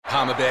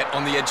Palmerbet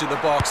on the edge of the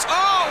box.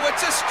 Oh,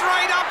 it's a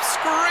straight-up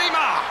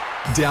screamer!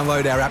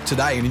 Download our app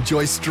today and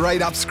enjoy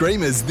straight-up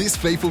screamers this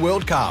FIFA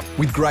World Cup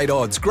with great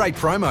odds, great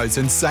promos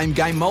and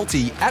same-game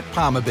multi at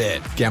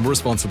Palmerbet. Gamble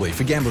responsibly.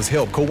 For Gamblers'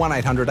 Help, call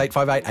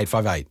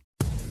 1-800-858-858.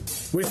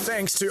 With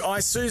thanks to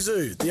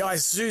Isuzu, the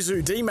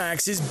Isuzu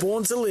D-Max is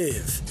born to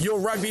live. Your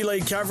rugby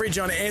league coverage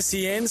on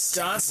SEN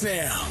starts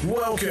now.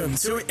 Welcome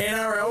to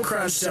NRL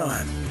Crunch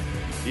Time.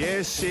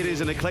 Yes, it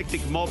is an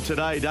eclectic mob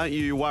today. Don't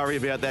you worry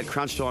about that.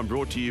 Crunch Time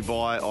brought to you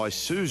by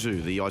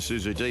Isuzu. The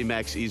Isuzu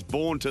D-Max is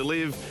born to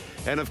live.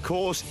 And, of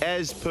course,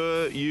 as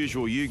per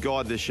usual, you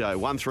guide the show.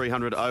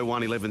 1300 01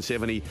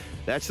 1170.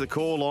 That's the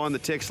call line. The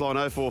text line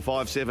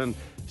 0457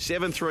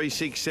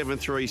 736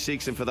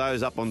 736. And for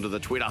those up onto the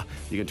Twitter,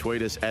 you can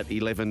tweet us at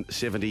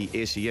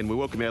 1170 SEN. We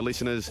welcome our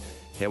listeners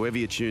however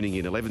you're tuning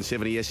in.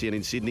 1170 SEN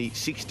in Sydney,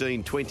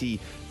 1620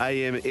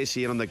 AM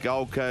SEN on the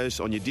Gold Coast,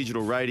 on your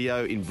digital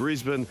radio in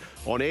Brisbane,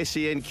 on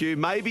SENQ.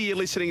 Maybe you're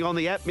listening on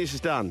the app,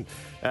 Mrs. Dunn,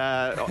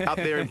 up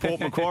there in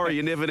Port Macquarie.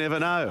 You never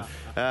know.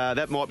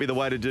 That might be the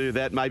way to do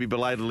that, maybe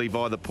belatedly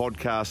via the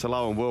podcast.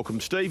 Hello and welcome.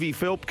 Stevie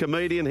Philp,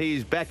 comedian.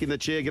 He's back in the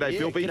chair. G'day,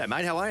 Philpy. G'day,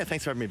 mate. How are you?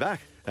 Thanks for having me back.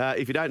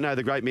 If you don't know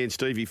the great man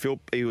Stevie Philp,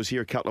 he was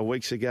here a couple of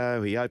weeks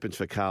ago. He opens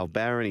for Carl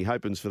Barron. He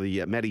opens for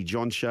the Matty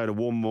John show to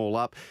warm them all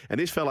up. And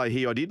this fellow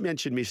here, I did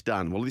mention Miss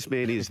Dunn. Well, this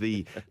man is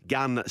the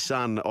gun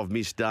son of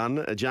Miss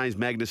Dunn, James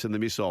Magnuson, the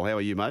missile. How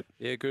are you, mate?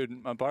 Yeah, good.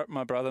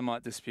 My brother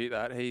might dispute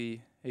that.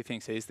 He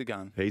thinks he's the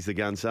gun. He's the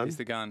gun son? He's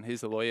the gun.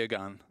 He's the lawyer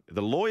gun.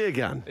 The lawyer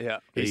gun? Yeah.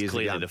 He's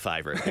clearly the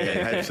favourite.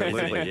 Yeah,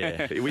 absolutely.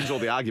 Yeah. He wins all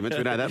the arguments.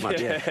 We know that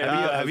much. Yeah.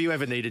 Have you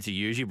ever needed to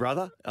use your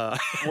brother?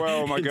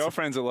 Well, my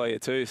girlfriend's a lawyer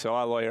too, so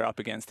I lawyer up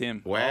against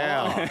him.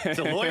 Wow. It's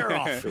a lawyer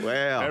off.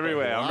 Wow.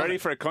 Everywhere. I'm ready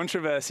for a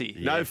controversy.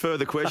 No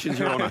further questions,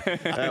 Your Honour.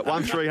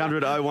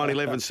 1300 01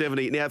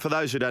 1170. Now, for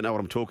those who don't know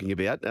what I'm talking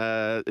about,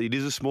 it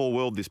is a small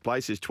world, this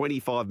place. There's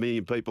 25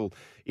 million people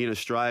in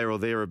Australia or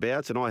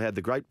thereabouts, and I had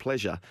the great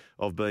pleasure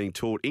of being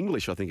taught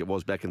English, I think it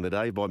was back in the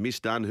day, by Miss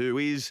Dunn, who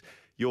is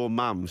your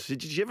mum. So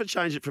did you ever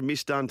change it from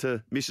Miss Dunn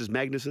to Mrs.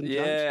 Magnuson, James?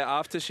 Yeah,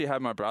 after she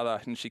had my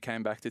brother and she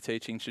came back to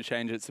teaching, she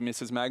changed it to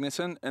Mrs.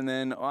 Magnuson, and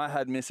then I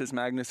had Mrs.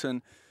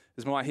 Magnuson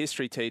as my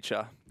history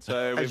teacher.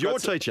 So as your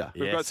teacher?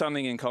 We've got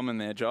something in common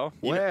there, Joel.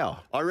 Wow.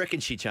 I reckon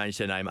she changed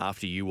her name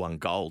after you won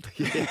gold.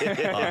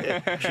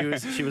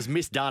 She was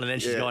Miss Dunn, and then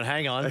she's gone,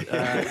 hang on,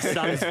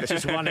 son's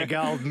just won a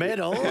gold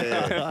medal.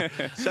 Yeah.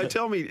 So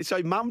tell me,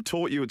 so Mum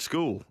taught you at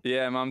school?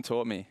 Yeah, Mum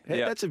taught me.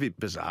 Yeah. That's a bit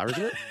bizarre,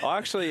 isn't it?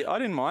 I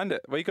didn't mind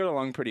it. We got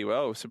along pretty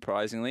well,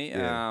 surprisingly.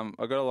 Yeah.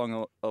 I got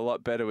along a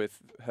lot better with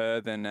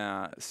her than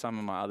some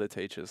of my other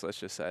teachers, let's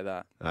just say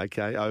that.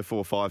 Okay,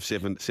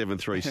 0457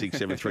 736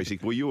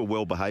 736. Were you a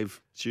well-behaved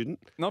student?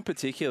 Not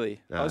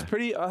particularly. No. I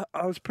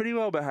was pretty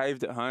well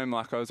behaved at home.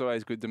 Like, I was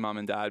always good to Mum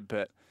and Dad,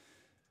 but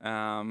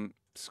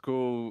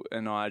school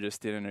and I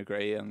just didn't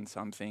agree on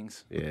some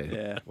things.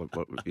 Yeah.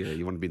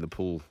 You want to be in the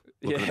pool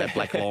looking at that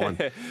black line.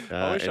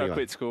 I wish anyway. I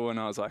quit school when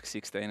I was like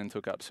 16 and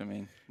took up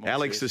swimming.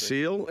 Alex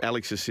seriously.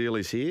 Cecile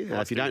is here.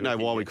 If you don't know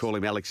why we call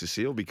him Alex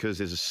Cecile, because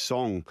there's a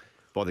song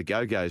by the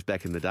Go-Go's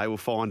back in the day. We'll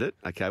find it.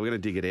 Okay, we're going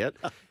to dig it out.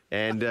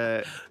 And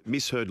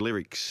misheard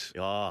lyrics.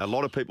 Oh. A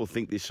lot of people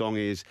think this song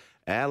is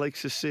Alex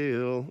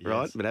Cecile,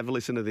 right? But have a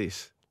listen to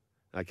this.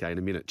 Okay, in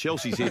a minute.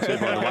 Chelsea's here too,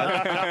 by the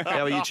way.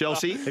 How are you,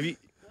 Chelsea?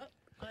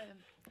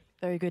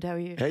 Very good. How are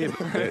you? Hey,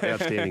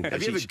 outstanding.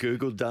 Have you ever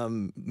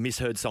Googled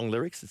misheard song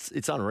lyrics?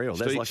 It's unreal.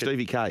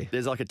 Stevie K.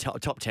 There's like a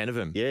top 10 of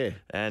them. Yeah.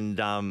 And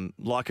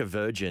Like a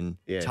Virgin,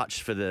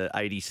 touched for the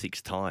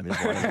 86th time is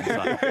one of them. So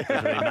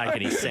doesn't really make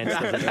any sense,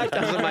 does it? That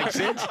doesn't make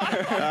sense.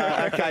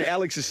 Okay,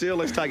 Alex Cecile,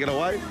 let's take it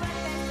away.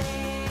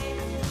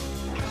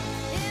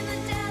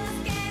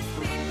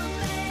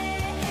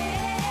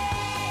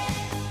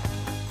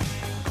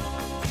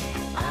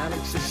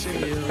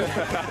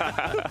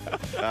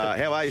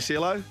 How are you,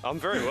 CeeLo? I'm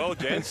very well,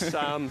 gents.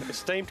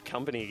 Esteemed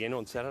company again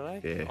on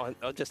Saturday. Yeah.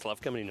 I just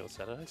love coming in on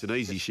Saturdays. It's an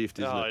easy shift,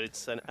 isn't it?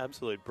 It's an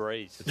absolute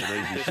breeze. It's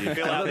an easy shift.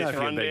 Fill out I don't know this if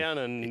you're rundown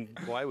and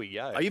away we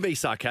go. Are you being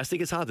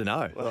sarcastic? It's hard to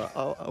know.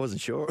 Well, I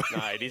wasn't sure.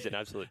 No, it is an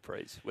absolute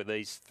breeze with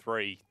these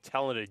three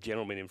talented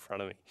gentlemen in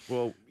front of me.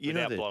 Well,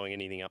 without blowing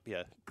anything up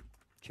your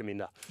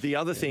Chaminda. The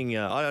other thing,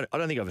 I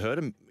don't think I've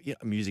heard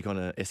music on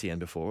a SEN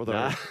before,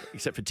 although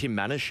except for Tim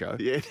Manner's show.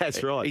 Yeah,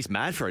 that's right. He's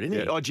mad for it, isn't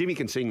he? Oh, Jimmy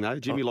can sing, though.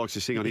 Jimmy likes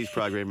to sing on his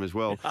program as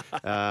well.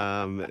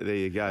 There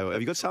you go.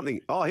 Have you got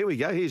something? Oh, here we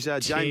go. Here's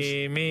James.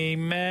 Timmy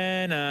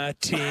Manor,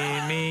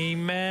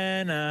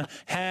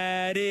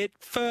 had it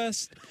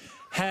first.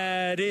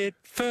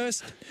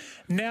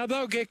 Now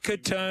they'll get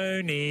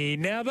Katoni.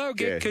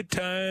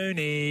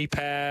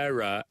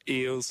 Para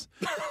eels.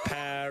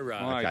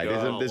 Okay,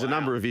 there's a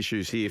number of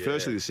issues here.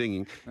 Firstly, the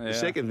singing. The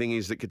second thing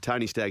is that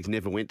Katoni Staggs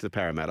never went to the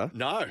Parramatta.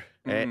 No.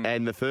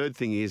 And the third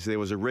thing is there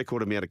was a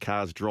record amount of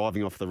cars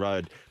driving off the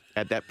road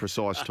at that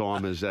precise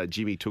time as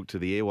Jimmy took to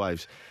the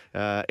airwaves.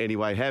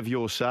 Anyway, have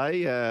your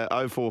say.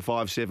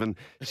 0457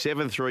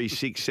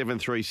 736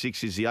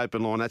 736 is the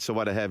open line. That's the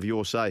way to have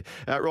your say.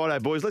 Righto,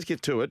 boys, let's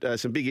get to it.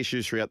 Some big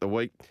issues throughout the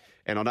week.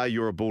 And I know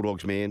you're a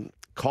Bulldogs man.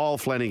 Kyle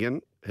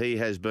Flanagan he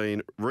has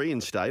been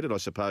reinstated, I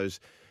suppose,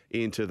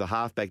 into the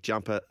halfback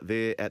jumper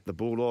there at the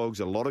Bulldogs.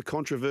 A lot of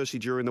controversy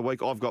during the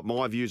week. I've got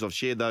my views. I've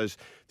shared those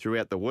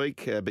throughout the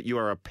week. But you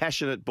are a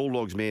passionate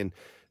Bulldogs man,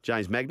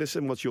 James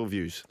Magnuson. What's your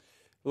views?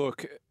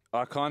 Look,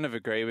 I kind of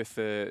agree with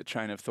the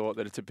train of thought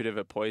that it's a bit of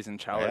a poison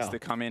chalice Wow. to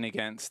come in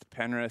against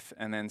Penrith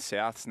and then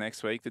Souths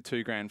next week, the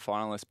 2 grand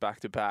finalists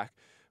back to back.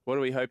 What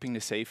are we hoping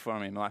to see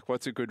from him? Like,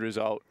 what's a good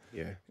result?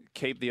 Yeah.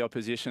 Keep the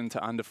opposition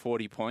to under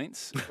 40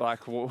 points.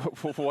 Like,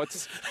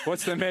 what's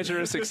the measure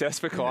of success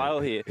for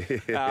Kyle here?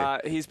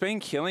 He's been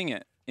killing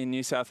it in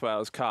New South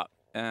Wales Cup.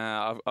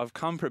 I've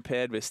come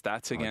prepared with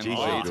stats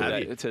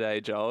again today,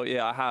 Joel.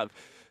 Yeah, I have.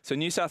 So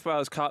New South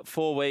Wales Cup,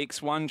 4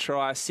 weeks, 1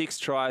 try, 6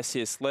 try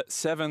assists,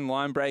 7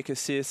 line break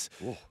assists,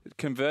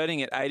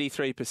 converting at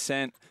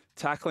 83%,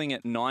 tackling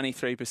at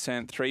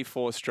 93%, 3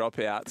 forced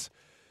dropouts.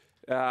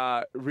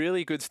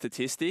 Really good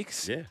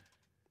statistics. Yeah.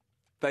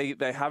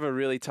 They have a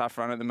really tough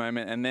run at the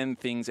moment, and then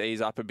things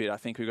ease up a bit. I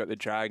think we've got the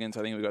Dragons.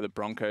 I think we've got the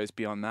Broncos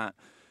beyond that.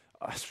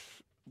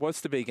 What's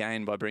to be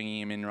gained by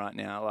bringing him in right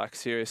now? Like,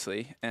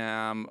 seriously.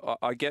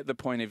 I get the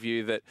point of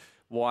view that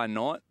why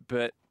not,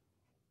 but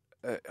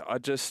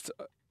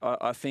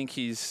I think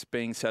he's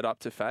being set up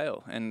to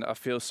fail, and I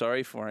feel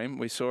sorry for him.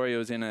 We saw he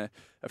was in a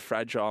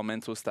fragile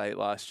mental state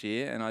last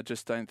year, and I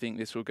just don't think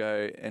this will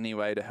go any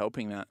way to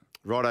helping that.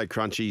 Righto,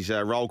 Crunchies,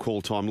 roll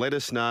call time. Let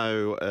us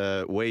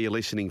know where you're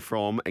listening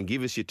from and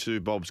give us your 2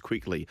 bobs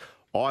quickly.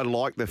 I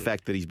like the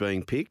fact that he's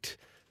being picked.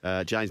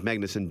 James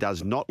Magnuson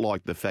does not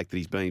like the fact that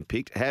he's being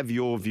picked. Have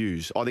your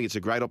views. I think it's a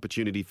great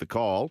opportunity for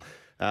Kyle.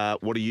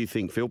 What do you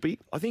think, Philpy?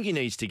 I think he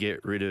needs to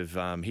get rid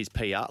of his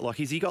PR. Like,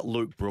 has he got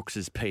Luke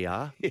Brooks's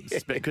PR?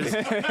 Because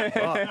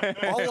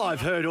all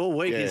I've heard all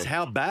week is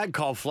how bad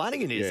Kyle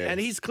Flanagan is, and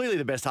he's clearly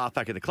the best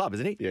halfback of the club,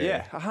 isn't he?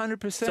 Yeah,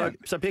 100%.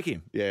 So pick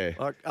him. Yeah.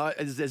 Like,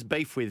 there's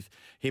beef with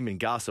him and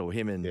Gus or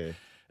him and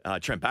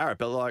Trent Barrett,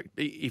 but like,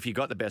 if you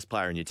got the best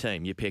player in your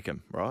team, you pick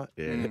him, right?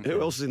 Yeah. Who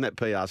else is in that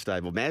PR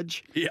stable?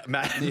 Madge? Yeah,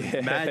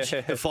 Madge,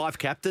 the 5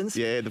 captains.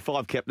 Yeah, the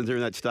 5 captains are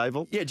in that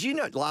stable. Yeah, do you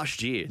know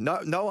last year,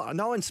 no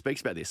one speaks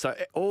about this. So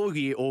all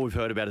year, all we've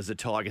heard about is the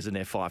Tigers and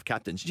their 5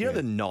 captains. Do you know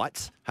the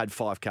Knights had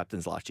 5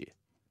 captains last year?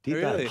 Did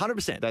Really?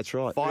 100%. That's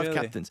right. 5 Really?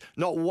 captains.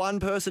 Not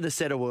one person has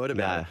said a word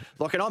about it.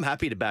 Like, and I'm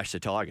happy to bash the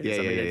Tigers. Yeah, I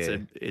mean, yeah,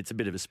 it's a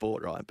bit of a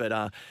sport, right?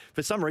 But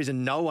for some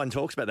reason, no one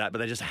talks about that, but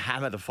they just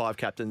hammer the 5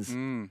 captains.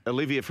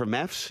 Olivia from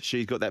Maths,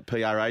 she's got that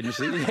PR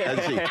agency,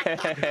 hasn't she?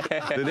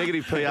 The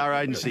negative PR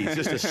agency. It's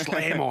just a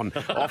slam on.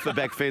 Off the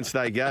back fence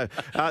they go.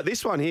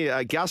 This one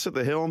here, Gus at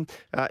the helm,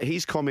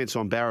 his comments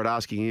on Barrett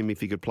asking him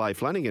if he could play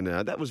Flanagan.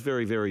 That was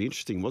very, very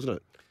interesting, wasn't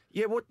it?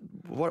 Yeah,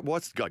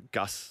 what's got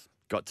Gus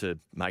got to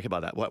make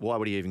about that? Why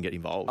would he even get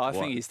involved? I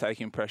think he's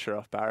taking pressure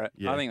off Barrett.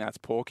 Yeah. I think that's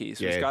Porky's.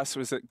 Yeah.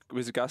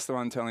 Was Gus the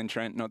one telling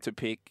Trent not to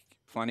pick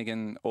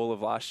Flanagan all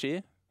of last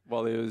year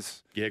while he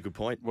was good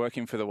point.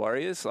 working for the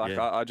Warriors? Like,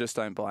 I just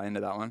don't buy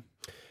into that one.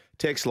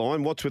 Text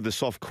line, what's with the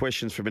soft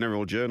questions from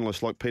NRL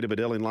journalists like Peter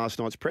Bedell in last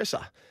night's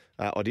presser?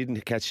 I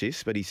didn't catch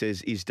this, but he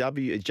says, is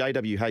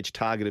JWH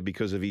targeted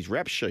because of his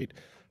rap sheet?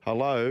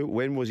 Hello,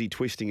 when was he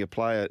twisting a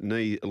player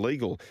knee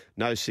legal?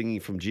 No singing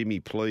from Jimmy,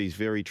 please.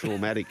 Very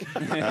traumatic.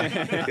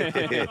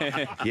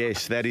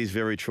 Yes, that is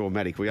very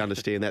traumatic. We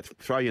understand that.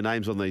 Throw your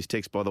names on these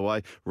texts, by the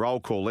way. Roll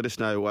call. Let us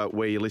know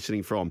where you're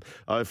listening from.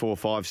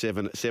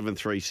 0457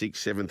 736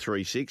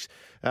 736.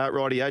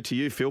 Rightio, to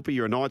you, Philpy.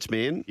 You're a Knights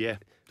man. Yeah.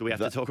 Do we have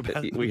to talk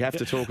about it? We have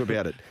to talk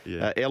about it.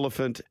 Yeah.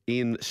 Elephant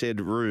in said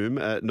room.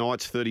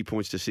 Knights 30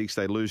 points to 6.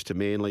 They lose to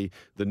Manly.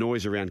 The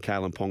noise around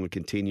Kalen Ponga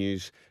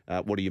continues.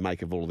 What do you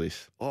make of all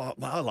this? Oh,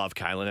 well, I love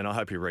Kalen and I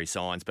hope he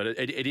re-signs, but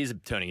it is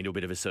turning into a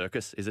bit of a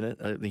circus, isn't it?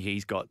 I think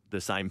he's got the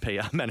same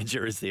PR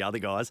manager as the other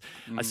guys.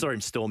 I saw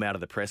him storm out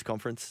of the press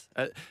conference.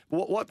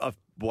 What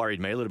worried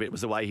me a little bit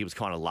was the way he was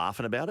kind of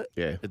laughing about it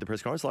at the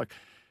press conference. Like,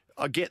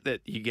 I get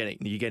that you're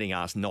getting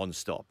asked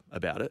non-stop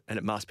about it, and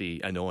it must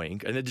be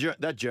annoying. And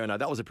that journo,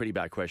 that was a pretty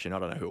bad question. I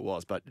don't know who it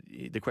was, but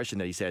the question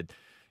that he said,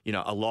 you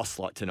know, a loss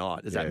like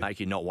tonight, does that make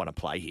you not want to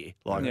play here?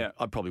 Like,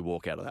 I'd probably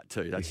walk out of that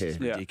too. That's just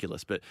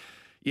ridiculous. But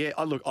yeah,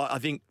 I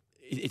think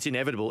it's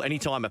inevitable.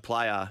 Anytime a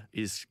player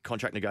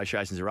contract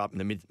negotiations are up in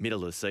the middle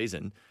of the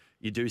season,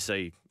 you do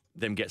see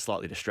them get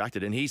slightly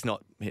distracted. And he's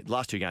not.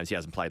 Last 2 games, he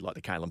hasn't played like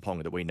the Kalen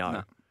Ponga that we know.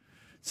 No.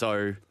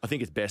 So I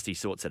think it's best he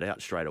sorts it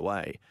out straight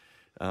away.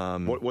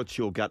 What's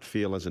your gut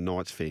feel as a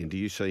Knights fan? Do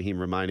you see him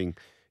remaining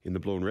in the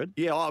blue and red?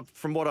 Yeah,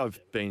 from what I've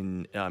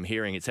been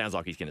hearing, it sounds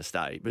like he's going to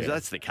stay. But if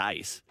that's the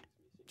case,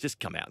 just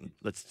come out and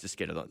let's just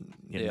get it on,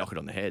 knock it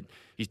on the head.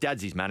 His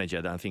dad's his manager,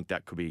 and I think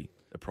that could be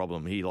a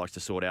problem. He likes to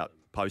sort out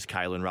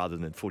post-Kalen rather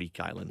than footy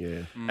Kalen.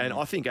 Yeah. And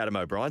I think Adam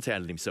O'Brien's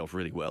handled himself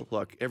really well.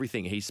 Like,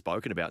 everything he's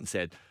spoken about and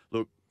said,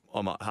 look,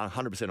 I'm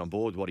 100% on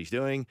board with what he's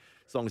doing.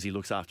 As long as he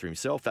looks after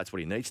himself, that's what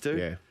he needs to.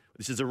 Yeah.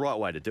 This is the right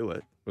way to do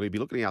it. Well, he'd be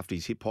looking after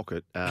his hip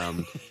pocket.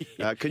 Can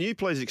you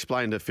please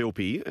explain to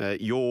Philpy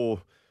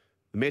your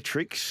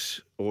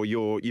metrics, or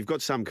you've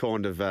got some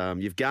kind of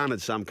you've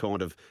garnered some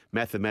kind of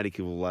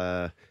mathematical.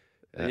 I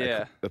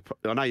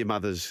know your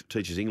mother's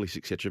teaches English,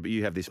 etc., but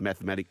you have this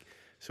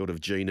sort of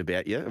gene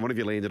about you. And what have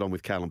you landed on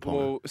with Kalen Ponga?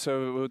 Well,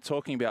 so we were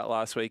talking about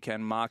last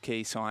weekend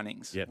marquee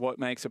signings. Yep. What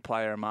makes a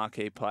player a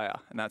marquee player?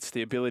 And that's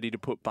the ability to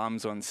put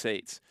bums on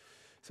seats.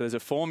 So there's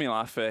a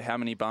formula for how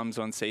many bums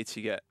on seats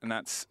you get, and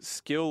that's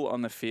skill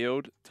on the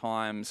field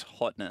times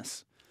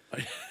hotness.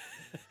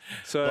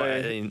 So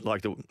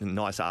like the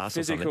nice ass or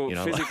physical, something. You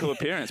know, physical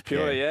appearance,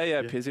 pure,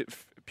 Yeah.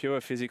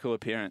 pure physical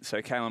appearance.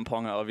 So Kalen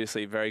Ponga,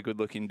 obviously very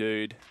good-looking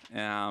dude,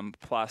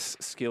 plus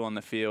skill on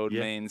the field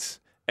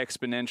means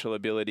exponential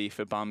ability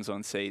for bums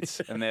on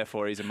seats, and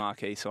therefore he's a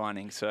marquee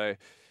signing. So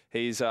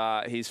he's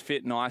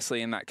fit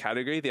nicely in that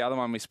category. The other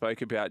one we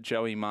spoke about,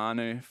 Joey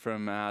Manu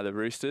from the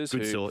Roosters,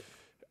 Good sort.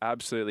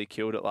 Absolutely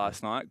killed it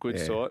last night. Good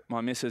sort.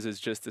 My missus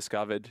has just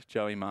discovered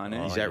Joey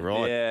Manu. Is that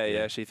right?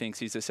 Yeah. She thinks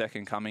he's the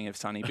second coming of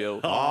Sonny Bill.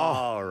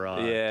 Oh,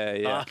 right.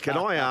 Yeah. Can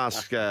I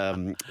ask,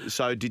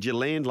 so did you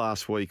land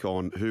last week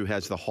on who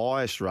has the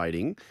highest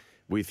rating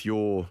with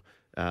your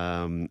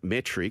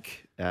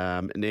metric?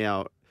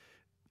 Now,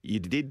 you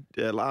did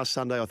last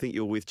Sunday, I think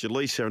you were with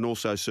Jaleesa and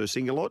also Sir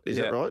Sing-a-Lot. Is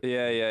that right?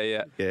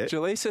 Yeah.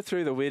 Jaleesa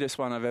threw the weirdest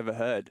one I've ever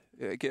heard.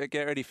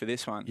 Get ready for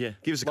this one. Yeah.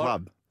 Give us a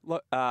club.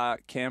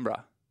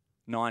 Canberra,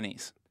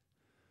 90s.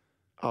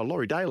 Oh,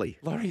 Laurie Daly.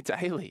 Laurie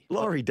Daly.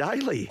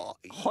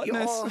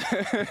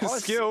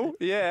 Hotness. Skill.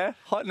 Yeah.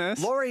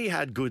 Hotness. Laurie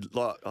had good.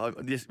 Look,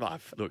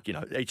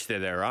 each to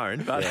their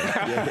own. But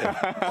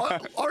I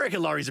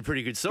reckon Laurie's a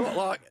pretty good sort.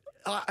 Like,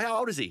 how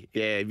old is he?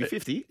 Yeah, he'd be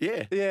 50.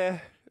 Yeah. Yeah.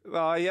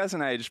 Well, he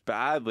hasn't aged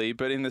badly,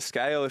 but in the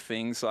scale of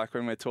things, like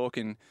when we're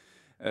talking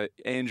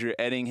Andrew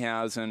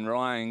Eddinghausen,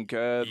 Ryan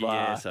Girdler,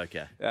 Yes,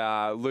 okay.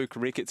 Luke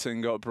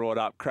Ricketson got brought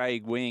up,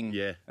 Craig Wing,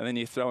 Yeah. and then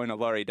you throw in a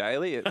Laurie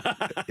Daly. What?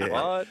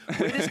 Where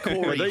does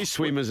Well, Corey? these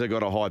swimmers have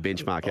got a high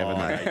benchmark,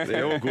 haven't they?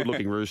 They're all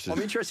good-looking roosters.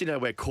 I'm interested to know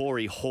where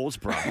Corey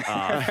Horsburgh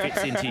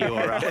fits into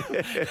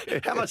your.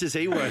 How much is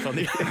he worth on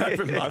the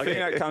open I market? think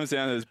that comes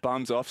down to his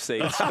bums off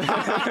seats. Now,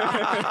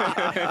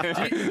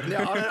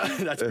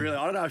 that's brilliant.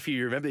 I don't know if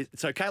you remember this.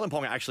 So Kalen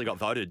Ponga actually got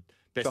voted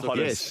best The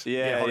looking. hottest. hottest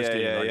Yeah, dude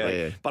in rugby yeah.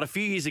 league. But a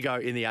few years ago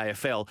in the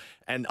AFL,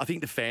 and I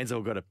think the fans all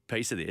got a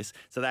piece of this,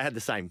 so they had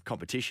the same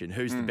competition.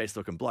 Who's the best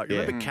looking bloke?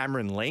 Remember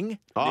Cameron Ling?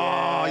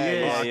 Oh,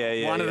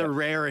 yes. One of the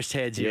rarest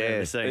heads you've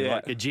ever seen. Yeah.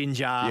 Like a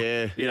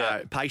ginger,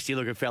 pasty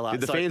looking fella.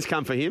 Did the fans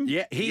come for him?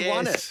 Yeah, he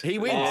won it. He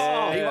wins.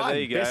 Oh, he yeah, won.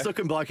 there you go. Best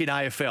looking bloke in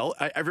AFL.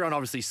 Everyone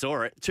obviously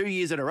saw it 2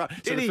 years in a row. So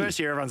Did the he? first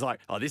year, everyone's like,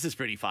 oh, this is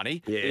pretty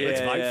funny. Yeah.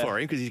 Let's vote Yeah. for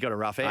him because he's got a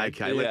rough head.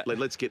 Okay,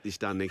 let's get this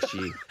done next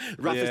year.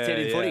 Roughest head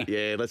in footy.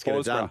 Yeah, let's get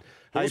it done.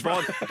 Hey,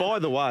 by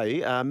the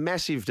way,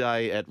 massive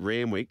day at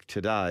Randwick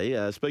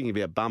today. Speaking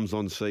about bums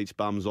on seats,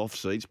 bums off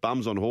seats,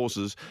 bums on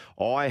horses,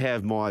 I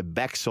have my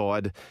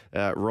backside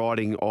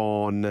riding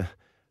on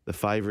the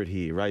favourite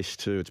here, race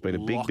 2. It's been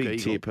a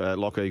big tip.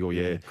 Lock Eagle,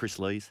 yeah. Chris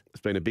Lees.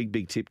 It's been a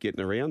big tip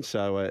getting around,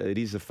 so it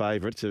is the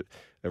favourite. It's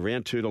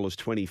around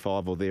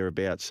 $2.25 or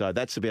thereabouts. So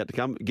that's about to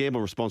come.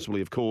 Gamble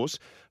responsibly, of course.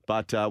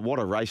 But what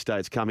a race day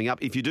it's coming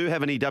up. If you do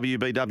have any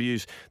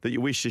WBWs that you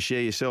wish to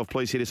share yourself,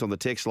 please hit us on the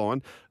text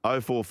line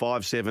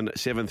 0457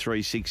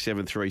 736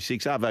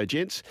 736. Arvo,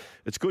 gents,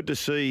 it's good to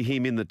see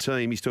him in the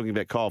team. He's talking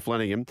about Kyle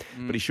Flanagan,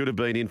 but he should have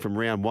been in from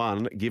round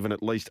 1, given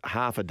at least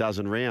half a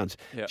dozen rounds.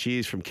 Yep.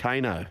 Cheers from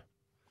Kano.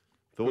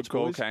 Thoughts, Good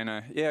call, boys?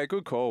 Kano. Yeah,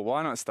 good call.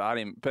 Why not start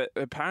him? But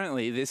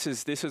apparently, this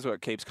is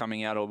what keeps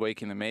coming out all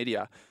week in the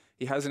media.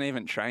 He hasn't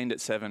even trained at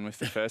 7 with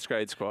the first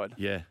grade squad.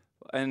 Yeah.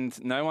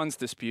 And no one's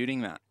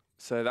disputing that.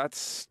 So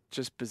that's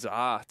just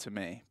bizarre to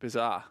me.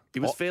 Bizarre.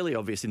 It was fairly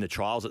obvious in the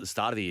trials at the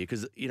start of the year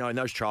because, in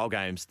those trial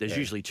games, there's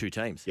usually 2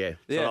 teams. Yeah. So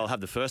Yeah. they'll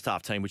have the first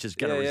half team, which is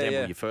going to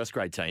resemble your first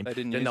grade team. They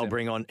didn't then use they'll him.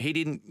 bring on,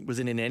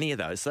 wasn't in any of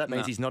those. So that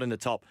means he's not in the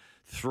top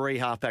 3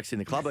 halfbacks in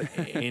the club,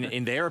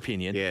 in their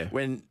opinion. Yeah.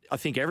 When I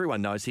think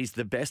everyone knows he's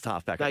the best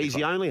halfback. No, at he's the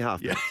club. only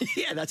halfback.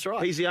 Yeah, that's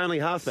right. He's the only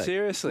halfback.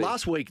 Seriously.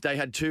 Last week, they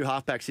had 2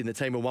 halfbacks in the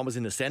team and one was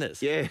in the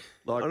centres. Yeah,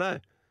 Like, I know.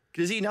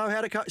 Does he know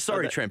how to coach?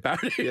 Sorry, Trent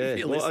Barrett. if Yeah,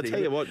 you're well, I'll listening.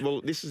 tell you what.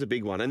 Well, this is a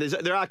big one, and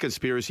there are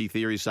conspiracy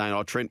theories saying,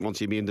 "Oh, Trent wants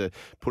him in to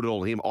put it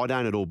all on him." I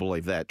don't at all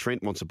believe that.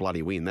 Trent wants a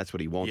bloody win. That's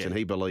what he wants, Yeah. and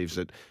he believes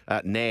that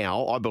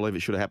now. I believe it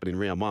should have happened in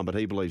round 1, but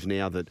he believes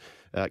now that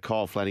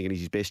Kyle Flanagan is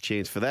his best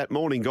chance for that.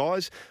 Morning,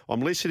 guys.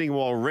 I'm listening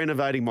while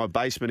renovating my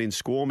basement in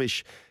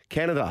Squamish,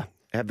 Canada.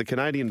 Have the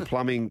Canadian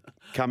plumbing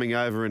coming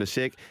over in a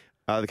sec.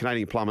 The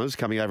Canadian plumbers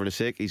coming over in a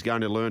sec. He's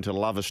going to learn to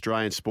love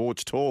Australian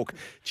sports talk.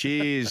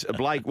 Cheers,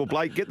 Blake. Well,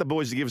 Blake, get the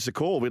boys to give us a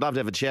call. We'd love to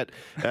have a chat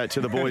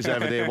to the boys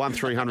over there.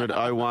 1300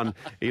 01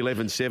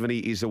 1170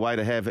 is the way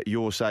to have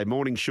your say.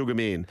 Morning,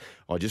 Sugarman.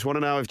 I just want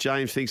to know if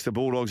James thinks the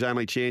Bulldogs'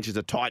 only chance is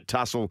a tight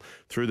tussle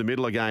through the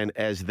middle again,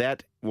 as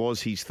that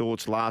was his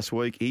thoughts last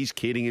week. He's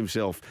kidding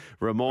himself.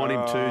 Remind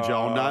him too,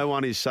 Joel. No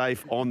one is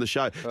safe on the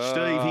show.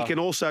 Steve, he can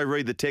also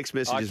read the text I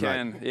messages,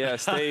 can. mate. Yeah,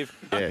 Steve.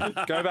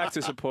 Go back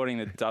to supporting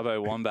the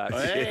Dubbo Wombats.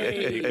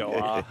 There you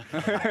go.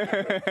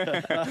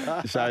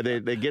 So they're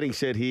getting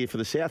set here for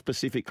the South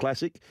Pacific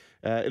Classic.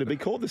 It'll be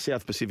called the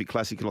South Pacific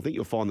Classic, and I think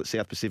you'll find that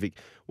South Pacific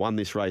won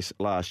this race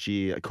last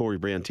year. Corey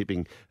Brown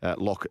tipping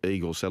Lock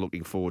Eagle, so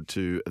looking forward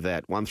to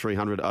that.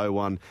 1300 01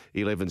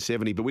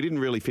 1170. But we didn't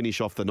really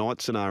finish off the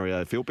night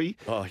scenario, Philpy.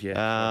 Oh,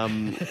 yeah.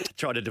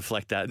 Try to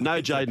deflect that.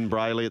 No Jaden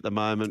Brayley at the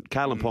moment.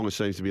 Kalen Ponga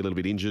seems to be a little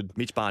bit injured.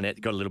 Mitch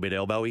Barnett got a little bit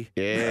elbowy.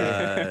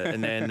 Yeah.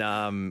 And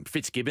then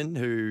Fitzgibbon,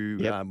 who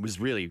was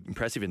really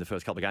impressive in the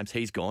first couple of games,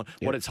 he's gone.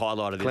 What it's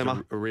highlighted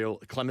Clemmer. is a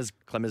real... Clemmer's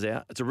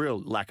out. It's a real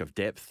lack of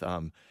depth.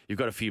 You've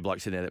got a few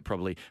blokes in there that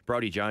probably...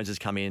 Brodie Jones has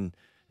come in,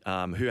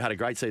 who had a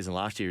great season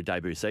last year,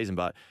 debut season,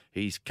 but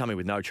he's come in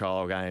with no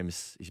trial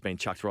games. He's been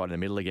chucked right in the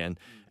middle again.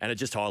 And it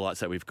just highlights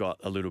that we've got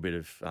a little bit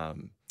of...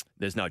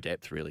 there's no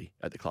depth really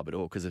at the club at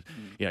all because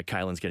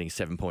Kalen's getting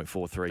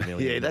 $7.43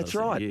 million. Yeah, that's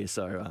right. A year,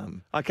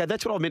 so okay,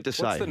 that's what I meant to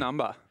say. What's the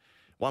number?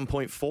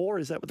 1.4.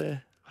 Is that what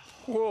they're?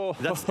 Whoa.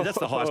 That's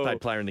the highest paid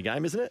player in the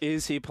game, isn't it?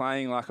 Is he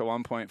playing like a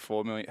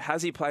 1.4 million?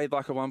 Has he played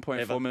like a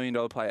 $1.4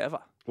 million player ever?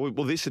 Well,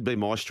 this would be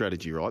my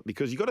strategy, right?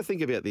 Because you've got to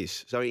think about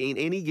this. So in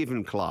any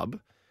given club,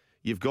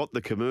 you've got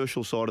the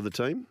commercial side of the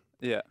team,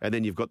 and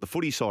then you've got the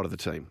footy side of the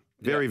team.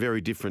 Very,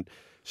 very different.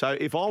 So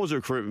if I was a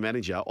recruitment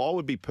manager, I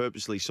would be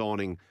purposely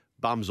signing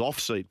bums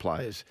off-seat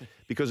players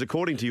because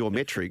according to your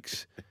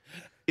metrics,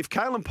 if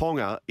Kalen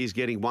Ponga is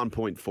getting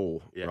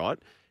 1.4, right,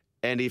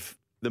 and if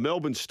the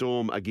Melbourne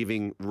Storm are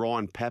giving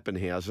Ryan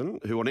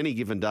Pappenhausen, who on any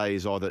given day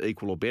is either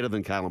equal or better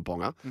than Kalen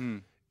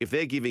Ponga, if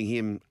they're giving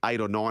him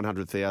 800,000 or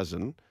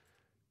 900,000,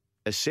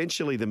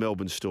 essentially the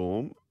Melbourne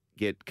Storm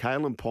get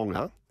Kalen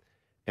Ponga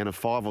and a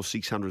 $500,000 or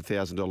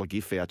 $600,000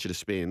 gift voucher to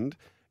spend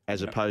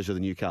as opposed to the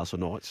Newcastle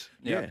Knights.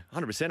 Yeah,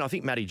 100%. I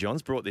think Matty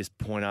Johns brought this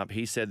point up.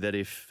 He said that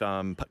if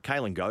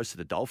Kalen goes to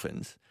the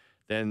Dolphins,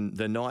 then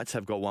the Knights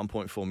have got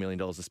 $1.4 million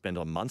to spend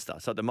on Munster.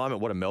 So at the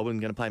moment, what are Melbourne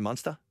going to pay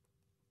Munster?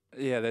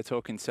 Yeah, they're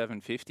talking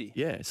 $750.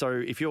 Yeah, so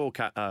if you're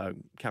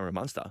Cameron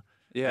Munster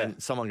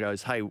and someone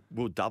goes, hey,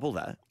 we'll double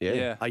that,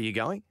 are you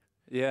going?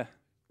 Yeah.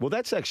 Well,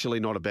 that's actually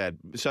not a bad...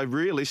 So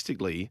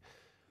realistically...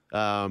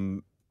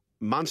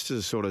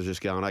 Munster's sort of just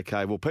going,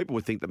 okay, well, people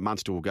would think that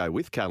Munster will go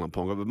with Kalen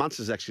Ponga, but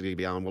Munster's actually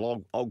going,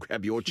 well, I'll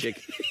grab your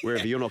check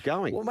wherever you're not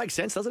going. Well, it makes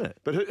sense, doesn't it?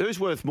 But who's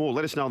worth more?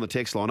 Let us know on the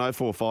text line,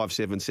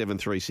 0457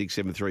 736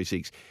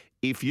 736.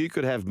 If you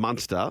could have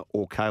Munster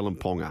or Kalen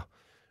Ponga,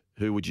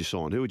 who would you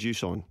sign? Who would you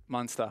sign?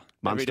 Munster.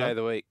 Every day of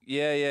the week.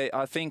 Yeah.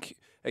 I think,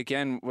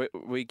 again,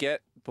 we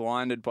get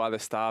blinded by the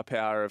star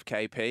power of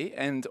KP,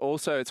 and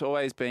also it's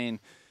always been...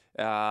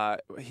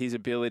 his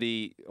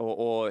ability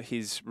or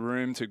his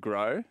room to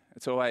grow.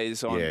 It's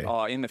always on,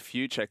 in the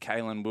future,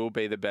 Kalen will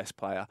be the best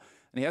player.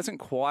 And he hasn't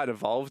quite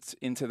evolved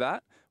into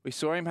that. We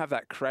saw him have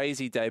that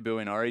crazy debut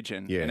in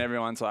Origin, and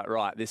everyone's like,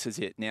 right, this is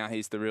it. Now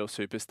he's the real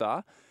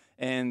superstar.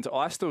 And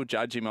I still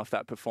judge him off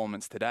that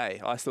performance today.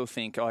 I still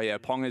think,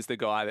 Ponga's the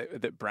guy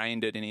that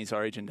brained it in his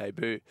Origin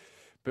debut.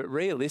 But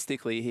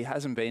realistically, he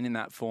hasn't been in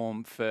that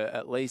form for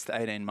at least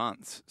 18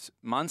 months.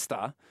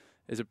 Munster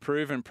is a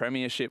proven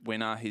premiership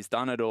winner. He's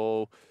done it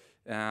all.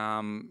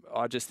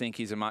 I just think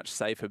he's a much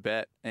safer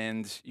bet,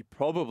 and you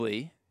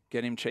probably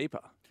get him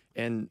cheaper.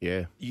 And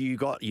you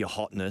got your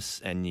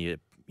hotness and your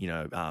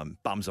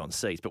bums on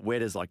seats, but where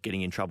does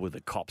getting in trouble with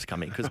the cops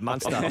come in? Because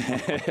Munster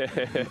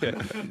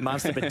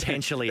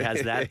potentially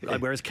has that,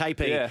 whereas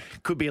KP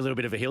could be a little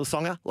bit of a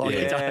Hillsonger.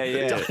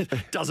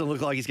 Doesn't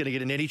look like he's going to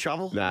get in any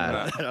trouble. No.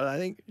 I don't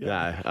think. No.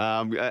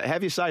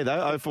 Have you say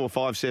though,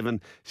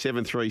 0457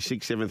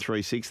 736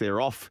 736. They're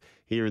off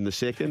here in the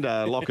second.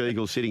 Lock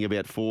Eagles sitting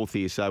about fourth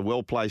here, so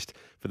well placed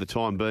for the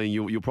time being.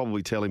 You'll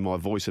probably tell in my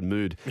voice and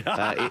mood in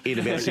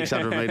about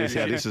 600 metres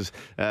how this is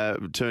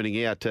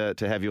turning out to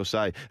have your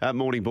say.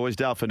 Morning, boys.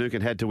 Dale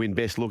Finucane had to win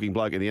best looking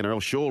bloke in the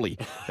NRL, surely,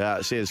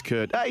 says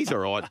Kurt. He's all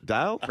right,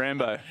 Dale.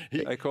 Rambo.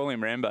 They call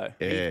him Rambo.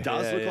 Yeah. He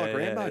does look like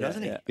Rambo,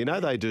 doesn't he? Yeah. You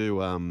know, they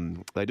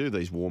do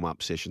these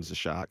warm-up sessions, the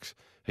Sharks.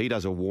 He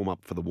does a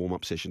warm-up for the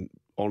warm-up session.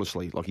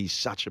 Honestly, he's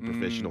such a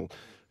professional.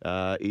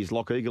 Is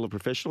Lock Eagle a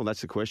professional? That's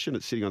the question.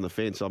 It's sitting on the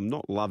fence. I'm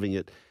not loving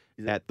it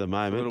at the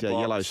moment.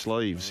 Yellow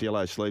sleeves.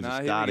 Yellow sleeves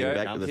are starting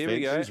back to the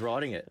fence. Who's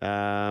riding it?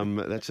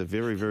 That's a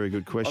very, very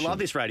good question. I love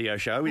this radio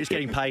show. We're just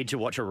getting paid to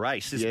watch a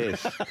race.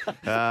 Yes.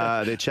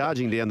 They're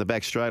charging down the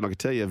back straight. I can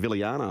tell you,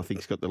 Viliana, I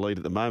think, has got the lead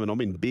at the moment. I'm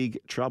in big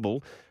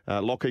trouble.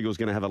 Lock Eagle's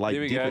going to have a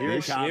late dip at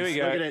this. Here we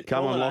go.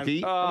 Come on,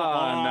 Lockie.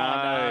 Oh,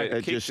 no.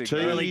 It just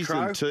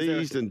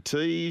teased and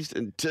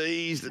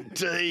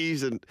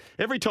teased. And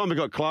every time it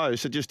got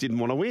close, it just didn't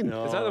want to win.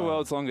 Is that the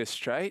world's longest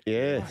straight?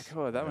 Yes. Oh,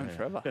 my God, that went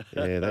forever.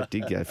 Yeah, that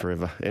did go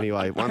forever.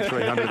 Anyway,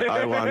 1300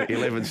 01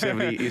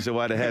 1170 is the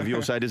way to have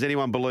your say. Does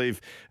anyone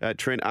believe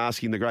Trent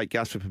asking the great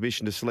Gus for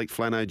permission to select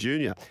Flano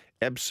Jr.?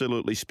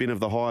 Absolutely spin of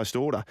the highest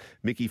order.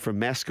 Mickey from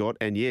Mascot,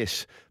 and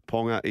yes,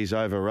 Ponga is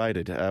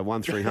overrated.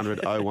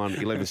 1300 01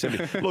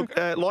 1170. Look,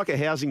 like a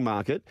housing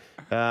market,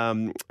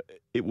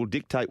 it will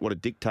dictate what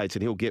it dictates,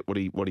 and he'll get what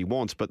he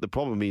wants. But the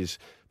problem is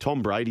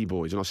Tom Brady,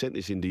 boys, and I sent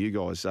this in to you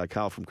guys,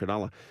 Carl from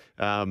Cronulla.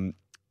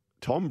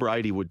 Tom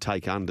Brady would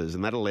take unders,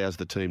 and that allows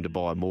the team to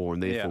buy more,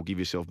 and therefore give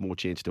yourself more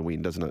chance to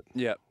win, doesn't it?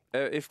 Yeah.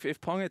 If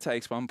Ponga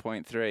takes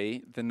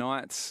 1.3, the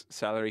Knights'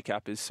 salary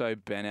cap is so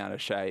bent out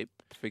of shape.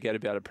 forget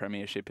about a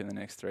premiership in the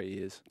next 3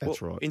 years.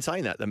 That's right. In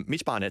saying that,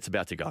 Mitch Barnett's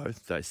about to go,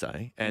 they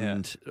say.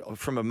 And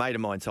from a mate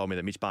of mine told me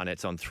that Mitch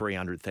Barnett's on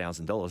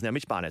 $300,000. Now,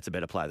 Mitch Barnett's a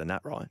better player than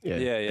that, right? Yeah.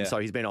 And so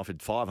he's been offered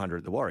 $500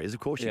 at the Warriors. Of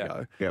course you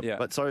go. Yep. Yeah.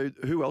 But so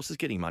who else is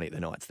getting money at the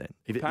Knights then?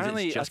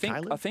 Apparently, just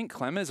I think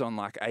Clemmer's on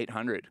like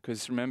 800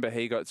 because remember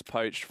he got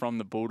poached from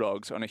the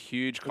Bulldogs on a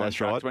huge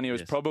contract right. when he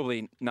was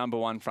probably number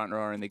one front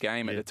rower in the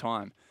game at the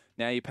time.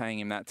 Now you're paying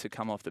him that to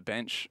come off the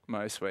bench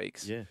most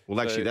weeks. Yeah. Well,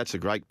 actually, that's a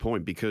great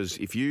point because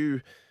if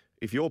you're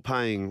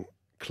paying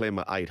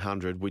Clemmer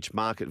 800, which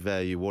market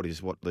value, what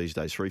these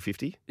days,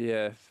 350?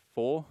 Yeah,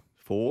 four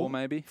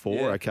maybe. Four,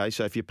 Yeah. okay.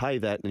 So if you pay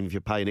that and if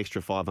you pay an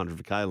extra 500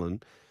 for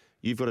Kalen,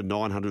 you've got a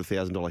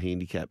 $900,000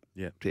 handicap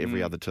to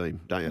every other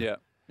team, don't you?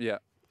 Yeah.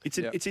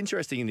 It's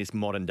interesting in this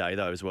modern day,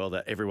 though, as well,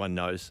 that everyone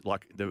knows,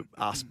 like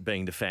us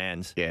being the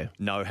fans,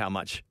 know how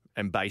much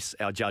and base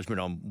our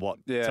judgment on what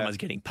someone's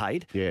getting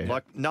paid. Yeah.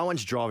 Like, no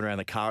one's driving around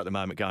the car at the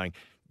moment going,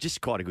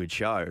 just quite a good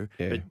show.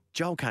 Yeah. But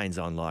Joel Kane's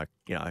on, like,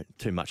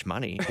 too much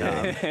money.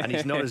 And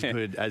he's not as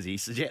good as he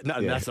suggests.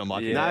 No, that's not my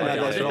No,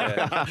 that's right.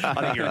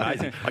 I think you're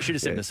amazing. I should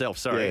have said myself,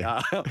 sorry.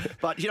 Yeah.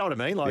 But you know what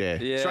I mean?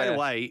 Like, Yeah. straight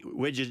away,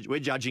 we're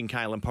judging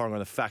Kalen Porong on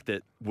the fact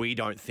that we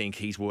don't think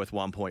he's worth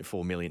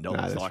 $1.4 million. No,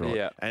 that's right.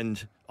 Yeah.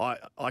 And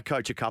I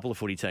coach a couple of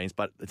footy teams,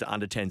 but it's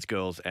under 10s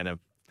girls and a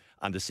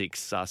under 6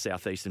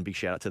 Southeastern. Big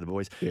shout out to the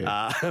boys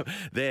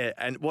there.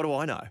 And what do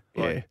I know?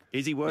 Like,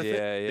 is he worth it?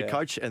 Yeah. The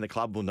coach and the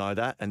club will know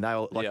that. And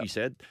they'll, like you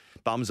said,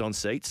 bums on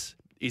seats.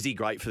 Is he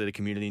great for the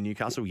community in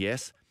Newcastle?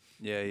 Yes.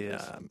 Yeah, he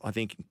is. I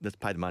think let's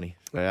pay the money.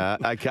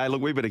 Okay,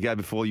 look, we better go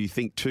before you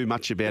think too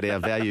much about our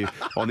value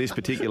on this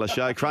particular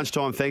show. Crunch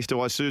time, thanks to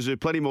Isuzu.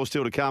 Plenty more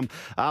still to come.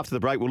 After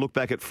the break, we'll look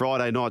back at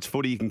Friday night's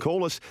footy. You can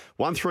call us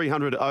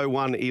 1300 01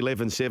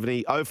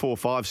 1170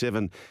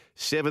 0457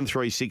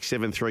 736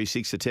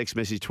 736. The text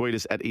message, tweet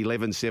us at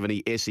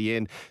 1170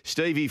 SEN.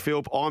 Stevie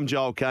Philp, I'm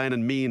Joel Kane,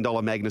 and $1 Million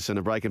Magnuson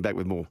are breaking back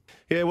with more.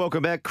 Yeah,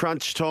 welcome back.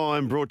 Crunch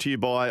time brought to you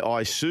by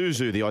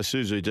Isuzu. The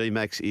Isuzu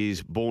D-Max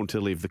is born to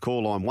live. The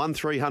call line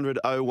 1300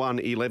 01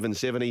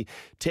 1170.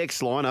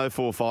 Text line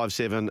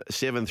 0457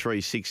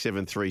 736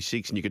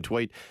 736. And you can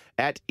tweet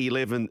at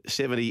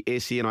 1170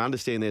 SEN. I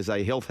understand there's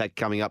a health hack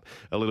coming up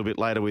a little bit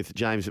later with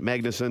James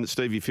Magnuson.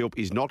 Stevie Philp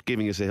is not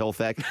giving us a health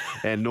hack,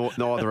 and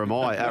neither am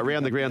I.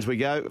 Around the grounds we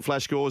go.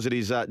 Flash scores. It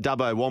is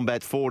Dubbo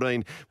Wombats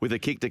 14 with a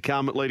kick to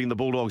come, leading the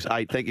Bulldogs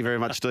 8. Thank you very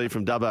much, Steve,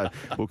 from Dubbo.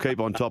 We'll keep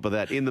on top of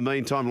that. In the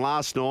meantime,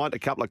 last night, a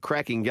couple of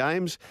cracking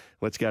games.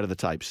 Let's go to the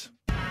tapes.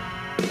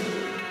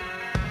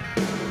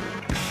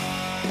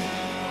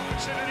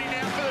 Opportunity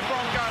now for the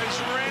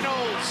Broncos.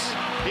 Reynolds.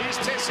 Here's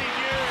Tessie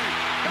New.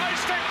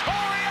 Goes to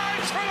Corey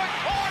Oates for the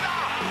corner,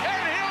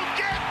 and he'll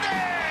get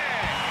there.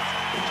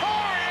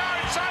 Corey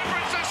Oates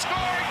opens the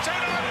scoring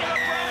tonight for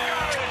the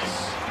Broncos.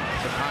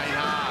 To Payne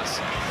Haas.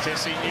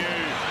 Tessie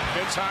New.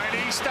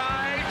 Tony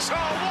Staines. Oh,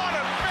 what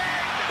a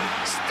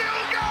bend.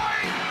 Still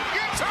going.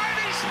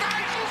 Tony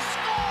Staines will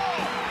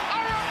score. A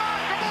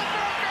remarkable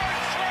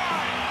Broncos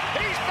try.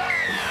 He's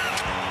back.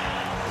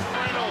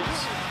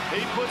 Reynolds.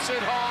 He puts it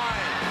high.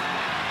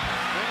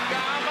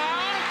 Ngama.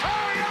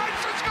 Corey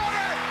Oates has got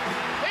it.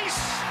 He's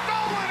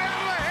stolen out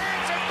of the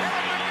hands of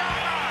Kevin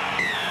Ngama.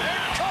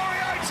 And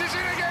Corey Oates is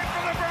in again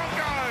for the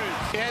Broncos.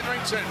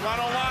 Hetherington,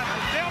 1-on-1.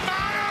 Now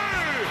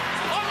Manu.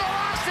 On the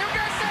last, he'll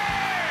get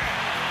there.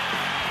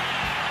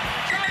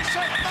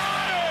 Joseph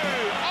Manu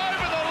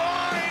over the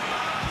line.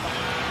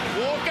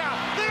 Walker.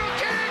 Little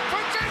kick.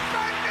 Puts it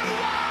back to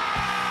one.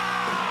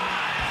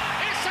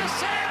 It's a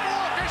Sam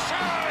Walker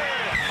show.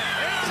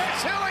 It's a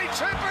Tilly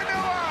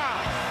Tupanua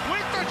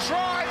with the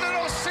try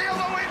that'll seal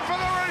the win for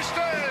the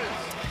Roosters.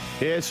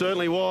 Yeah, it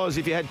certainly was.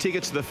 If you had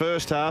tickets to the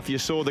first half, you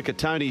saw the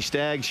Katoni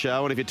Stags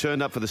show, and if you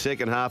turned up for the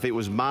second half, it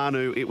was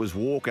Manu, it was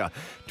Walker.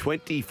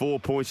 24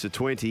 points to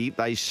 20.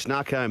 They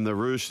snuck home the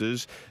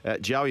Roosters.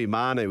 Joey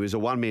Manu is a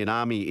one-man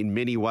army in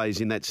many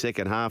ways in that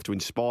second half to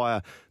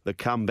inspire the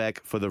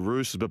comeback for the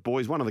Roosters. But,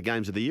 boys, one of the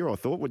games of the year, I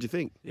thought. What do you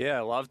think? Yeah,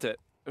 I loved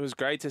it. It was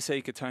great to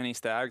see Katoni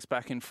Staggs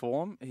back in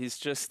form.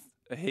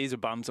 He's a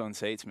bums on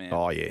seats, man.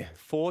 Oh, yeah.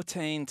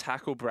 14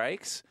 tackle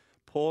breaks.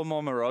 Paul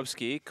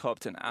Momirovski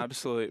copped an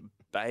absolute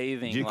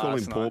bathing. Did you call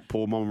him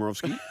Paul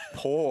Momirovski?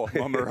 Poor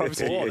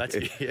Momirovski.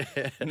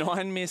 That's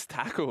 9 missed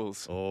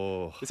tackles.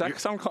 Oh. Is that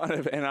some kind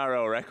of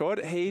NRL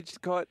record? He's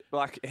got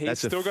got a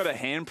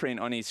handprint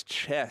on his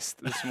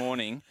chest this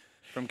morning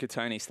from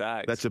Katoni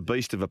Staggs. That's a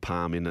beast of a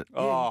palm, isn't it?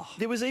 Oh.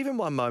 There was even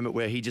one moment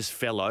where he just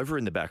fell over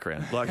in the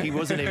background. Like, he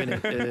wasn't even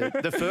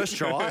the first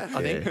try,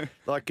 I think.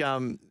 Like,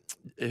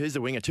 who's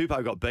the winger?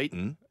 Tupou got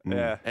beaten.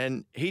 Yeah.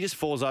 And he just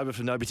falls over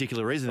for no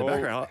particular reason in the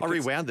background. I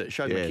rewound it,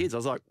 showed my kids. I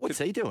was like, what's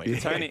he doing?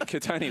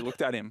 Katoni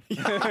looked at him.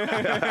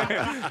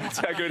 That's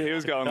how good he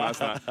was going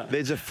last night.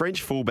 There's a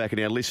French fullback,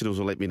 and our listeners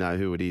will let me know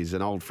who it is,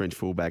 an old French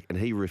fullback, and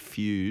he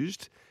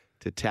refused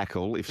to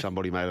tackle if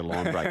somebody made a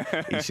line break.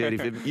 He said,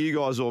 if you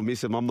guys all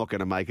miss him, I'm not going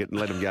to make it and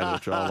let him go to the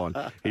try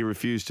line. He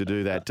refused to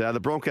do that. The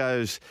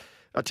Broncos,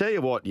 I tell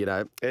you what,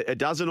 it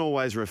doesn't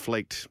always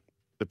reflect,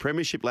 the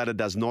premiership ladder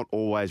does not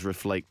always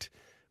reflect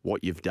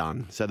what you've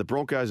done. So the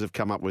Broncos have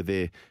come up with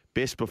their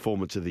best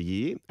performance of the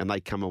year, and they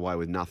come away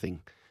with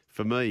nothing.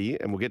 For me,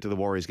 and we'll get to the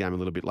Warriors game a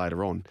little bit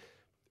later on,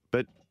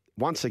 but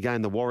once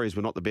again, the Warriors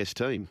were not the best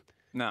team.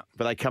 No.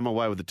 But they come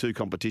away with the 2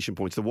 competition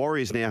points. The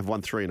Warriors now have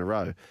won 3 in a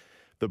row.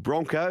 The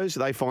Broncos,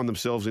 they find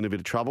themselves in a bit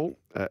of trouble.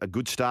 A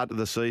good start to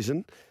the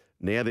season.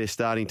 Now they're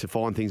starting to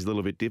find things a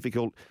little bit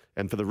difficult.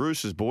 And for the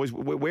Roosters, boys,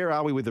 where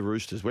are we with the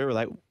Roosters? Where are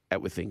they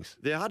at with things?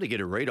 They're hard to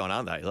get a read on,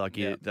 aren't they? Like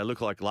they look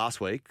like last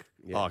week.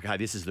 Yeah. Oh, okay,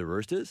 this is the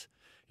Roosters.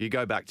 You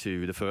go back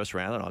to the first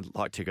round, and I'd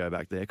like to go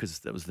back there because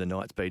that was the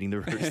Knights beating the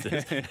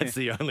Roosters. That's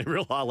the only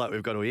real highlight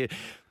we've got to hear.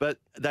 But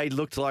they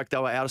looked like they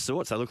were out of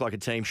sorts. They looked like a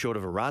team short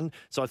of a run.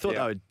 So I thought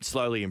they would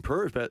slowly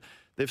improve, but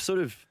they've sort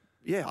of,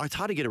 it's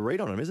hard to get a read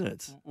on them, isn't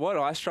it? What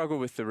I struggle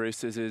with the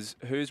Roosters is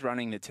who's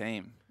running the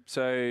team.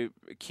 So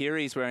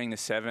Kiri's wearing the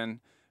 7,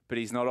 but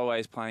he's not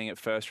always playing at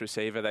first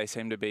receiver. They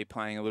seem to be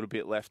playing a little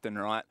bit left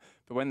and right.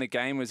 But when the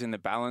game was in the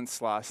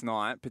balance last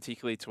night,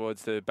 particularly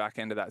towards the back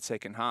end of that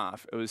second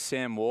half, it was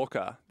Sam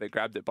Walker that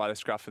grabbed it by the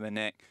scruff of the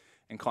neck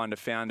and kind of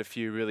found a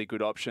few really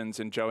good options,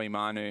 and Joey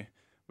Manu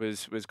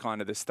was kind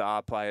of the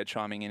star player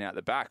chiming in out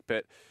the back.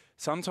 But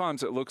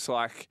sometimes it looks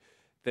like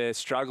they're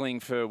struggling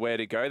for where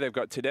to go. They've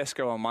got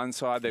Tedesco on one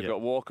side, they've got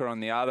Walker on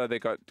the other,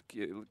 they've got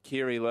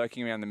Kiri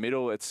lurking around the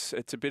middle. It's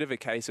a bit of a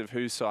case of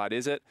whose side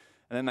is it.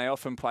 And then they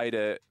often play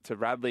to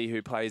Radley,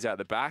 who plays out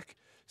the back.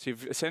 So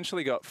you've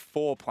essentially got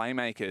 4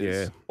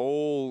 playmakers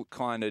all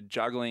kind of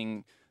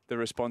juggling the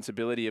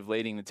responsibility of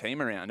leading the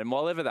team around. And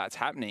while ever that's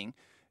happening,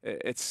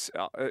 it's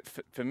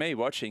for me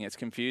watching, it's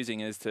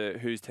confusing as to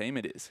whose team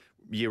it is.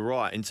 You're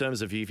right. In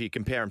terms of if you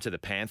compare them to the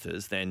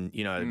Panthers, then,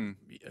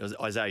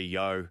 Isaiah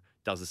Yeo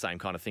does the same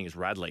kind of thing as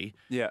Radley.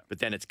 Yeah. But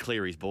then it's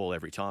Cleary's ball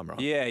every time,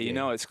 right? Yeah, you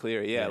know it's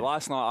Cleary. Yeah.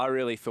 Last night I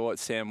really thought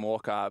Sam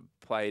Walker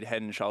played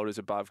head and shoulders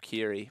above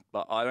Kiri,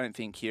 but I don't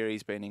think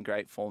Kiri's been in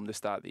great form to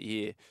start the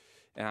year.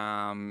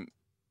 Being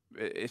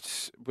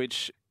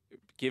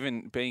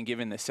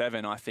given the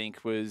 7, I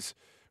think, was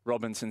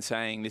Robinson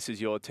saying, "This is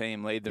your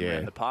team, lead them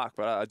around the park,"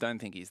 but I don't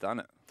think he's done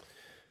it.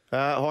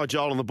 Hi,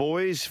 Joel and the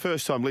boys.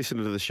 First time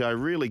listening to the show.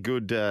 Really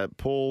good.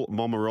 Paul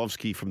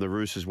Momirovski from the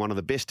Roosters, one of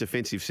the best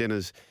defensive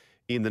centres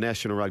in the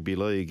National Rugby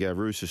League.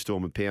 Roosters,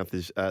 Storm and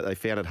Panthers, they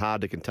found it hard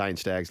to contain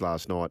Stags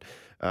last night.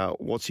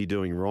 What's he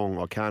doing wrong?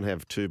 I can't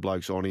have 2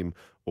 blokes on him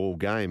all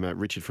game.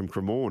 Richard from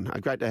Cremorne.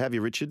 Great to have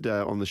you, Richard,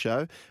 on the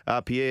show.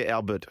 Pierre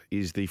Albert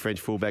is the French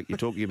fullback you're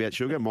talking about,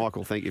 Sugar.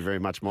 Michael, thank you very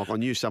much, Michael. I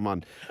knew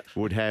someone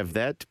would have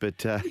that, but...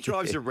 Who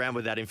drives around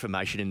with that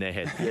information in their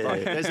head?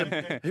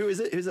 Who is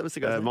it? Who's that? What's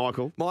the guy?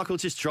 Michael.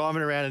 Michael's just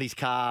driving around in his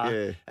car,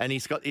 and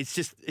it's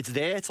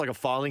there. It's like a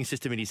filing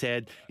system in his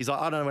head. He's like,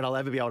 I don't know when I'll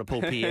ever be able to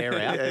pull Pierre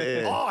out.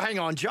 Oh, hang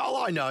on, Joel,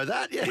 I know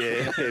that.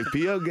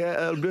 Pierre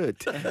Albert.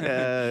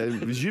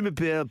 Je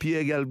m'appelle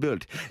Pierre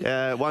Albert.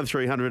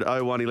 1300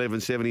 01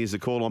 1170 is the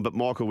call on, but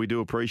Michael, we do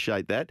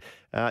appreciate that.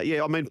 I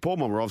mean, Paul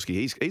Momirovski,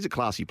 he's a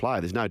classy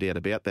player. There's no doubt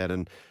about that,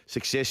 and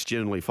success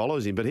generally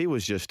follows him, but he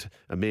was just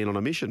a man on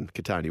a mission,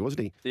 Katoni,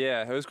 wasn't he?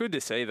 Yeah, it was good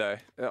to see, though.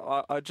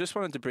 I just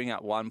wanted to bring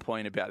up one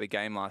point about the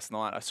game last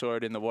night. I saw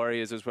it in the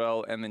Warriors as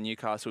well and the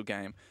Newcastle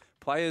game.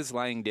 Players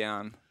laying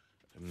down,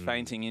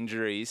 fainting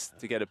injuries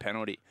to get a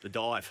penalty. The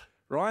dive.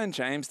 Ryan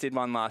James did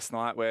one last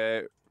night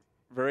where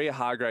Varia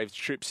Hargraves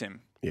trips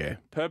him. Yeah.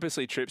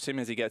 Purposely trips him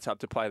as he gets up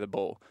to play the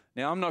ball.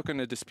 Now, I'm not going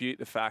to dispute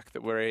the fact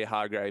that Varia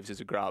Hargraves is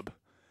a grub.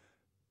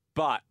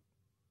 But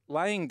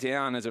laying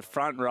down as a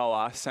front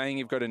rower, saying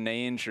you've got a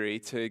knee injury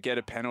to get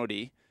a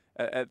penalty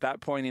at that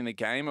point in the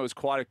game, it was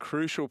quite a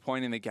crucial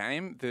point in the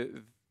game.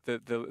 The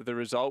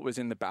result was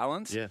in the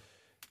balance. Yeah.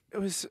 It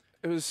was.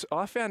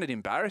 I found it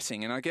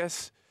embarrassing, and I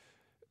guess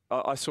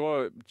I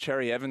saw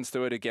Cherry Evans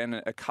do it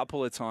again a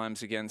couple of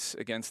times against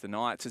the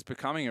Knights. It's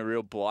becoming a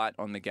real blight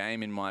on the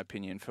game, in my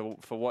opinion, for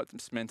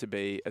what's meant to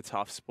be a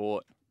tough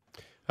sport.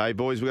 Hey,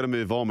 boys, we've got to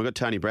move on. We've got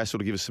Tony Brassel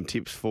to give us some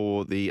tips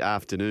for the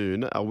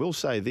afternoon. I will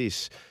say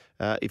this.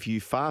 If you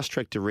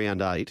fast-track to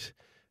round 8,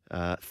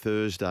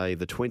 Thursday,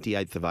 the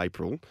 28th of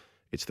April,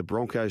 it's the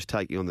Broncos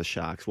taking on the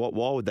Sharks.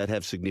 Why would that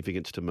have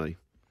significance to me?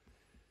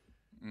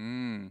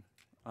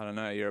 I don't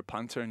know. You're a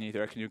punter and you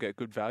reckon you'll get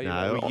good value.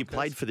 No, you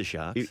played for the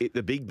Sharks.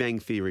 The Big Bang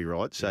Theory,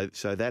 right? So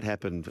that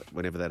happened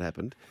whenever that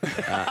happened.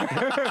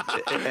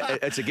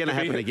 It's going to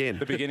happen again.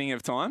 The beginning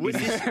of time?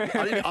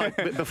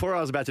 Before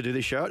I was about to do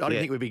this show, I didn't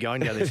think we'd be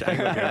going down this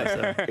angle.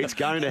 It's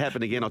going to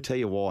happen again. I'll tell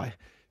you why.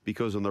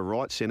 Because on the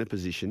right centre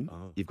position,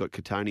 you've got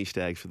Katoni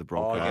Staggs for the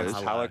Broncos.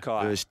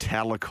 There's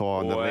Talakai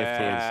on the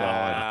left-hand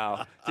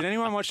side. Did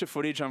anyone watch the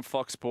footage on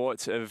Fox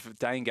Sports of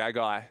Dane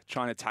Gagai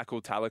trying to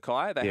tackle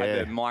Talakai? They had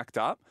it mic'd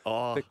up.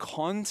 The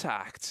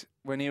contact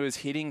when he was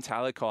hitting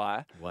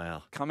Talakai.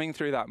 Wow. Coming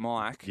through that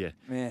mic. Yeah.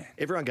 Man.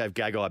 Everyone gave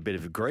Gagai a bit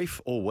of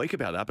grief all week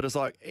about that, but it's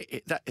like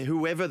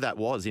whoever that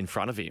was in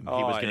front of him,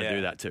 he was going to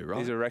do that too, right?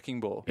 He's a wrecking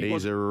ball.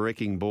 He's a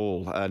wrecking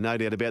ball. No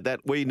doubt about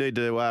that. We need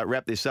to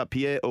wrap this up.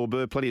 Pierre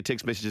Aubert, plenty of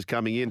text messages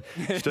coming in.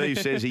 Steve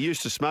says he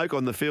used to smoke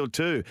on the field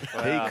too.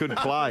 Wow. He could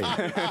play.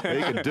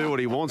 He could do what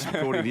he wants,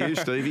 according to you,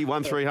 Stevie.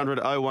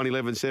 1300 01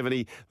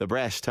 1170. The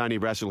Brass, Tony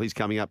Brassel, he's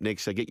coming up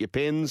next. So get your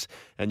pens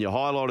and your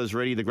highlighters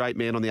ready. The great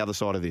man on the other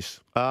side of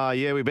this.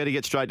 Yeah, we better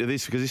get straight to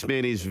this because this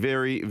man is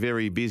very,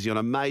 very busy on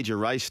a major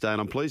race day. And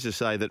I'm pleased to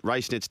say that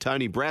RaceNet's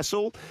Tony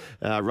Brassel,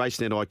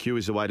 RaceNet IQ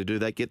is the way to do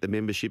that. Get the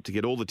membership to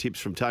get all the tips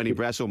from Tony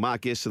Brassel,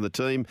 Mark Guest and the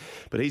team.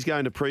 But he's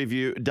going to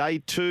preview day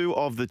 2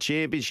 of the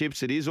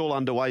championships. It is all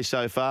underway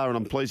so far. And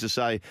I'm pleased to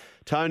say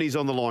Tony's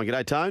on the line.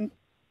 G'day, Tone.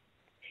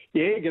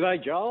 Yeah,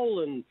 g'day,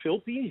 Joel and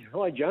Philpy.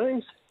 Hi,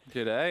 James.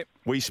 G'day.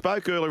 We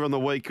spoke earlier on the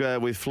week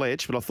with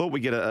Fletch, but I thought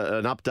we'd get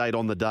an update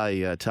on the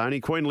day, Tony.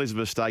 Queen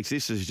Elizabeth Stakes,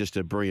 this is just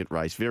a brilliant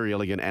race. Very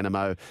elegant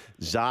Animo.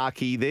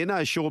 Zaki, there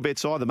no sure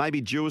bets either.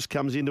 Maybe Jewess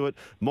comes into it.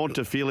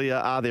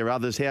 Montefilia, are there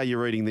others? How are you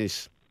reading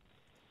this?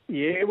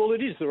 Yeah, well,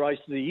 it is the race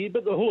of the year,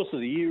 but the horse of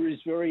the year is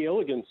very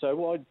elegant,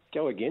 so I'd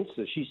go against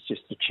her. She's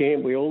just a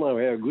champ. We all know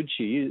how good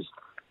she is.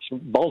 She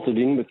bolted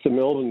in with the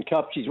Melbourne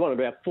Cup. She's won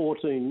about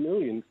 14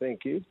 million,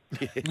 thank you.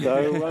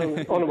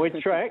 So on a wet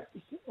track,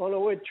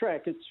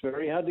 it's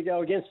very hard to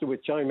go against her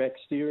with J-Max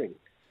steering.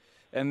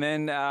 And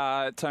then,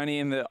 Tony,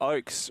 in the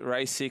Oaks,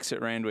 race 6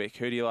 at Randwick,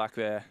 who do you like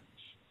there?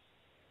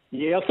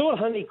 Yeah, I thought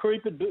Honey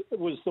Creeper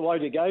was the way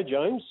to go,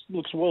 James.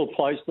 Looks well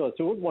placed, I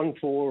thought. One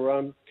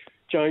for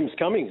James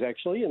Cummings,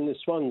 actually, and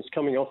this one's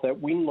coming off that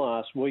win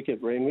last week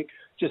at Randwick.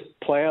 Just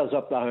ploughs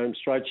up the home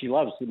straight. She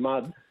loves the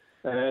mud.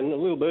 And a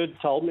little bird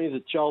told me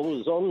that Joel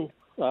was on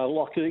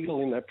Lock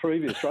Eagle in that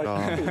previous race.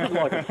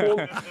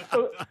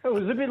 It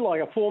was a bit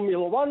like a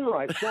Formula One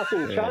race.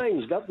 Nothing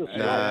changed up the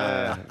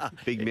straight.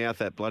 Big mouth,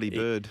 that bloody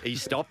bird. He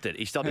stopped it.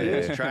 He stopped it in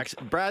his tracks.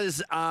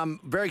 Braz,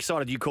 very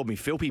excited you called me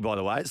Philpy, by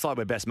the way. It's like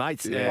we're best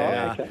mates.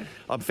 Yeah. Okay.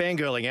 I'm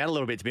fangirling out a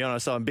little bit, to be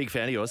honest, so I'm a big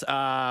fan of yours.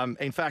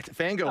 In fact,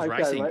 Fangirls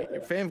Racing.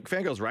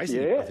 Fangirls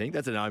Racing, I think.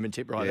 That's an omen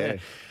tip right there.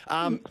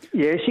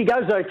 Yeah, she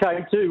goes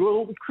okay too.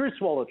 Well, Chris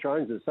Waller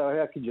trains her, so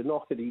how could you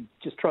knock it? He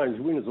just trains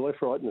winners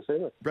left, right and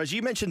centre. Braz,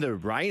 you mentioned the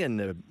rain and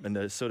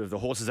the sort of the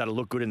horses that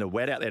look good in the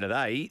wet out there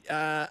today.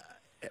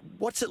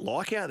 What's it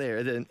like out there?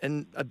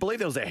 And I believe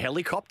there was a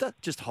helicopter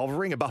just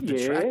hovering above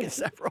the track. Is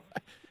that right?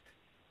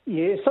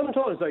 Yeah,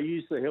 sometimes they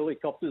use the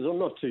helicopters. I'm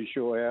not too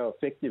sure how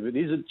effective it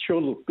is. It sure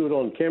looked good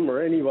on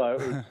camera anyway.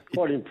 It was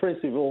quite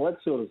impressive, all that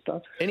sort of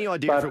stuff. Any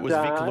idea if it was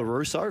Vic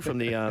LaRusso from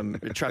the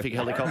traffic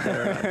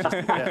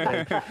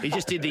helicopter? He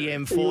just did the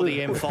M4, the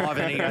M5,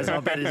 and he goes,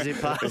 I better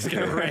zip past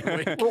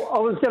Randwick. Well, I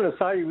was going to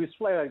say he was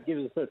flat out give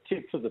us a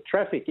tip for the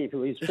traffic if he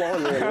was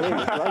flying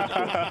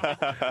around.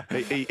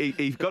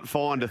 He got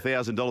fined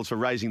 $1,000 for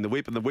raising the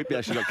whip, and the whip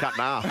actually got cut in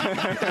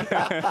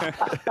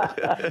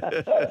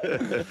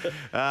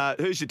half.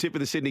 Who's your tip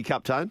of the Sydney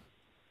Cup, Tone?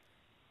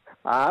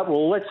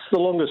 Well, that's the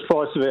longest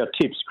price of our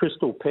tips,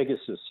 Crystal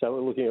Pegasus. So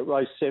we're looking at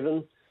race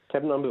 7,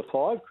 cab number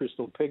 5,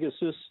 Crystal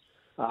Pegasus.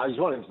 He's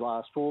won his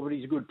last 4, but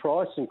he's a good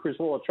price, and Chris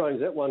Waller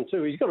trains that one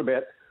too. He's got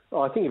about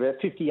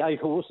 58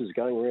 horses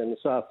going around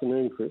this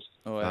afternoon, Chris.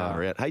 Oh, wow.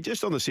 Right. Hey,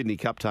 just on the Sydney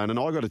Cup, Tone, and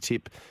I got a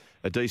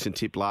decent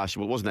tip last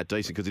year. Well, it wasn't that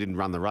decent because he didn't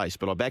run the race,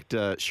 but I backed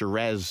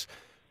Shiraz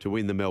to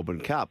win the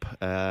Melbourne Cup.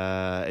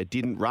 It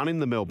didn't run in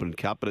the Melbourne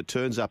Cup, but it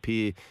turns up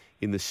here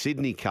in the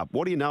Sydney Cup.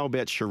 What do you know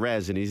about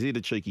Shiraz, and is it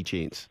a cheeky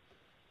chance?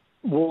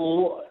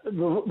 Well,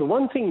 the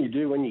one thing you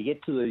do when you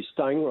get to these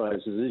staying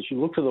races is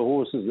you look for the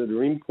horses that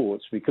are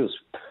imports, because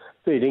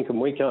fair dinkum,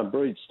 we can't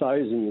breed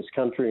stays in this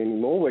country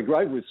anymore. We're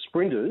great with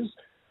sprinters.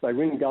 They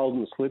win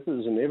Golden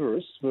Slippers and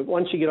Everest, but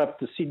once you get up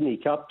to Sydney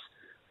Cups,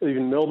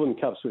 even Melbourne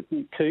Cups with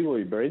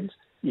Kiwi breds,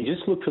 you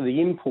just look for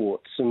the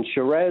imports. And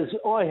Shiraz,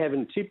 I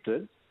haven't tipped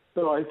it,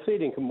 but I fair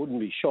dinkum wouldn't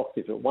be shocked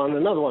if it won.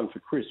 Another one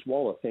for Chris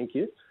Waller, thank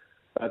you.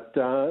 But,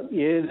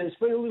 there's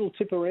been a little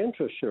tip around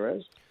for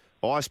Shiraz.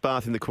 Ice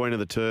Bath in the Queen of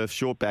the Turf,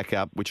 short back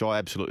up, which I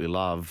absolutely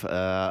love.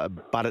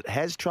 But it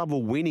has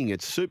trouble winning.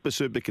 It's super,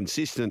 super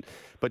consistent,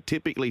 but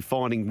typically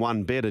finding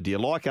one better. Do you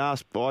like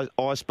Ice Bath,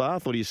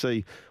 or do you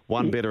see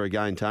one better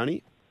again,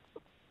 Tony?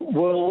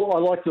 Well, I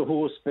like the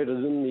horse better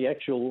than the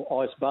actual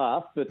Ice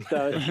Bath, but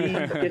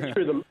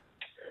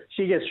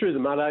she gets through the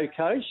mud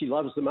okay. She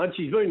loves the mud.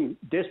 She's been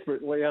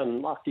desperately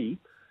unlucky.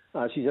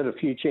 She's had a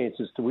few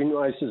chances to win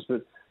races,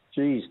 but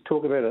geez,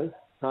 talk about a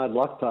hard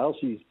luck tale.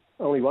 She's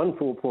only won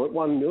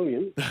 4.1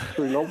 million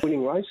through not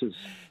winning races.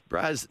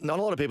 Braz, not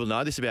a lot of people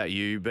know this about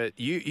you, but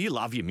you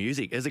love your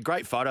music. There's a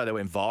great photo that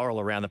went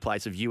viral around the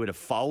place of you at a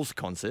Foals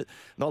concert.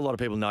 Not a lot of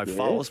people know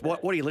Foals.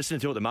 What are you listening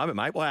to at the moment,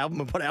 mate? What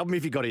album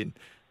have you got in?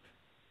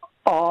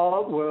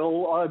 Oh,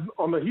 well,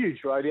 I'm a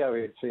huge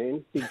Radiohead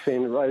fan, big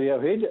fan of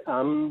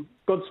Radiohead.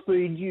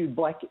 Godspeed You,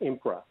 Black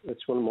Emperor.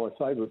 That's one of my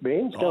favourite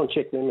bands. Go and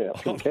check them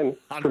out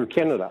from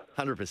Canada.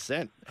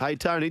 100%. Hey,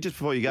 Tony, just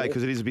before you go,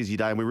 because it is a busy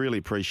day, and we really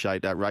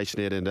appreciate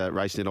RaceNet and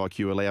RaceNet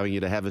IQ allowing you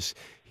to have us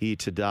here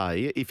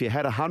today. If you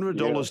had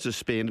 $100 to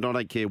spend, and I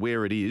don't care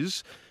where it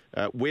is,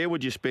 where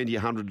would you spend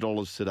your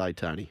 $100 today,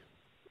 Tony?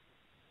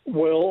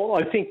 Well,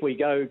 I think we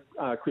go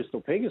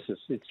Crystal Pegasus.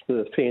 It's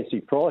the fancy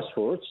price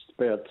for it. It's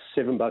about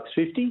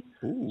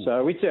 $7.50.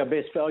 So it's our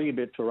best value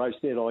bet for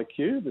RaceNet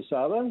IQ this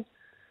Saturday.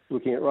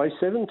 Looking at race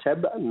 7,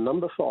 tab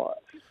number 5.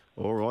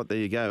 All right, there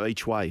you go.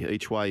 Each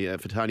way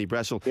for Tony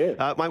Brassel.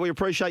 Yeah. Mate, we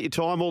appreciate your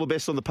time. All the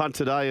best on the punt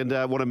today, and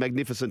what a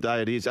magnificent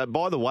day it is.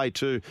 By the way,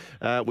 too,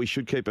 we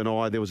should keep an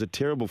eye. There was a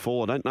terrible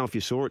fall. I don't know if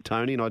you saw it,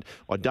 Tony, and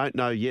I don't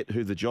know yet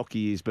who the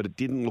jockey is, but it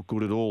didn't look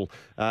good at all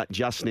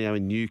just now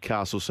in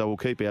Newcastle. So we'll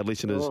keep our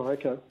listeners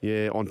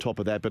on top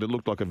of that. But it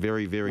looked like a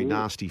very, very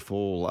nasty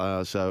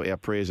fall. So our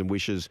prayers and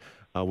wishes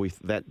with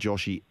that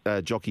jockey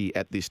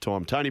at this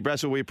time. Tony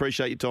Brassel, we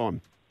appreciate your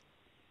time.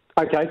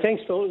 Okay,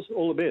 thanks, fellas.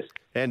 All the best.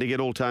 And to get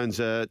all Tone's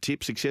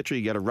tips, etc.,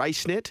 you go to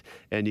RaceNet,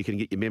 and you can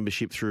get your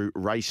membership through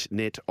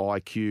RaceNet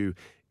IQ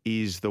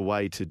is the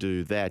way to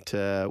do that.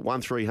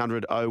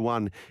 1300 01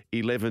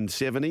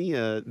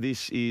 1170.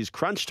 This is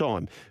Crunch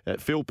Time.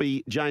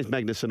 Philpy, James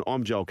Magnuson,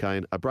 I'm Joel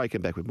Kane. A break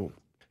and back with more.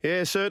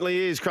 Yeah, certainly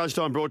is. Crunch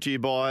Time brought to you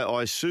by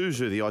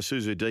Isuzu. The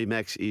Isuzu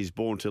D-Max is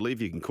born to live.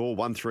 You can call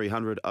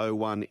 1300 01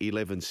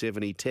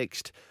 1170.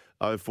 Text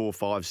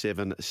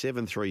 0457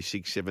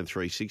 736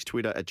 736.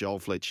 Twitter at Joel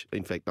Fletch.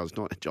 In fact, no, it's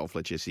not at Joel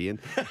Fletch SEN.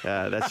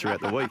 That's throughout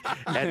the week.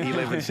 At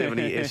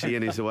 1170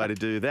 SEN is the way to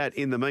do that.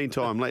 In the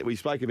meantime, we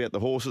spoke about the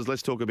horses.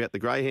 Let's talk about the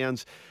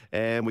greyhounds.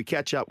 And we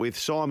catch up with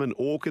Simon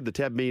Orchard. The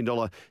Tab $1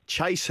 Million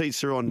Chase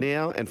heats are on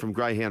now. And from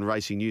Greyhound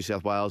Racing New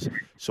South Wales,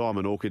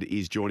 Simon Orchard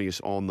is joining us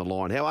on the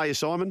line. How are you,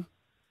 Simon?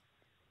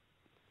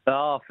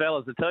 Oh,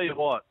 fellas, I tell you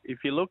what,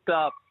 if you looked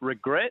up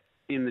regret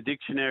in the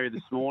dictionary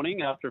this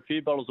morning, after a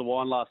few bottles of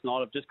wine last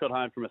night, I've just got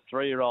home from a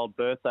 3-year-old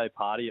birthday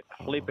party at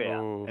Flip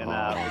Out,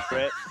 and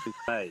regret is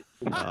me.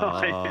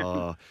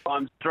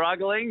 I'm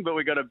struggling, but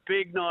we've got a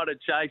big night of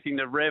chasing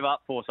to rev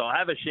up for, so I'll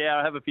have a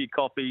shower, have a few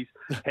coffees,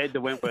 head to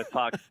Wentworth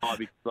Park tonight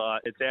because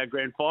it's our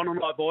grand final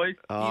night, boys.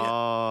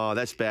 Oh,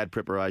 that's bad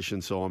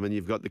preparation, Simon.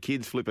 You've got the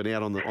kids flipping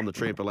out on the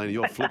trampoline, and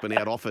you're flipping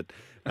out off it.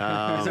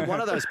 Is it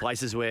one of those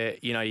places where,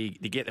 you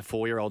get the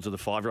 4-year-olds or the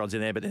 5-year-olds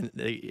in there, but then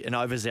an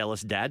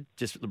overzealous dad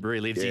just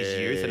relives his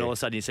youth, and all of a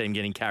sudden you see him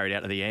getting carried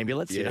out of the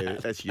ambulance? Yeah,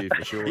 that's you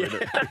for sure,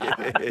 isn't it?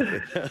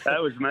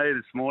 That was me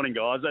this morning,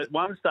 guys. At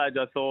one stage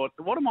I thought,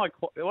 what am I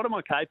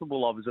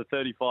capable of as a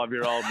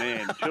 35-year-old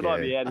man? Should I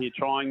be out here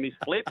trying this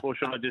flip, or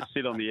should I just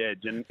sit on the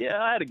edge? And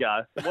I had a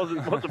go. It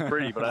wasn't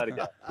pretty, but I had a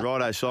go.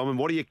 Righto, Simon.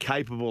 What are you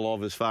capable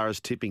of as far as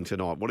tipping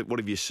tonight? What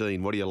have you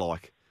seen? What do you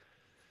like?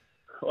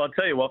 Well, I'll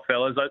tell you what,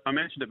 fellas, I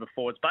mentioned it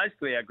before. It's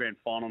basically our grand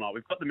final night.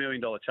 We've got the $1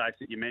 Million Chase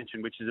that you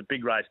mentioned, which is a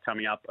big race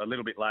coming up a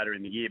little bit later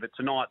in the year. But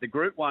tonight, the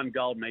Group 1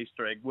 Golden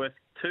Easter Egg worth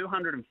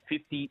 $250,000.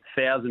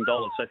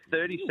 So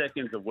 30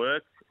 seconds of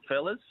work,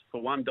 fellas, for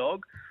one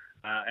dog.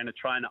 And a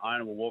trainer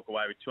owner will walk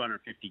away with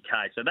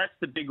 $250K. So that's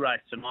the big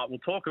race tonight. We'll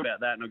talk about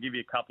that, and I'll give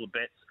you a couple of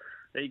bets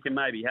that you can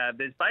maybe have.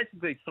 There's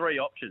basically 3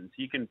 options.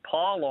 You can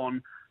pile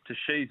on to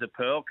She's a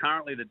Pearl,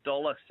 currently the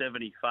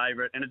 $1.70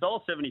 favourite, and a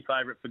 $1.70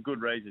 favourite for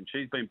good reason.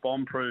 She's been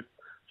bomb-proof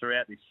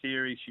throughout this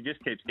series. She just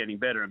keeps getting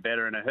better and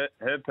better, and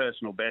her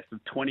personal best of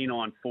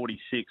 29.46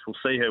 will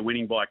see her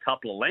winning by a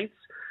couple of lengths.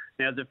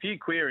 Now, there's a few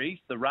queries.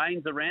 The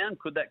rain's around.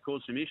 Could that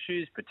cause some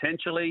issues?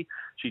 Potentially.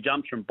 She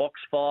jumps from box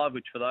 5,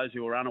 which for those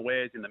who are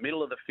unaware is in the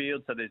middle of the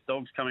field, so there's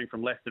dogs coming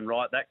from left and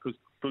right. That could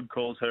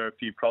cause her a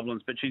few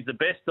problems. But she's the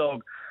best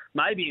dog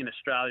maybe in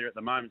Australia at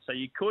the moment. So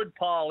you could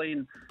pile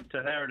in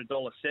to her at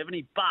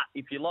 $1.70. But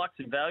if you like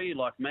some value,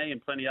 like me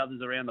and plenty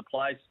others around the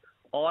place,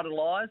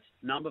 Idolize,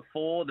 number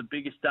 4, the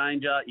biggest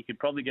danger. You could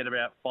probably get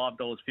about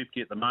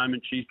 $5.50 at the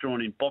moment. She's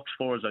drawn in box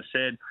 4, as I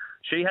said.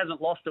 She hasn't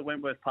lost at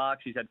Wentworth Park.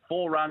 She's had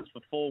 4 runs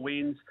for 4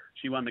 wins.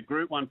 She won the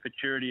Group 1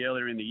 Futurity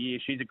earlier in the year.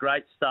 She's a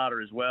great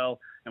starter as well.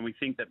 And we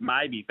think that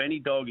maybe if any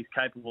dog is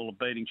capable of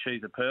beating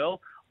She's a Pearl,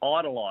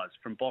 Idolize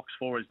from box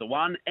 4 is the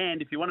one.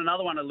 And if you want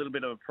another one a little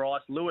bit of a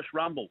price, Lewis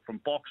Rumble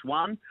from box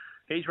 1.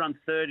 He's run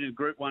third in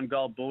Group 1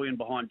 Gold Bullion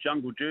behind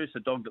Jungle Juice, a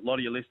dog that a lot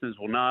of your listeners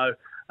will know,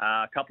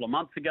 a couple of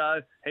months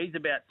ago. He's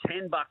about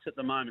 $10 at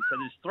the moment. So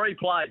there's 3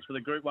 plays for the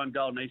Group 1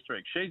 Golden Easter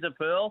Egg. She's a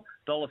Pearl,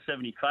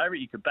 $1.70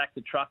 favourite. You could back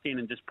the truck in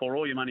and just pour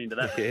all your money into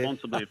that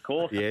responsibly, of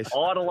course. Yes.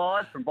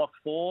 Idolize from box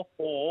 4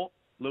 or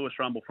Lewis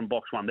Rumble from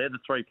box 1. They're the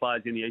 3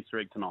 players in the Easter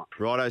egg tonight.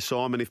 Righto,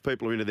 Simon. If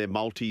people are into their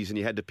multis and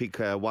you had to pick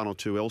 1 or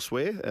 2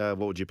 elsewhere,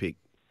 what would you pick?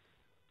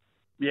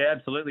 Yeah,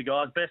 absolutely,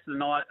 guys. Best of the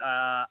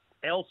night.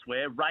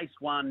 Elsewhere, race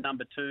 1,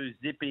 number 2,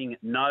 Zipping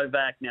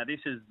Novak. Now,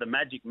 this is the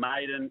Magic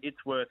Maiden. It's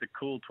worth a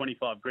cool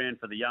 $25,000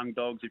 for the young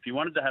dogs. If you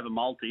wanted to have a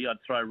multi, I'd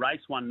throw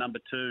race 1, number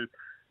 2,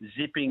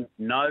 Zipping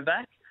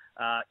Novak.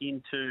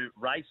 into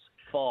race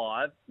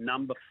 5,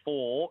 number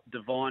 4,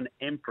 Divine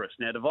Empress.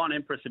 Now, Divine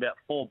Empress about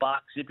 $4,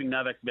 Zipping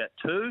Novak's about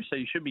 $2, so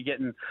you should be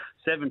getting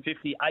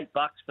 $7.50, $8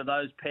 for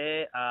those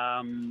pair.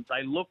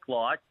 They look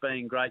like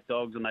being great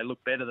dogs, and they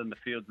look better than the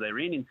fields they're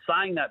in. In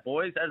saying that,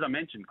 boys, as I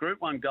mentioned, Group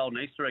 1 Golden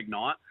Easter Egg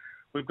Night.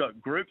 We've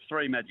got Group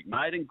 3 Magic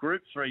Maiden,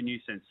 Group 3 New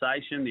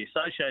Sensation, the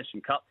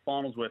Association Cup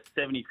finals worth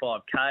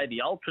 $75K,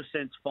 the Ultra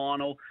Sense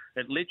final.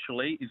 It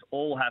literally is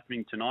all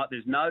happening tonight.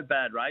 There's no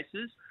bad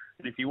races.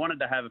 And if you wanted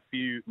to have a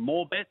few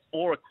more bets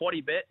or a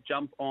quaddie bet,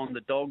 jump on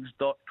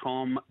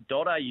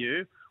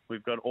thedogs.com.au.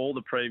 We've got all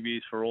the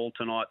previews for all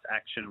tonight's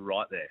action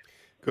right there.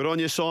 Good on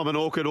you, Simon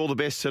Orchard. All the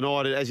best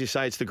tonight. As you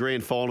say, it's the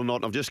grand final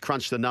night. I've just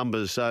crunched the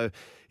numbers. So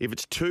if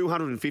it's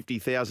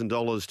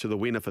 $250,000 to the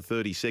winner for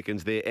 30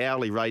 seconds, their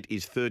hourly rate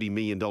is $30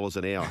 million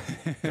an hour.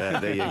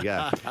 There you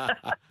go.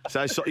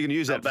 So you can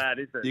use that. Not bad,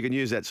 is it? You can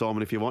use that,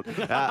 Simon, if you want.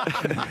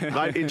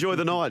 Mate, enjoy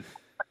the night.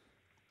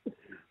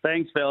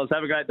 Thanks, fellas.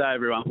 Have a great day,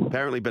 everyone.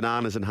 Apparently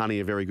bananas and honey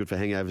are very good for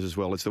hangovers as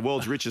well. It's the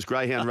world's richest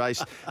greyhound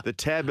race. The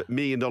TAB $1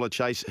 Million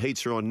Chase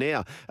heats are on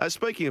now.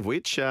 Speaking of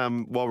which,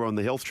 while we're on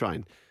the health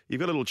train, you've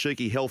got a little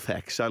cheeky health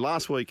hack. So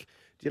last week,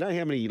 do you know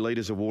how many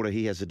litres of water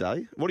he has a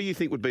day? What do you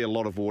think would be a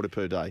lot of water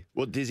per day?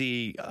 Well, does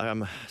he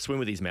swim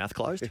with his mouth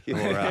closed? Or,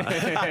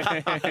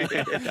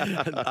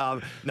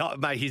 no,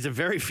 mate, he's a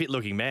very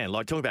fit-looking man.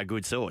 Like, talking about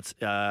good sort,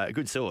 I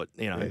don't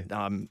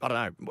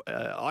know.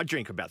 I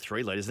drink about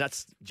 3 litres.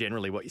 That's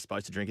generally what you're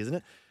supposed to drink, isn't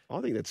it? I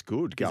think that's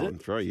good going.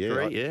 3, yeah.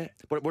 3, yeah.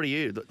 What are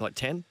you, like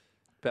 10?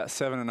 About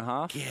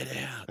 7.5. Get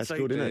out. That's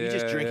good, isn't it? You're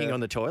just drinking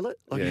on the toilet?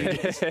 Like,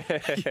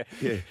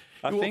 yeah.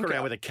 You walk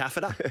around with a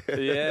catheter?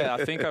 Yeah,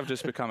 I think I've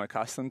just become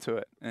accustomed to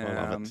it. I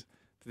love it.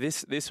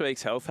 This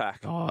week's health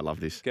hack. Oh, I love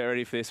this. Get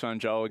ready for this one,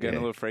 Joel. We're getting a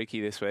little freaky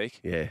this week.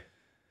 Yeah.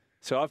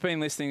 So I've been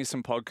listening to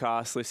some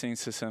podcasts, listening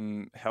to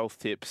some health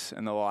tips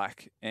and the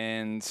like.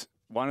 And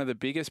one of the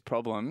biggest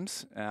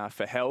problems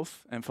for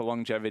health and for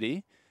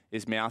longevity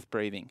is mouth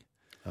breathing.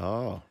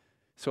 Oh.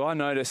 So I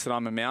notice that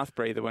I'm a mouth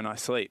breather when I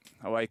sleep.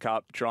 I wake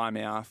up, dry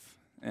mouth,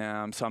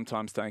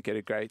 sometimes don't get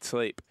a great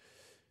sleep.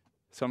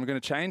 So I'm going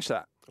to change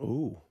that.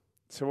 Ooh.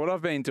 So what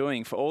I've been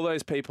doing for all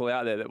those people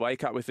out there that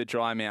wake up with a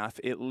dry mouth,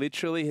 it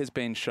literally has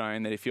been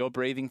shown that if you're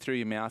breathing through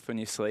your mouth when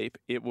you sleep,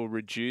 it will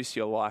reduce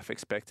your life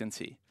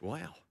expectancy.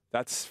 Wow.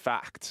 That's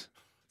fact.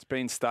 It's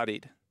been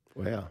studied.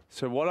 Wow.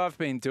 So what I've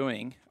been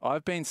doing,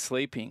 I've been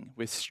sleeping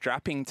with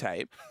strapping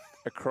tape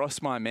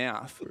across my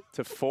mouth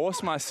to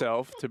force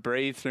myself to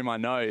breathe through my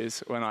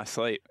nose when I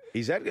sleep.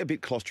 Is that a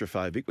bit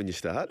claustrophobic when you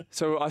start?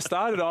 So I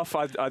started off,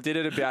 I did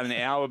it about an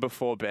hour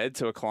before bed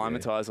to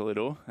acclimatise a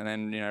little, and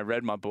then,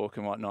 read my book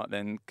and whatnot,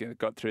 then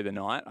got through the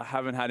night. I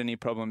haven't had any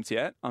problems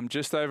yet. I'm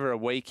just over a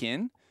week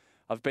in.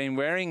 I've been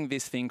wearing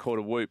this thing called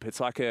a Whoop.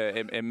 It's like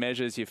it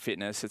measures your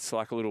fitness. It's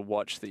like a little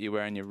watch that you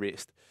wear on your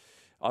wrist.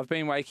 I've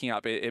been waking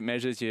up, it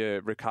measures your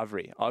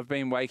recovery. I've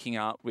been waking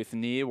up with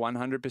near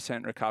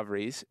 100%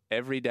 recoveries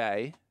every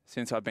day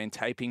since I've been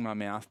taping my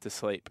mouth to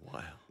sleep.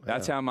 Wow.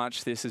 That's how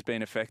much this has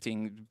been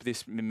affecting,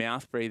 this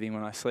mouth breathing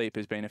when I sleep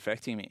has been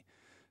affecting me.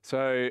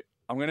 So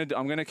I'm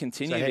gonna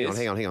continue this.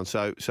 Hang on.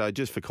 So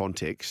just for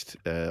context,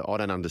 I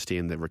don't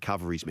understand the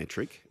recoveries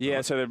metric. Yeah,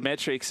 right? So the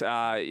metrics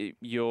are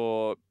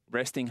your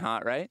resting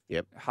heart rate,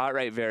 heart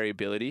rate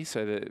variability,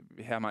 so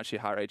how much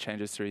your heart rate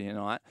changes through the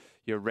night,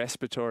 your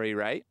respiratory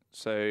rate,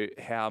 so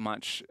how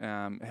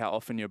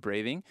often you're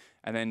breathing,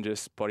 and then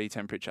just body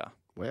temperature.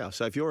 Wow.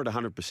 So if you're at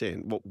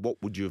 100%,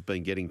 what would you have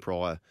been getting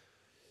prior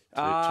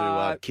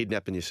to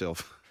kidnapping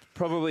yourself?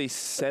 Probably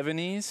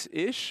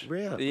 70s-ish.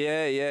 Really?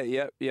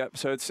 Yeah.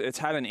 So it's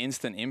had an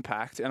instant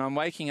impact. And I'm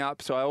waking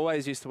up, so I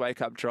always used to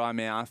wake up dry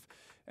mouth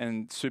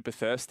and super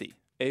thirsty,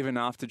 even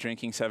after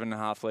drinking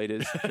 7.5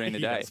 litres during the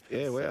day.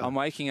 Yeah, wow. I'm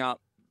waking up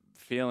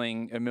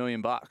feeling $1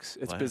 million.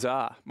 It's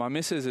bizarre. My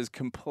missus is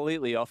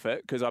completely off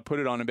it because I put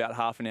it on about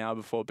half an hour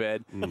before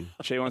bed.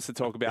 She wants to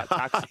talk about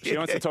tax. She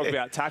wants to talk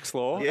about tax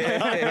law.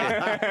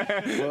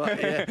 Well,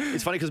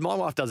 it's funny because my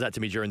wife does that to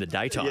me during the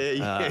daytime.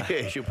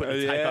 She'll put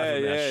the tape over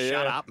me.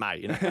 Shut up,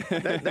 mate.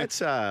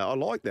 That's I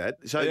like that.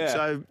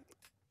 So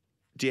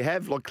do you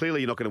have,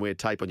 clearly you're not going to wear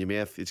tape on your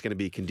mouth. It's going to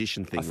be a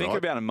conditioned thing, I think right?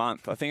 about a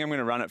month. I think I'm going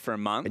to run it for a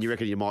month. And you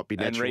reckon you might be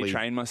naturally... And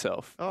retrain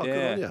myself. Oh,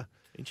 good on you.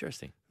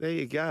 Interesting. There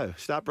you go.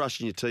 Start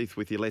brushing your teeth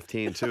with your left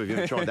hand too. Have you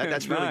ever tried that?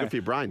 That's really good for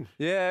your brain.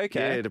 Yeah,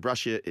 okay. Yeah, to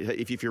brush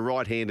if you're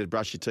right-handed,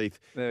 brush your teeth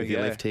with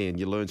your left hand.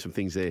 You learn some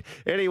things there.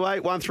 Anyway,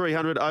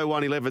 1300 01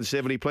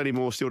 1170. Plenty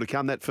more still to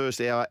come. That first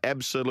hour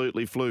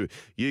absolutely flew.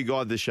 You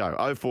guide the show.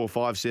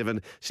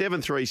 0457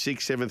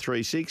 736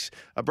 736.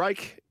 A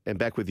break and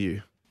back with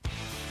you.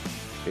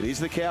 It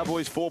is the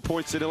Cowboys 4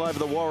 points to nil over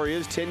the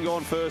Warriors. 10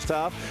 gone first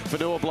half.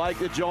 Fanua Blake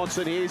to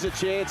Johnson. Here's a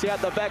chance out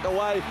the back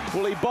away.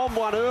 Will he bomb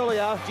one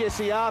earlier?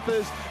 Jesse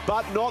Arthurs.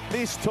 but not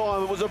this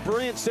time. It was a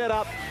brilliant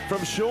setup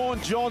from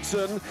Sean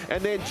Johnson,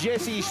 and then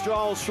Jesse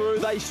strolls through.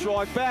 They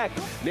strike back.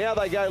 Now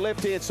they go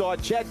left-hand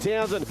side. Chad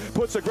Townsend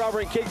puts a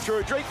grubbering kick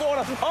through.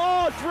 Drinkwater.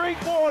 Oh,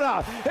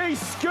 Drinkwater! He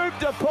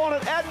scooped upon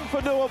it. Aden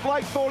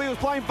Fanua-Blake thought he was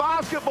playing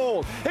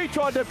basketball. He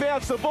tried to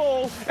bounce the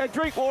ball, and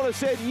Drinkwater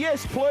said,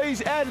 yes,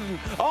 please, Aden.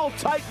 I'll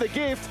take the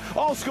gift.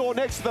 I'll score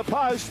next to the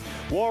post.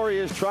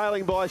 Warriors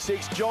trailing by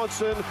 6.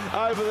 Johnson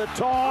over the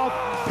top.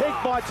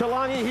 Picked by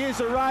Talangi. Here's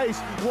the race.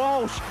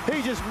 Walsh,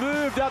 he just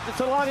moved up to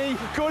Talangi.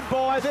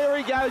 Goodbye. There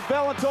he goes.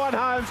 Valentine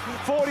Holmes,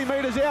 40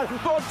 metres out.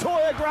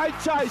 Montoya, great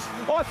chase.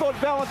 I thought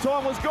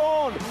Valentine was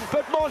gone,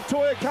 but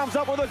Montoya comes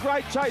up with a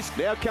great chase.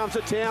 Now comes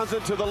a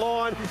Townsend to the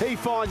line. He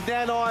finds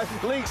Nanai,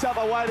 links up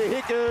away to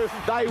Hiku.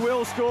 They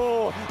will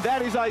score.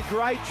 That is a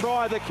great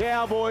try, the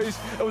Cowboys.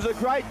 It was a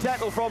great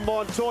tackle from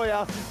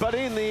Montoya, but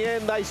in the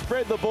end, they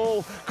spread the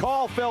ball.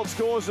 Kyle Felt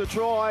scores the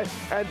try,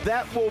 and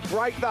that will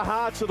break the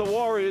hearts of the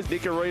Warriors.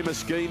 Nikorima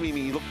scheming.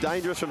 He looked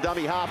dangerous from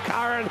dummy half.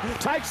 Curran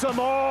takes them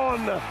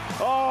on.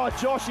 Oh,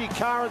 Joshy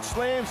Curran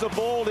slams the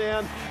ball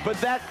down, but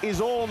that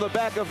is all on the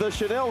back of the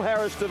Chanel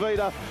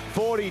Harris-Tavita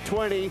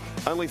 40-20.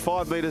 Only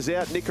 5 metres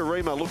out.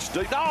 Nikorima looks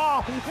deep.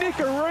 Oh,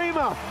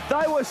 Nikorima!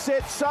 They were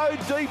set so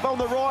deep on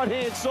the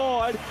right-hand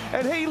side,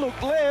 and he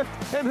looked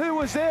left, and who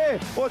was there?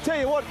 Well, I'll tell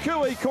you what,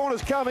 Cooey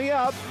corner's coming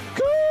up.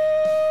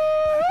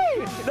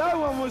 Cooey! No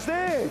one was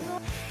there.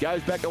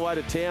 Goes back away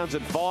to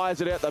Townsend, fires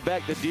it out the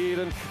back to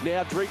Dearden.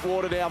 Now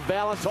Drinkwater, now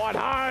Valentine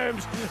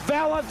Holmes.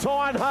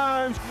 Valentine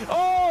Holmes.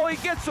 Oh, he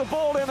gets the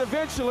ball down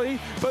eventually,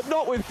 but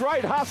not with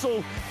great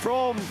hustle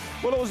from,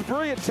 well, it was a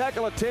brilliant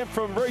tackle attempt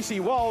from Reece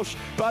Walsh,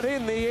 but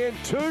in the end,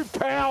 too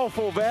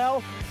powerful,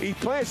 Val. He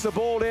plants the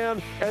ball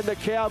down, and the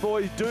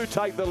Cowboys do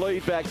take the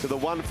lead back to the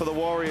one for the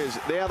Warriors.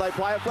 Now they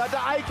play it flat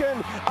to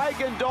Aiken.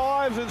 Aiken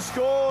dives and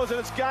scores, and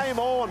it's game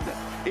on.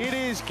 It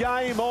is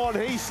game on.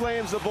 He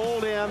slams the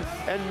ball down,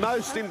 and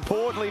most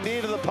importantly,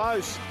 near to the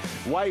post.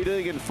 Wade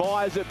Egan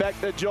fires it back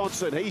to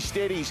Johnson. He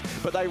steadies,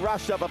 but they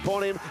rush up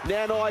upon him.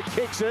 Nanai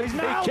kicks it. He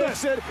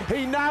kicks it.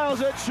 He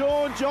nails it.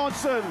 Sean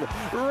Johnson.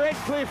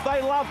 Redcliffe,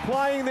 they love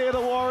playing there,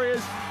 the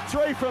Warriors.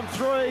 3 from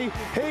 3.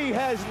 He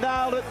has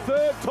nailed it.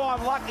 Third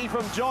time lucky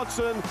from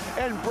Johnson,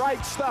 and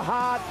breaks the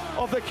heart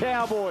of the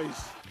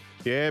Cowboys.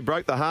 Yeah,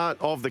 broke the heart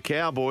of the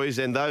Cowboys,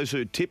 and those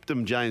who tipped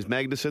them, James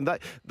Magnuson,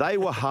 they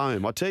were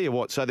home. I tell you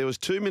what, so there was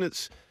 2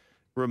 minutes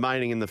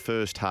remaining in the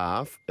first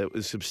half. It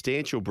was a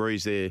substantial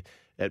breeze there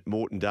at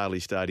Moreton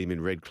Daly Stadium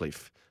in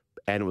Redcliffe,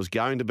 and it was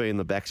going to be in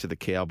the backs of the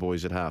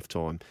Cowboys at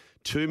halftime.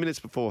 2 minutes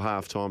before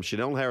halftime,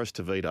 Chanel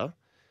Harris-Tavita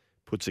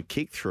puts a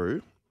kick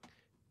through,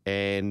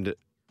 and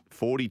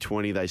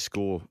 40-20, they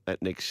score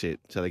that next set.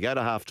 So they go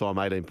to halftime,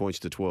 18 points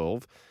to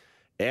 12.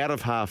 Out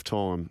of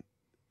halftime,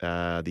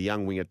 the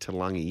young winger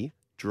Talangi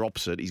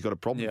drops it. He's got a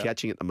problem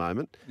catching at the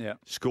moment. Yeah.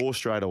 Score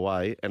straight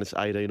away, and it's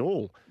 18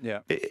 all. Yeah.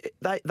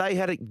 They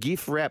had it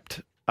gift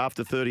wrapped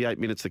after 38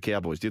 minutes, the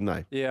Cowboys, didn't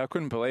they? Yeah, I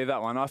couldn't believe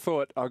that one. I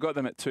thought I got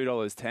them at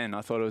 $2.10.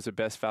 I thought it was the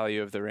best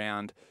value of the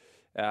round.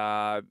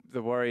 The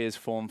Warriors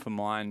form for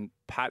mine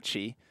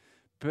patchy,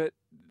 but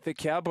the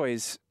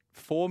Cowboys,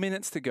 4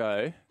 minutes to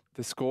go.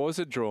 The scores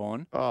are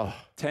drawn.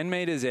 10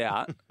 metres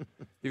out.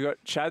 You've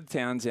got Chad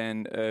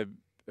Townsend, a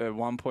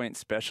 1-point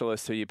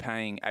specialist who you're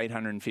paying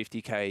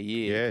 $850K a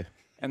year. Yeah.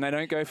 And they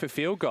don't go for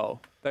field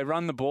goal. They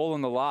run the ball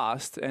on the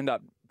last, end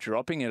up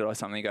dropping it or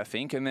something, I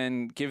think, and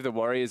then give the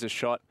Warriors a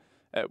shot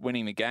at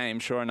winning the game.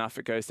 Sure enough,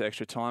 it goes to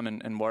extra time,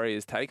 and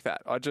Warriors take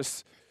that.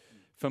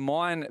 For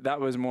mine,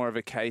 that was more of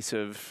a case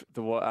of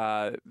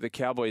the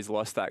Cowboys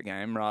lost that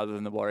game rather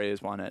than the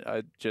Warriors won it.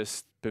 It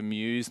just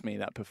bemused me,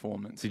 that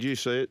performance. Did you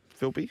see it,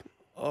 Philpy?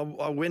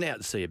 I went out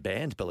to see a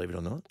band, believe it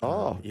or not.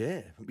 Oh.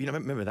 Yeah. You know,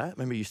 remember that?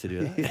 Remember you used to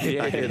do that?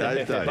 Yeah,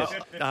 those days.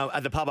 But,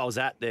 at the pub I was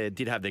at, they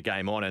did have the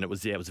game on, and it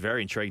was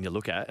very intriguing to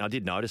look at, and I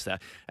did notice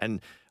that.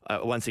 And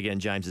once again,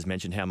 James has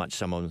mentioned how much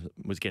someone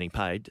was getting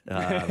paid.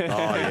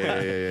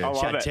 Yeah. I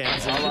love it.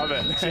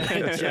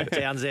 Chad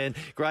Townsend,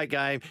 great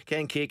game,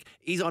 can kick.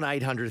 He's on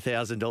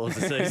 $800,000 a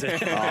season.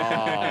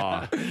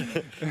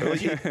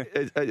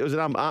 It was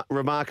a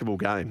remarkable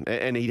game,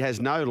 and he has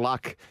no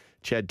luck,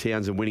 Chad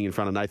Townsend, winning in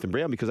front of Nathan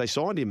Brown, because they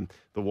signed him,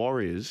 the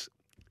Warriors.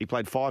 He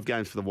played 5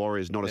 games for the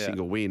Warriors, not a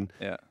single win.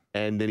 Yeah.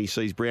 And then he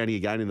sees Brownie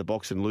again in the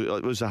box, and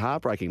it was a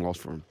heartbreaking loss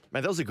for him.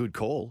 Man, that was a good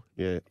call.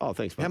 Yeah. Oh,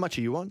 thanks, mate. How much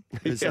are you on?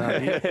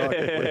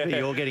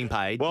 You're getting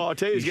paid. Well, I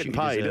tell you, he's getting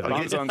paid.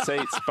 Bums on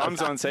seats. Bums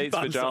on seats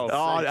for Joel.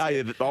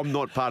 I'm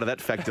not part of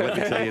that factor, let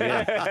me tell you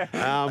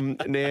now.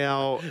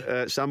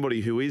 Now,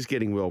 somebody who is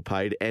getting well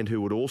paid and who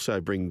would also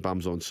bring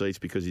bums on seats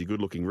because he's a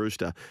good-looking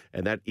rooster,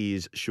 and that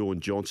is Sean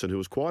Johnson, who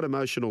was quite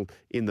emotional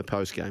in the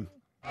post-game.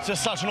 It's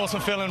just such an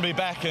awesome feeling to be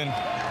back and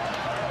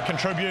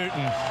contribute,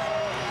 and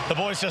the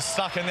boys just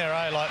stuck in there,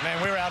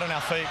 man, we were out on our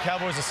feet.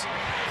 Cowboys are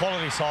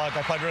quality side.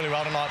 They played really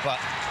well tonight, but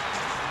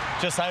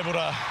just able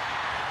to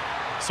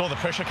saw the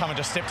pressure come and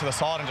just step to the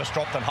side and just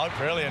dropped in hope,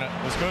 really, and it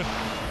was good.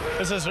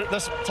 This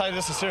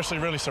is seriously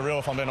really surreal,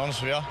 if I'm being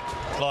honest with you.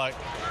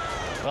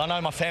 I know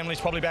my family's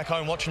probably back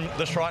home watching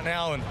this right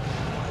now, and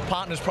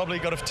partner's probably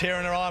got a tear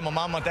in her eye, my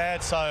mum, my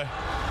dad, so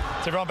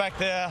To everyone back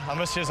there, I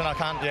miss you, and I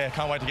can't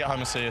wait to get home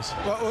and see you.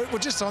 Well,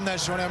 just on that,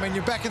 Sean, I mean,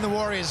 you're back in the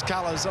Warriors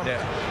colours.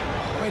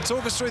 I mean,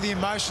 talk us through the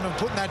emotion of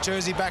putting that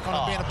jersey back on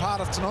and being a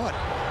part of tonight.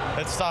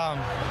 It's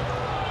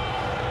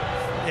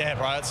yeah,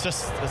 bro.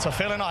 It's a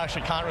feeling I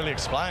actually can't really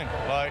explain.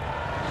 Like,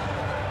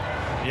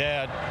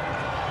 yeah,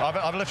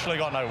 I've literally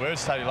got no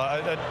words to tell you.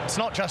 Like, it's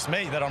not just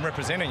me that I'm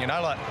representing. You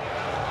know, like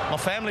my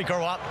family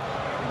grew up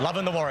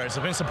loving the Warriors.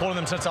 I've been supporting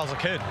them since I was a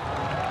kid.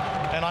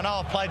 And I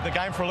know I've played the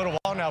game for a little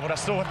while now, but I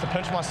still have to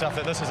pinch myself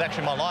that this is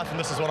actually my life and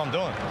this is what I'm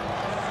doing.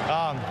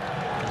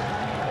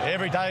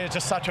 Every day is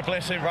just such a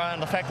blessing, bro,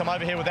 and the fact I'm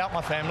over here without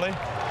my family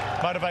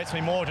motivates me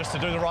more just to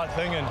do the right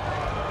thing and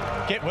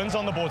get wins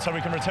on the board so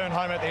we can return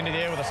home at the end of the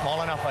year with a smile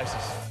on our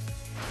faces.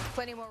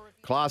 Plenty more.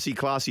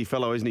 Classy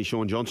fellow, isn't he,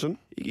 Shaun Johnson?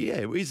 Yeah,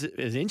 it was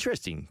an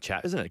interesting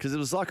chat, isn't it? Because it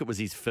was like it was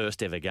his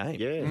first ever game.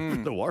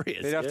 Yeah. The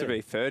Warriors. He'd have to be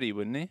 30,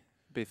 wouldn't he?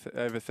 Be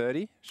over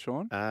 30,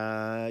 Sean?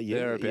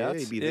 Thereabouts.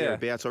 He'd be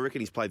thereabouts. I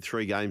reckon he's played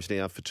 3 games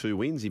now for 2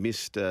 wins. He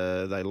missed,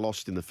 they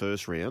lost in the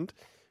first round,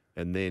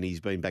 and then he's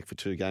been back for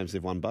 2 games.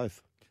 They've won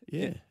both.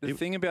 Yeah. The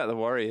thing about the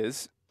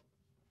Warriors,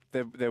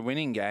 they're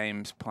winning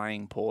games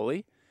playing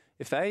poorly.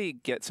 If they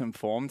get some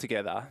form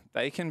together,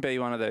 they can be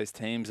one of those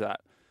teams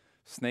that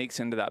sneaks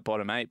into that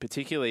bottom 8,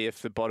 particularly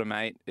if the bottom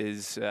 8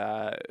 is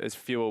as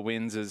fewer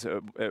wins as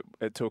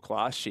it took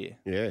last year.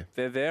 Yeah.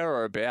 They're there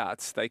or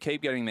abouts. They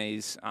keep getting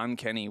these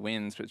uncanny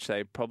wins, which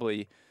they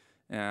probably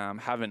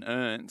haven't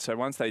earned. So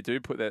once they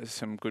do put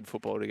some good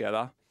football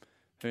together,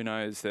 who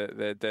knows?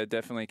 They're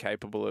definitely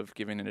capable of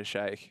giving it a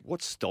shake.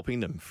 What's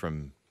stopping them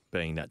from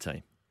being that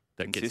team?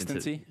 That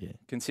Consistency. Gets into,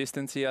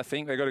 Consistency, I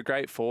think. They've got a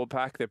great forward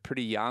pack. They're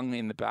pretty young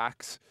in the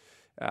backs.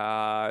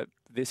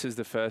 This is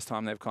the first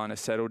time they've kind of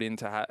settled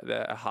into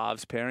the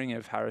halves pairing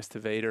of Harris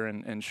Tavita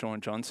and Shaun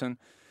Johnson.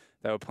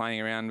 They were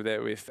playing around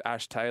there with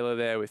Ash Taylor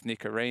there, with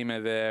Nick Arima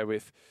there,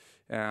 with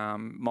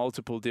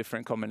multiple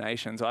different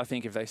combinations. I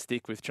think if they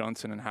stick with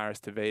Johnson and Harris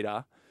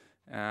Tavita,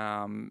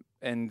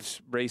 and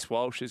Reece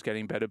Walsh is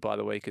getting better by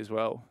the week as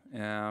well,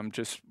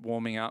 just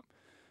warming up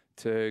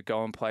to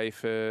go and play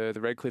for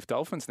the Redcliffe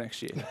Dolphins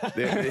next year.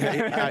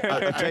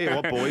 I tell you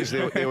what, boys,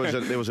 there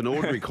was an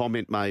ordinary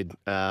comment made,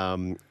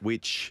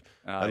 which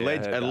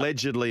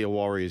allegedly a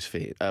Warriors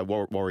fan,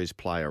 Warriors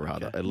player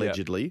rather,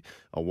 allegedly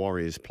a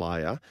Warriors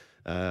player,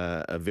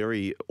 a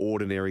very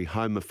ordinary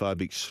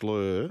homophobic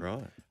slur.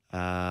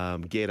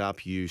 Right. Get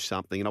up, you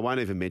something, and I won't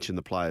even mention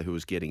the player who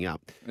was getting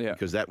up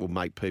because that will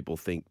make people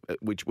think,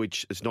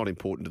 which is not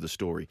important to the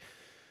story.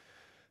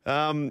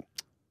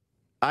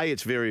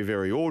 It's very,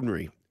 very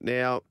ordinary.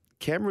 Now,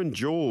 Cameron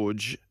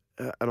George,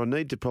 and I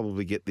need to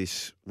probably get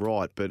this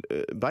right, but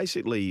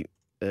basically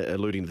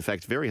alluding to the fact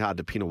it's very hard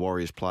to pin a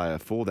Warriors player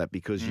for that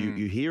because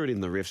you hear it in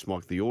the ref's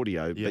mic, the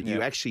audio, but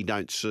you actually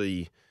don't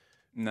see,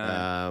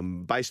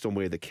 based on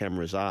where the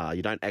cameras are,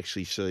 you don't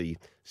actually see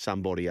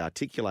somebody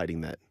articulating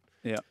that.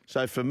 Yeah.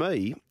 So for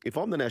me, if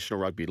I'm the National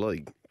Rugby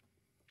League,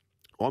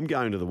 I'm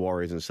going to the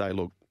Warriors and say,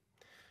 look,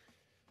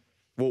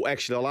 well,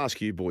 actually, I'll ask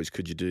you boys,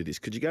 could you do this?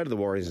 Could you go to the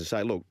Warriors and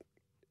say, look,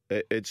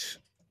 it's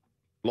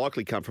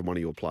likely come from one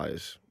of your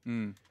players.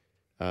 And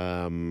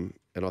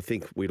I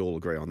think we'd all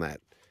agree on that.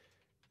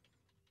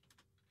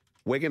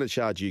 We're going to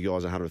charge you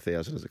guys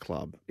 $100,000 as a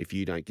club if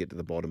you don't get to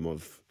the bottom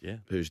of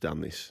who's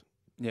done this.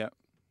 Yeah.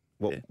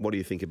 What do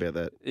you think about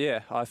that?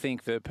 Yeah, I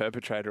think the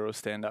perpetrator will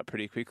stand up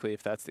pretty quickly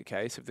if that's the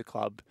case. If the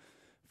club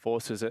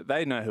forces it,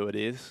 they know who it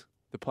is.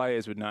 The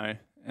players would know.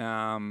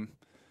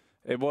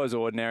 It was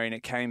ordinary, and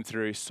it came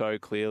through so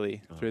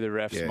clearly through the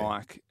ref's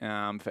mic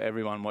for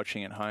everyone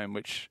watching at home.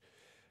 Which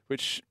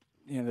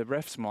the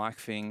ref's mic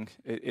thing,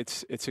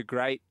 it's a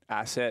great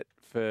asset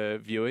for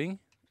viewing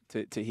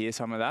to hear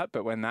some of that.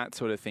 But when that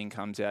sort of thing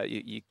comes out,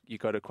 you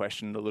got to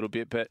question it a little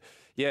bit. But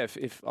yeah,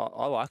 if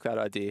I like that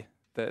idea.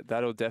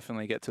 That'll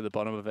definitely get to the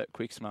bottom of it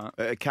quick, smart.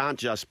 It can't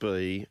just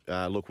be,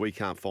 look, we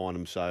can't find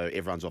them, so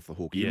everyone's off the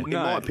hook. In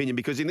my opinion,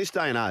 because in this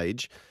day and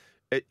age,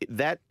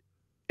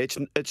 it's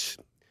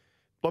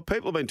like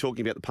people have been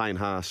talking about the Payne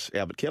Haas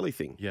Albert Kelly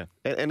thing. Yeah.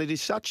 And it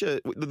is such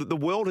the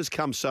world has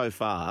come so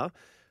far,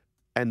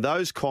 and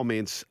those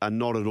comments are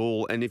not at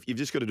all. And if you've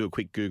just got to do a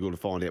quick Google to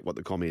find out what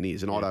the comment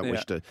is, and I don't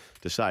wish to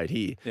say it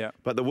here. Yeah.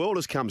 But the world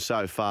has come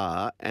so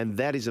far, and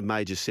that is a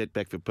major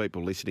setback for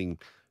people listening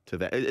to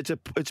that.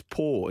 It's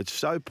poor. It's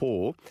so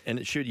poor.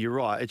 And you're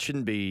right, it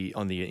shouldn't be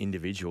on the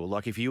individual.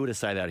 Like if you were to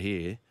say that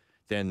here,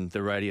 then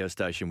the radio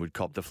station would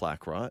cop the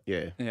flack, right?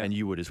 Yeah. And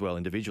you would as well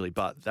individually.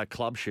 But that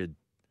club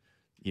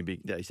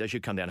they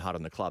should come down hard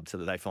on the club so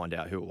that they find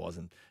out who it was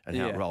and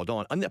how it rolled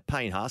on. And that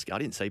Payne Haas, I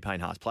didn't see Payne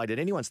Haas play. Did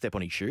anyone step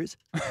on his shoes?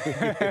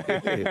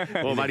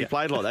 Well, mate, he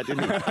played like that,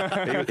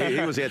 didn't he?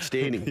 He was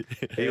outstanding.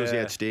 He was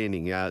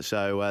outstanding.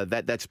 So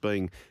that's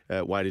being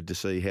waited to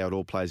see how it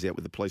all plays out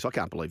with the police. I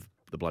can't believe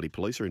the bloody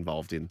police are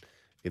involved in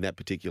that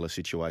particular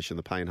situation,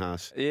 the Payne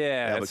Haas.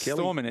 Yeah, it's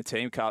storming a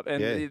team cup.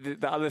 And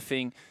the other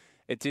thing,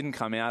 it didn't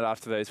come out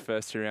after those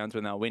first 2 rounds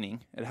when they were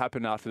winning. It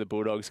happened after the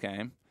Bulldogs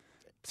game.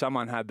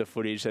 Someone had the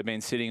footage. They've been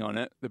sitting on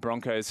it. The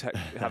Broncos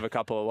have a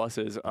couple of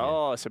losses.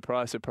 Oh,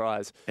 surprise,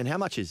 surprise. And how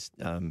much is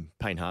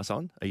Payne Haas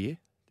on a year?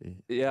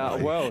 Yeah,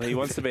 well, he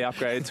wants to be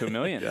upgraded to $1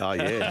 million. Oh,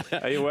 yeah.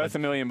 Are you worth $1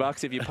 million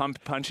if you're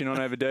punching on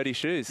over dirty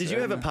shoes? Did you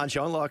ever punch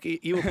on? Like,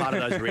 you were part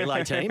of those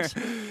relay teams?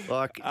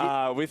 Like,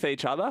 with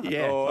each other?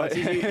 Yeah. Or...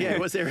 Like,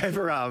 was there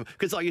ever,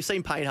 because like you've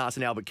seen Payne Haas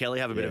and Albert Kelly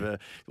have a bit of a,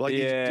 like,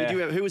 did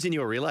you ever, who was in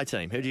your relay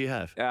team? Who do you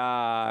have?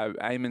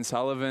 Eamon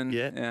Sullivan.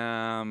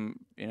 Yeah.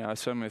 I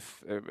swam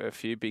with a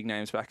few big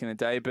names back in the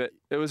day, but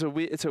it's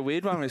a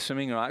weird one with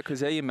swimming, right? Because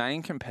they're your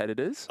main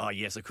competitors. Oh,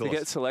 yes, of course. To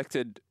get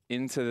selected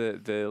into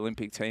the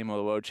Olympic team or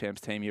the World Champs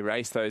team, you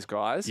race those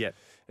guys,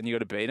 and you got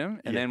to beat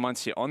them. And then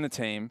once you're on the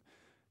team,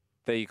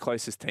 they're your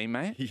closest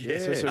teammate. Yeah.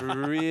 So it's a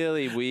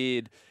really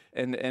weird,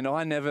 and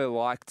I never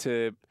like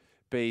to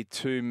be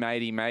too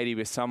matey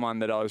with someone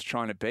that I was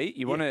trying to beat.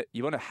 You want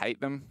to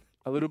hate them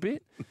a little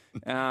bit.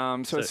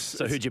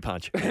 So who'd you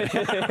punch?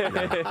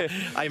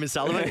 Eamon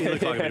Sullivan? He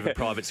looked like a bit of a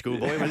private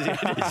schoolboy.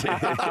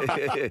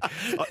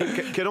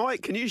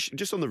 Can you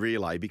just on the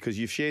relay, because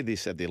you've shared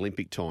this at the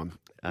Olympic time,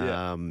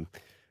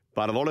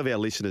 but a lot of our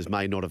listeners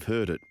may not have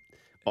heard it.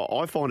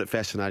 I find it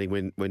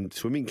fascinating when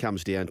swimming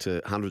comes down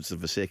to hundredths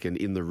of a second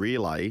in the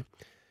relay.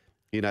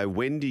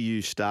 When do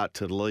you start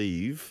to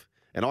leave?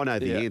 And I know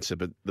the answer,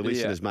 but the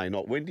listeners may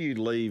not. When do you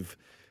leave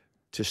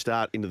to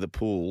start into the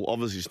pool?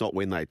 Obviously, it's not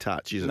when they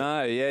touch, is it?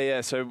 No,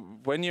 yeah. So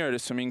when you're at a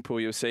swimming pool,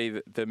 you'll see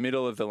that the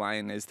middle of the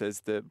lane there's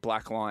the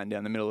black line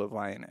down the middle of the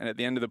lane. And at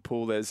the end of the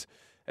pool, there's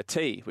a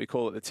tee. We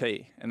call it the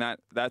tee. And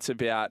that's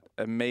about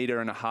 1.5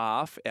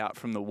 meters out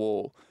from the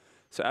wall.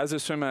 So as a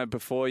swimmer,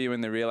 before you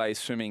in the relay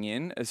swimming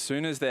in, as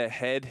soon as their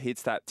head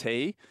hits that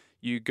tee,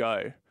 you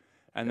go.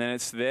 And then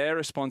it's their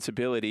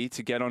responsibility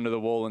to get onto the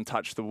wall and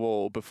touch the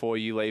wall before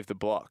you leave the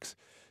blocks.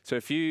 So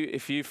if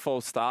you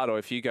false start or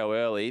if you go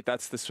early,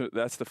 that's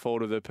the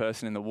fault of the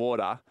person in the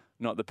water,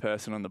 not the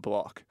person on the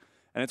block.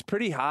 And it's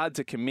pretty hard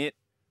to commit,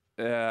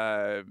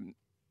 not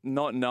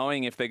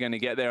knowing if they're going to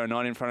get there or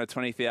not in front of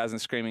 20,000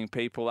 screaming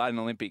people at an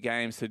Olympic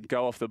Games, to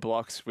go off the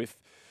blocks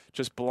with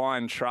just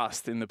blind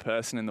trust in the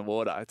person in the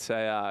water. It's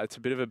a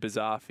bit of a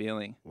bizarre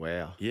feeling.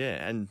 Wow.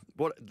 Yeah, and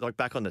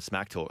back on the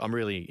smack talk, I'm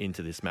really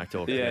into this smack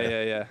talk.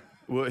 Yeah.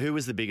 Who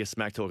was the biggest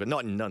smack talker?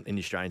 Not in the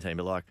Australian team,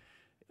 but like,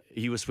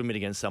 he was swimming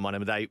against someone,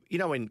 and they,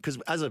 because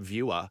as a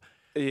viewer,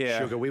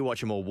 Sugar, we watch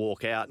them all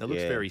walk out, and it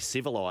looks very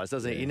civilised,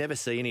 doesn't it? You never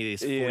see any of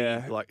this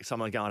footy, like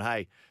someone going,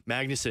 "Hey,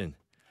 Magnuson."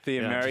 The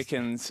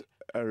Americans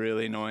are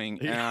really annoying,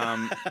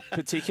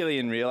 particularly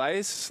in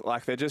relays.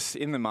 Like, they're just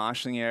in the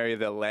marshalling area,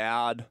 they're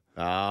loud.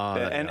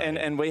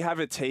 And we have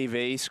a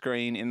TV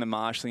screen in the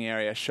marshalling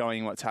area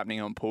showing what's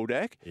happening on pool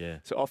deck. Yeah.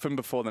 So often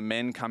before the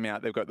men come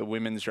out, they've got the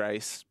women's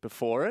race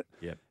before it.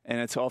 Yep. And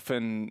it's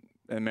often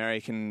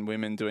American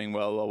women doing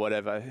well or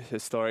whatever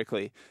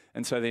historically.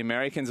 And so the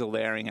Americans are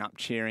layering up,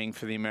 cheering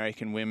for the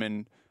American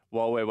women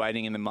while we're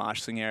waiting in the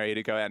marshalling area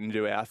to go out and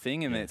do our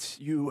thing. And it's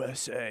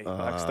USA,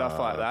 like stuff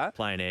like that.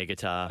 Playing air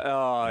guitar.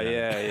 Oh,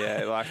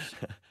 yeah. Like,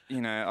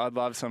 I'd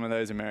love some of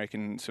those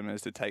American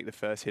swimmers to take the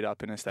first hit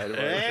up in a state of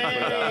origin.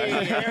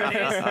 Hey, there it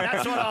is.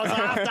 That's what I was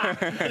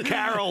after.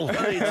 Carol.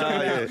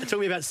 It took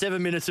me about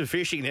 7 minutes of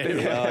fishing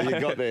there. You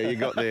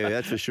got there,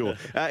 that's for sure.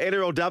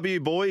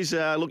 NRLW, boys,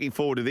 looking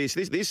forward to this.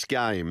 This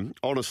game,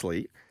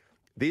 honestly,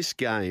 this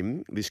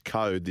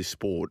code, this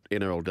sport,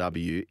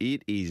 NRLW,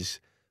 it is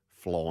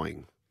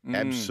flying.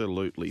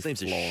 Absolutely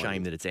Seems flying. a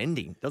shame that it's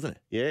ending, doesn't it?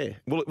 Yeah.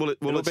 Well,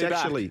 it's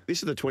actually, this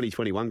is the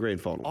 2021 grand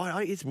final. Oh,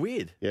 it's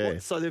weird. Yeah.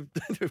 So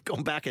they've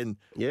gone back and...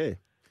 Yeah.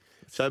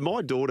 So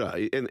my daughter,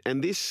 and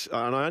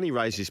I only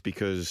raise this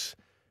because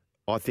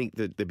I think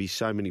that there'd be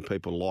so many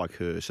people like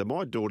her. So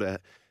my daughter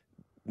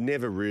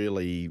never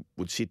really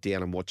would sit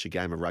down and watch a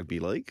game of rugby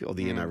league or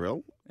the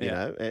NRL, you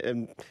know,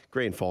 and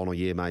grand final,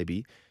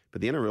 maybe.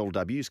 But the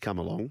NRLW's come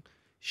along.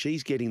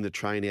 She's getting the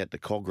train out to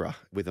Cogra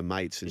with her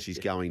mates and she's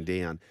going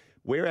down.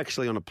 We're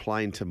actually on a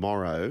plane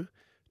tomorrow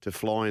to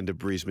fly into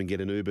Brisbane,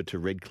 get an Uber to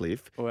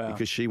Redcliffe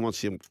because she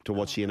wants to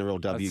watch the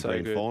NRLW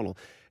grand final.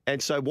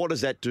 And so what does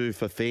that do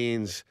for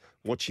fans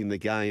watching the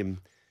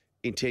game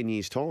in 10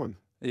 years' time?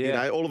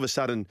 Yeah. All of a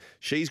sudden,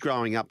 she's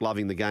growing up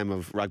loving the game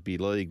of rugby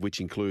league, which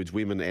includes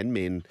women and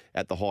men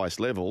at the highest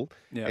level,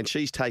 and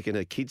she's taken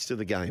her kids to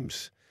the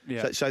games.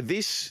 Yeah. So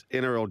this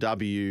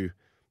NRLW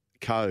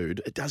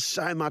code, it does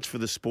so much for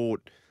the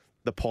sport,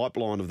 the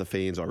pipeline of the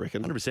fans, I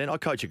reckon. 100%. I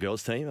coach a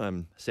girls'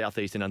 team,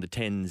 Southeastern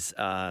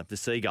under-10s, the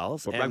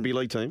Seagulls. What, rugby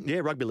league team? Yeah,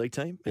 rugby league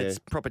team. Yeah. It's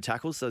proper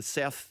tackles. So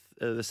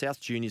the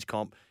South Juniors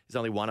comp is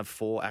only one of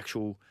 4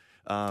 actual,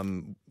 I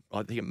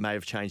think it may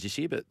have changed this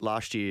year, but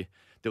last year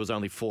there was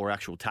only 4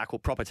 actual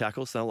proper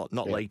tackles, so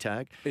not league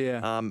tag.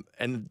 Yeah.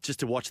 And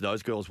just to watch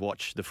those girls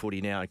watch the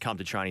footy now and come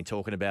to training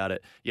talking about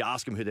it, you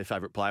ask them who their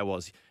favourite player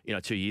was,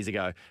 2 years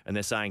ago, and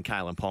they're saying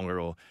Kalen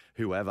Ponga or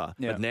whoever.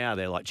 Yeah. But now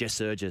they're like Jess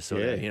Surgis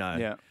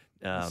or,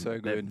 so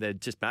good. They're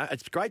just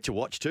it's great to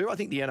watch too. I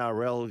think the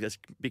NRL has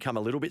become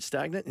a little bit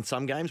stagnant in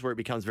some games where it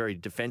becomes very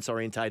defence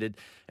orientated,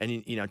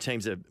 and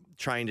teams are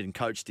trained and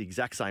coached the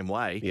exact same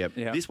way. Yep.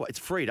 This way, it's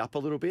freed up a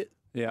little bit.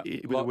 Yeah,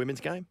 with the women's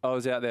game. I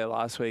was out there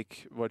last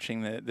week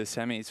watching the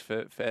semis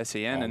for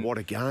SEN. And what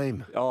a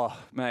game! Oh,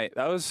 mate,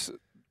 that was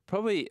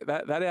Probably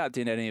that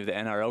outdid any of the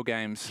NRL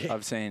games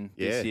I've seen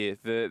this year.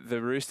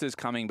 The Roosters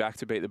coming back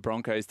to beat the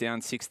Broncos down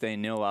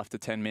 16-0 after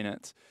 10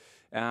 minutes.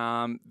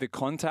 The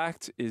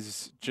contact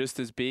is just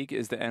as big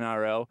as the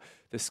NRL.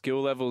 The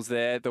skill level's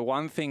there. The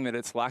one thing that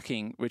it's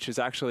lacking, which is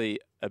actually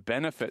a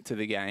benefit to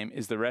the game,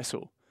 is the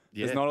wrestle.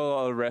 Yeah. There's not a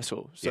lot of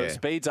wrestle. So it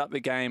speeds up the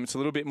game. It's a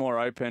little bit more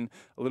open.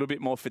 A little bit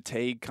more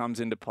fatigue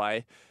comes into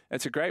play.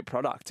 It's a great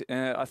product.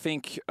 I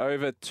think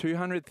over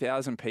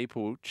 200,000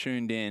 people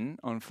tuned in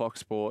on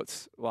Fox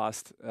Sports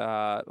last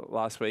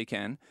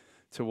weekend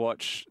to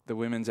watch the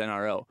women's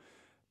NRL.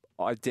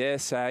 I dare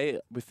say,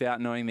 without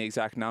knowing the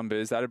exact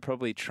numbers, that would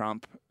probably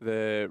trump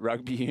the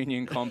rugby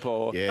union comp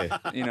or,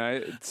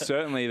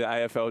 certainly the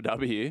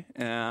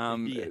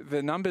AFLW.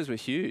 The numbers were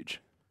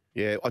huge.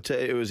 Yeah, I tell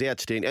you, it was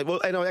outstanding.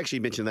 Well, and I actually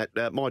mentioned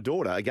that my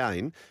daughter,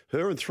 again,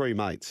 her and 3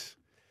 mates.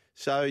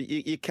 So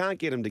you can't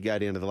get them to go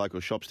down to the local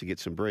shops to get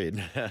some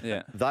bread.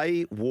 Yeah.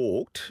 They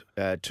walked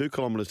 2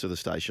 kilometres to the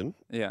station.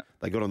 Yeah.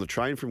 They got on the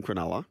train from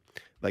Cronulla.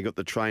 They got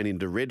the train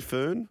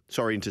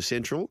into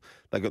Central.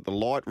 They got the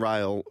light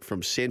rail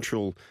from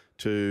Central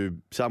to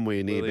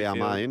somewhere near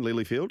Balmain,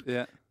 Lilyfield.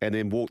 Yeah. And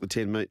then walked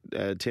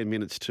the 10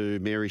 minutes to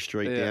Mary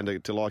Street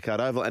down to Leichhardt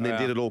Oval, and then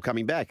did it all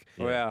coming back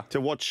to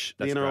watch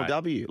the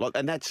NRLW.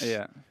 And that's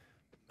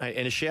Hey,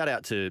 and a shout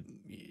out to,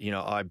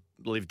 I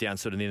lived down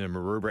sort of near the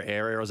Maroubra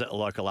area. I was at a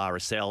local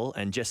RSL,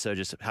 and Jess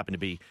Surgis happened to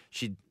be.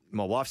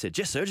 My wife said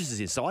Jess Surgis is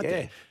inside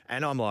there,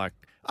 and I'm like,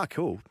 oh,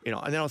 cool.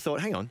 And then I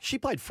thought, hang on, she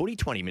played footy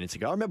 20 minutes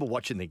ago. I remember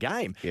watching the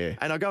game. Yeah.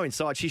 And I go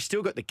inside. She's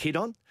still got the kid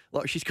on.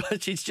 Like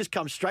she's just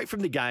come straight from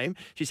the game.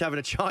 She's having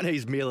a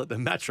Chinese meal at the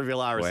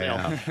Matraville RSL.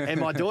 Wow.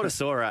 And my daughter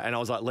saw her, and I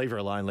was like, leave her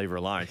alone, leave her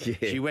alone. Yeah.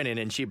 She went in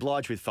and she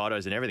obliged with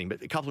photos and everything.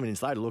 But a couple of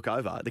minutes later, look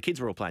over. The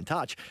kids were all playing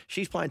touch.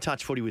 She's playing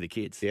touch footy with the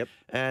kids. Yep.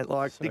 And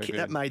like So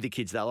that made the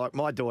kids that. Like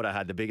my daughter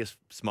had the biggest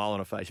smile on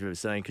her face you've ever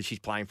seen because she's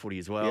playing footy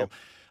as well.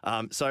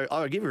 Yep. So I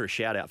would give her a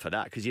shout out for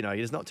that because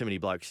there's not too many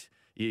blokes.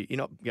 You're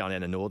not going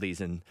down to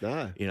Northies and,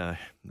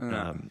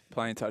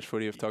 playing touch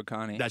footy with Todd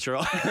Carney. That's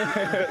right.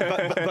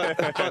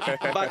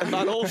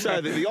 but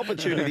also the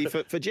opportunity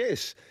for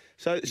Jess.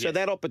 So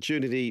that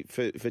opportunity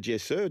for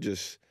Jess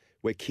Surgis,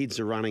 where kids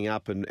are running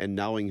up and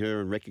knowing her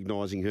and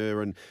recognising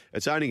her, and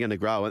it's only going to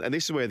grow. And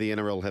this is where the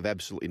NRL have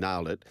absolutely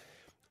nailed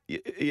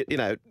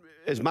it.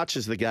 As much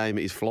as the game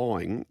is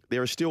flying,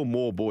 there are still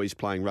more boys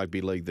playing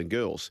rugby league than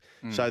girls.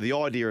 So the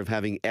idea of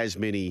having as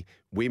many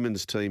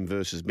women's team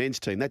versus men's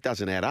team, that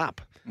doesn't add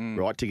up,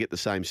 right, to get the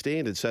same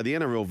standard. So the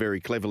NRL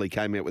very cleverly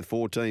came out with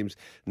 4 teams,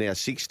 now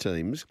 6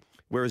 teams,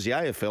 whereas the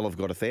AFL have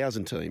got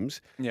 1,000 teams,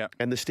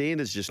 and the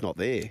standard's just not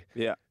there.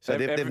 Yeah. So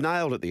they've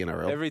nailed it, the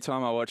NRL. Every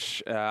time I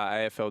watch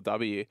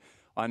AFLW,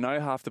 I know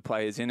half the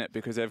players in it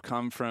because they've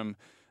come from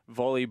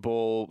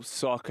volleyball,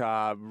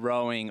 soccer,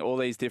 rowing, all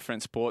these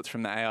different sports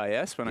from the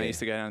AIS when I used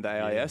to go down to the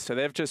AIS. Yeah. So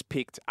they've just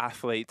picked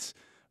athletes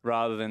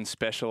rather than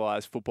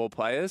specialised football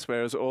players,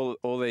 whereas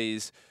all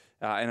these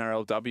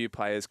NRLW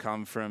players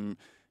come from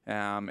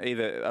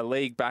either a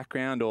league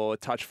background or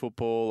touch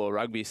football or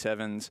rugby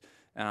sevens.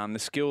 The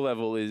skill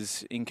level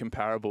is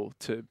incomparable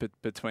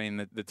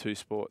between the 2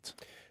 sports.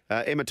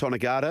 Emma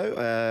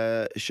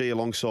Tonegado, she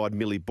alongside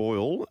Millie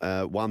Boyle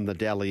won the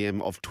Dally M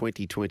of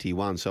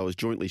 2021, so it was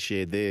jointly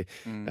shared there.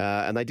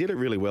 And they did it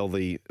really well,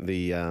 the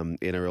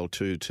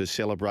NRL, to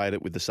celebrate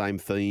it with the same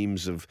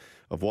themes of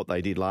what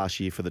they did last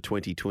year for the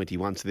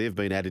 2021. So they've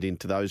been added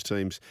into those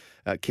teams.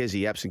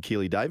 Kezzy Apps and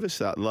Keely Davis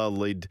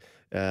lead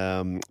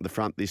the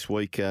front this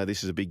week.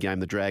 This is a big game.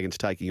 The Dragons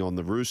taking on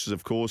the Roosters,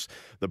 of course.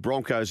 The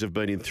Broncos have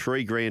been in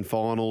 3 grand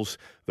finals.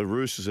 The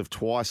Roosters have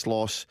twice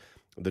lost.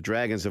 The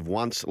Dragons have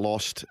once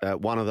lost.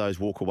 One of those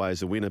walk away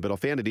as a winner. But I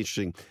found it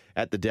interesting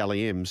at the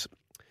Dally M's.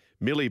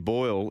 Millie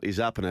Boyle is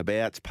up and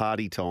about. It's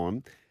party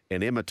time.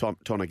 And Emma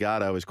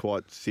Tonegado is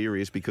quite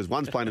serious because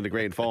one's playing in the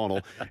grand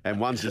final and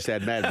one's just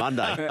had Mad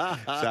Monday.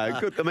 So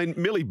good. I mean,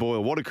 Millie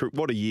Boyle,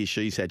 what a year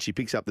she's had. She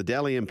picks up the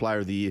Dally M Player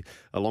of the Year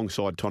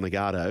alongside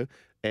Tonegado.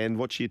 And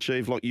what she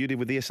achieved, like you did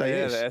with the SAS.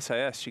 Yeah, the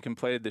SAS. She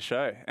completed the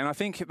show. And I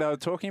think they were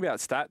talking about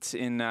stats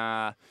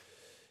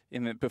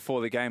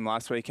before the game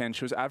last weekend.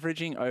 She was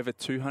averaging over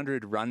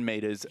 200 run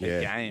meters a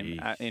game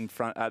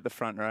at the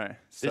front row.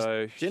 So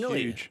there's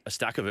generally huge. A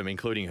stack of them,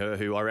 including her,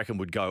 who I reckon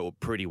would go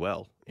pretty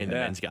well in the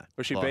men's game.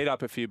 Well, she beat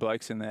up a few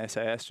blokes in the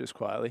SAS just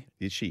quietly.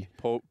 Did she?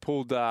 Pulled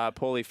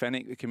Paulie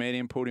Fennick, the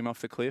comedian, pulled him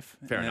off the cliff.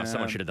 Fair enough.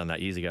 Someone should have done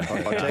that years ago.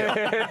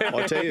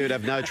 I tell you, who'd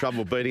have no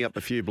trouble beating up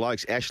a few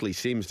blokes. Ashley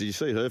Sims, did you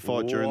see her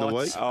fight during the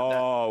week?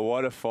 Oh,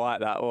 what a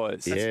fight that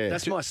was.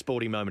 That's my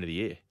sporting moment of the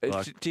year.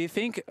 Do you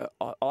think,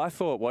 I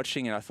thought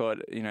watching it, I thought,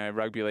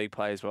 rugby league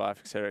players'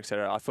 wife, et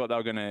cetera, I thought they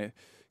were going to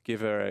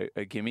give her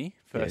a gimme,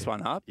 first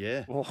one up.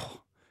 Yeah. Oh,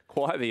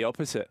 quite the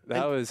opposite.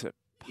 That was a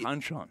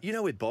punch on.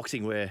 With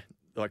boxing where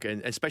like,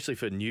 and especially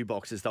for new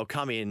boxers, they'll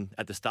come in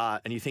at the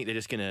start, and you think they're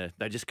just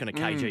gonna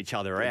cage each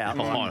other out.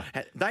 Oh,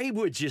 they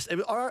would just.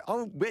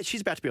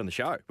 She's about to be on the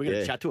show. We're going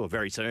to chat to her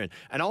very soon,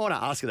 and I want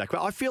to ask her that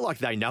question. I feel like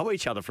they know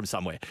each other from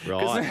somewhere.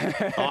 Right.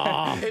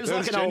 It was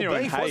like an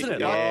old beef, wasn't it?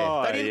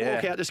 Yeah. They didn't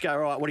walk out just go,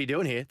 right, what are you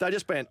doing here? They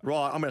just went,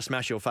 right, I'm going to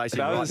smash your face in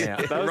right now.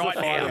 That was right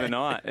the fight now. of the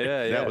night.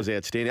 Yeah. That was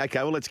outstanding. Okay,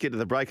 well, let's get to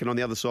the break, and on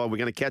the other side, we're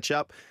going to catch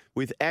up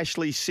with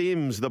Ashley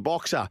Sims, the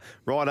boxer,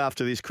 right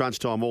after this Crunch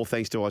Time, all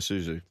thanks to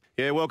Isuzu.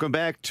 Yeah, welcome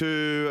back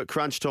to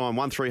Crunch Time.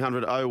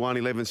 1300 01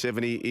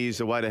 1170 is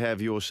the way to have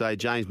your say.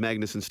 James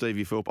Magnus and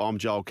Stevie Philp. I'm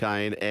Joel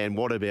Kane. And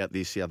what about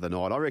this the other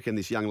night? I reckon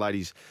this young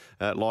lady's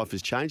life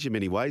has changed in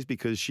many ways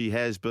because she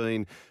has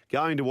been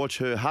going to watch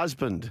her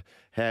husband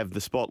have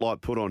the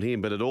spotlight put on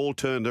him, but it all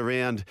turned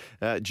around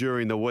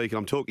during the week. And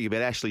I'm talking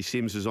about Ashley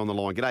Sims is on the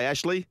line. G'day,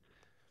 Ashley.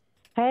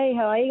 Hey,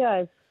 how are you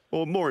guys?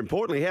 Well, more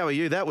importantly, how are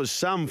you? That was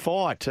some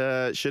fight.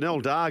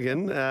 Chanel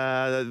Dargan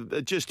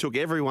it just took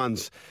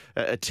everyone's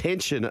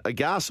attention.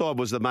 Garside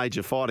was the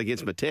major fight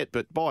against Matet,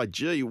 but by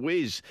gee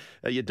whiz,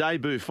 your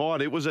debut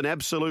fight, it was an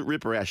absolute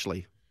ripper,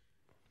 Ashley.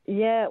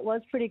 Yeah, it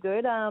was pretty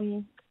good.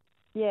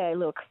 Yeah,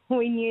 look,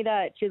 we knew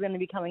that she was going to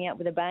be coming out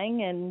with a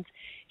bang, and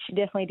she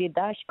definitely did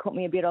that. She caught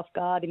me a bit off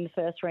guard in the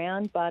first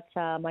round, but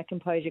my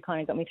composure kind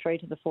of got me through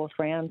to the fourth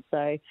round.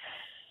 So,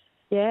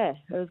 yeah,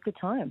 it was good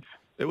times.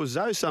 It was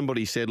though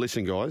somebody said,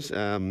 listen, guys,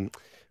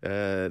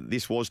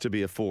 this was to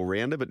be a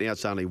 4-rounder, but now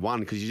it's only one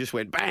because you just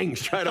went bang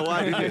straight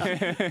away,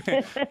 didn't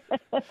you?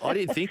 I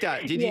didn't think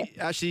that. Did you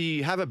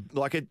actually have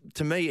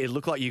to me, it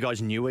looked like you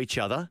guys knew each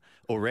other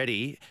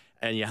already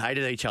and you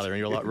hated each other and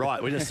you're like,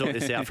 right, we're going to sort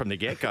this out from the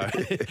get-go.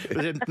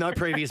 Was there no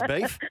previous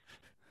beef?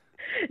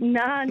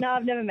 No,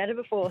 I've never met her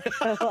before.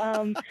 So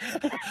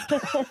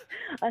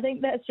I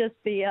think that's just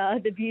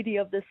the beauty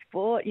of the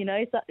sport, you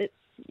know. So it's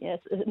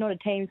not a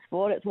team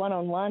sport; it's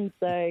one-on-one.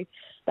 So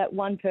that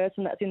one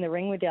person that's in the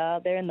ring with you,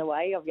 they're in the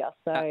way of you.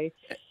 So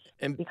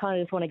you kind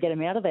of just want to get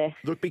them out of there.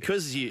 Look,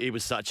 because it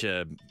was such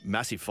a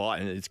massive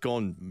fight and it's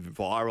gone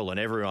viral and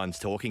everyone's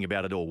talking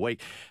about it all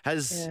week. How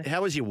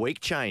has your week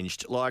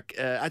changed? Like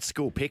at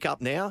school pickup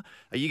now,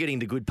 are you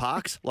getting to good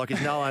parks? Like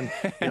is no one,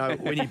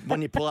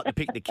 when you pull up to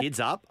pick the kids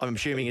up, I'm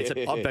assuming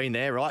I've been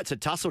there, right? It's a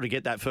tussle to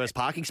get that first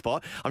parking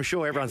spot. I'm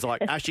sure everyone's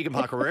like, Ash, you can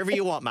park wherever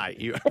you want, mate.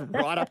 You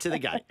right up to the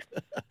gate.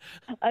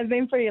 I've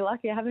been pretty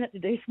lucky. I haven't had to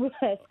do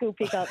school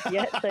pickups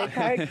yet, so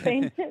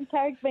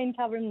Tarek's been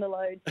covering the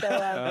load. So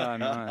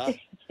nice.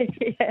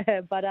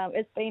 yeah, but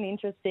it's been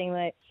interesting.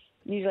 Like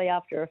usually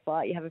after a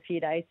fight, you have a few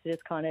days to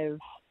just kind of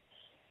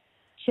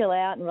chill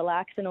out and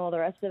relax and all the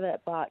rest of it.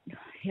 But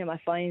my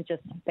phone's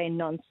just been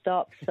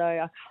non-stop, so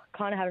I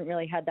kind of haven't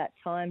really had that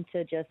time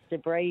to just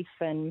debrief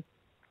and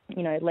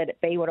let it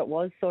be what it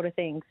was, sort of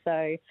thing.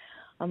 So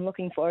I'm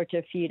looking forward to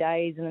a few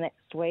days in the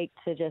next week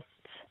to just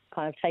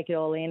kind of take it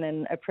all in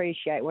and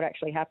appreciate what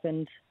actually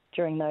happened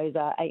during those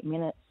 8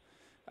 minutes.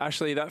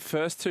 Ashley, that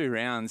first 2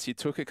 rounds, you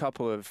took a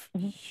couple of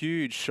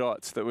huge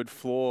shots that would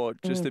floor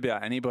just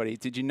about anybody.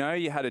 Did you know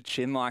you had a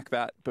chin like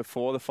that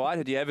before the fight?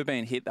 Had you ever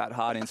been hit that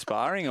hard in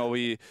sparring, or were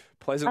you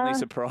pleasantly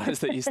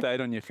surprised that you stayed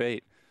on your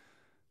feet?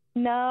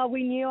 No,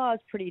 we knew I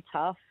was pretty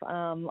tough.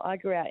 I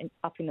grew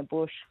up in the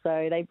bush,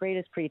 so they breed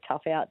us pretty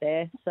tough out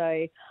there.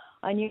 So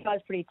I knew I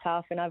was pretty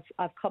tough, and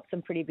I've copped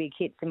some pretty big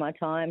hits in my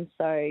time.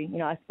 So,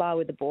 I spar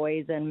with the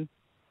boys, and,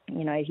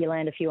 if you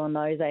land a few on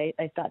those, they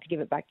start to give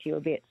it back to you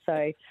a bit.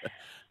 So,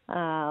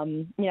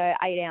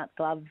 8-ounce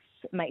gloves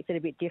makes it a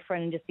bit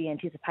different, and just the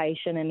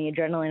anticipation and the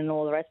adrenaline and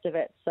all the rest of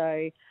it.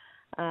 So,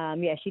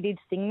 she did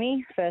sting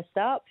me first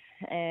up,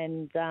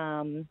 and,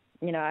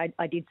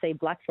 I did see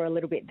black for a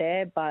little bit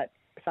there, but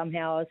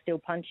somehow I was still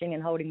punching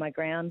and holding my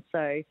ground.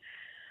 So,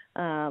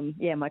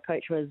 my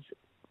coach was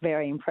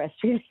very impressed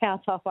with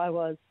how tough I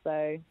was. So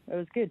it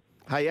was good.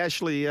 Hey,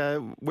 Ashley,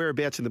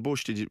 whereabouts in the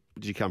bush did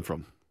you come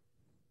from?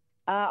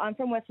 I'm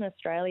from Western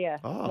Australia,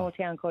 a small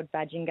town called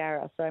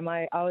Badgingarra. So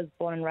I was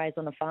born and raised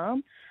on a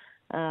farm,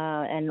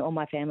 and all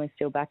my family's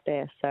still back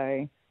there.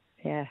 So,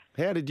 yeah.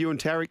 How did you and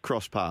Tarek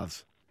cross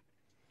paths?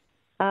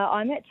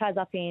 I met Taz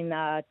up in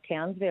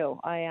Townsville.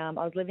 I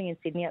was living in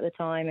Sydney at the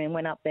time and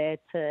went up there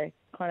to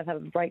kind of have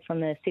a break from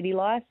the city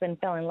life and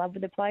fell in love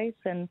with the place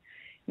and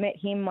met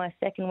him my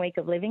second week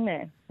of living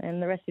there,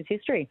 and the rest is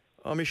history.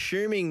 I'm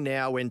assuming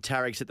now when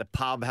Tarek's at the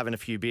pub having a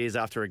few beers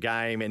after a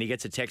game and he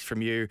gets a text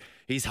from you,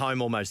 he's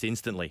home almost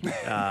instantly.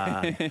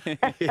 I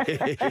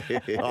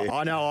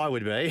know I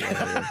would be.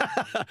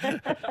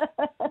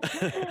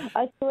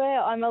 I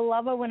swear, I'm a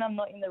lover when I'm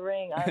not in the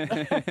ring.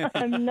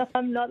 I'm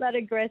not that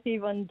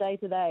aggressive on day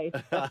to day.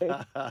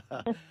 I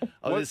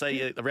was going to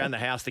say, around the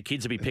house, the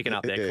kids would be picking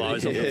up their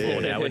clothes off the floor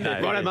now, wouldn't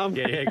they? Right, Mum.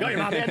 Yeah, got your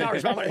mum. Yeah, no,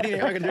 mum.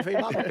 Anything I can do for you,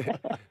 mum.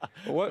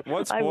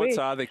 What sports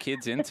are the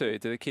kids into?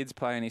 Do the kids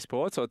play any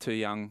sports or too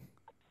young?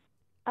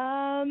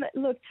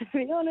 Look, to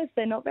be honest,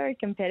 they're not very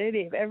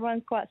competitive.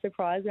 Everyone's quite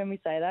surprised when we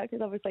say that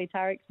because obviously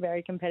Tarek's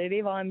very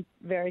competitive. I'm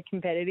very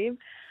competitive.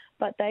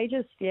 But they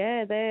just,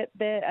 they're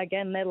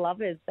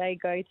lovers. They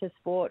go to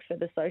sport for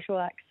the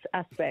social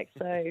aspect.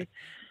 So,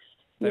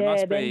 They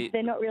must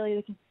they're not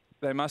really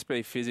They must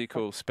be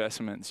physical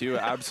specimens. You were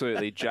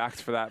absolutely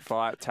jacked for that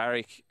fight.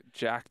 Tariq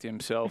jacked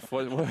himself.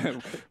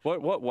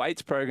 What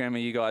weights program are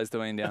you guys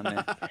doing down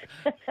there?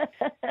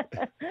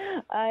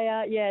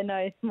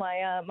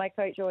 My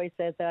coach always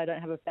says that I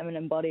don't have a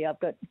feminine body. I've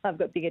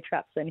got bigger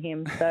traps than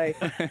him. So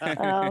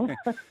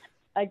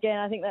again,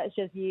 I think that's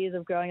just years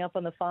of growing up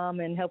on the farm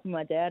and helping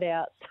my dad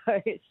out.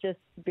 So it's just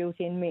built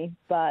in me.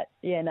 But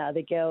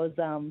the girls,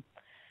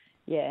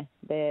 they're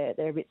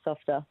a bit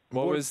softer.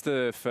 What was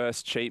the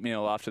first cheat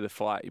meal after the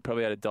fight? You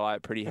probably had to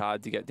diet pretty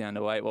hard to get down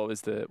to weight. What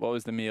was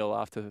the meal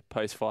after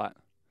post-fight?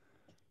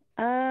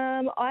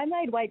 I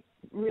made weight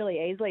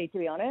really easily, to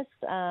be honest.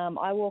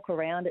 I walk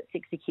around at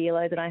 60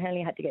 kilos and I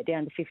only had to get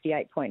down to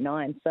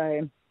 58.9.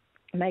 So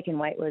making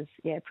weight was,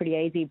 pretty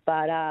easy.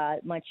 But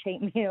my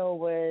cheat meal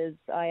was,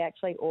 I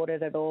actually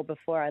ordered it all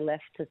before I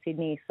left to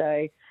Sydney.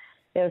 So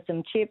there were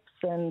some chips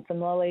and some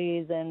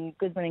lollies and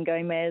Guzman and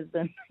Gomez.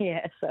 And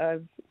so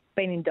I've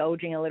been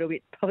indulging a little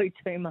bit, probably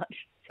too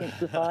much since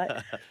the fight.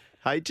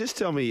 Hey, just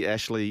tell me,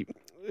 Ashley,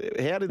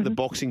 how did the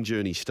boxing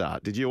journey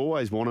start? Did you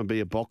always want to be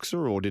a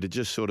boxer, or did it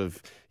just sort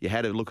of, you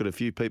had to look at a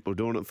few people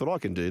doing it and thought, I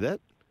can do that?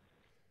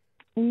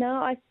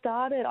 No,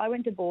 I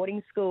went to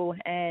boarding school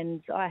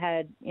and I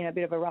had, a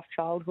bit of a rough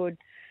childhood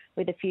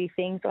with a few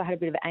things. So I had a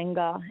bit of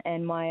anger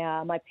and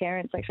my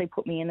parents actually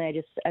put me in there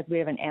just as a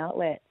bit of an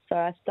outlet. So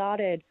I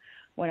started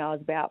when I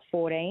was about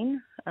 14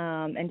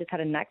 and just had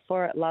a knack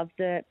for it, loved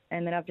it.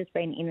 And then I've just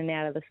been in and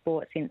out of the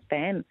sport since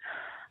then.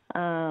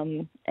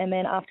 And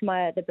then after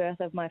the birth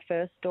of my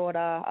first daughter,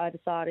 I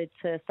decided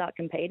to start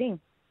competing.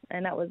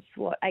 And that was,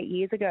 8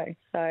 years ago.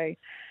 So,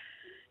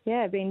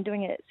 I've been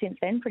doing it since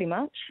then pretty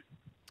much.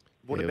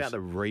 What about the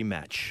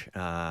rematch?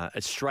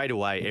 Straight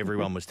away,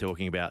 everyone was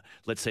talking about,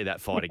 let's see that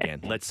fight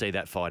again. Let's see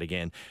that fight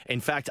again. In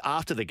fact,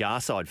 after the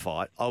Garside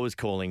fight, I was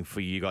calling for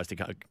you guys to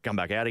come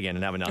back out again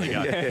and have another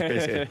go.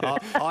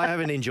 I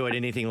haven't enjoyed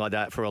anything like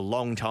that for a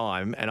long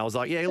time. And I was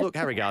like, look,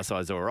 Harry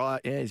Garside's all right.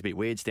 Yeah, he's a bit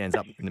weird, stands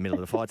up in the middle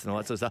of the fights and all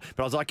that sort of stuff.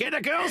 But I was like, get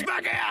the girls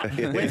back out.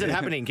 When's it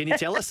happening? Can you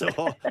tell us?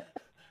 Or...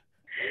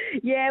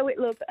 Yeah,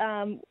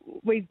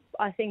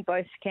 I think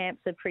both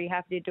camps are pretty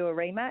happy to do a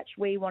rematch.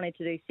 We wanted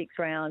to do 6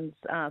 rounds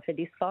for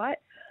this fight.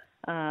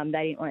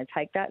 They didn't want to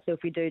take that. So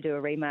if we do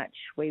a rematch,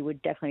 we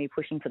would definitely be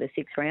pushing for the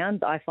 6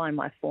 rounds. I find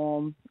my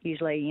form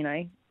usually,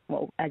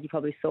 as you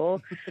probably saw,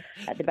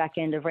 at the back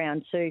end of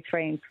round 2,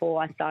 3 and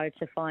 4, I started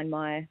to find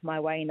my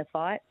way in the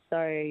fight. So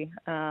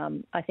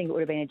I think it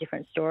would have been a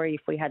different story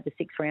if we had the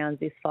 6 rounds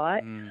this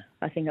fight.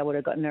 I think I would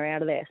have gotten her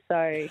out of there.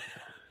 So...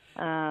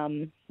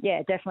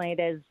 definitely.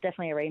 There's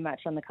definitely a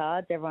rematch on the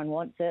cards. Everyone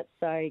wants it,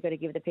 so you've got to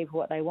give the people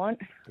what they want.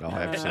 Oh,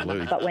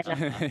 absolutely. But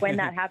when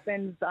that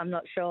happens, I'm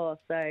not sure.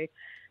 So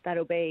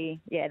that'll be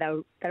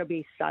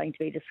starting to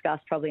be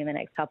discussed probably in the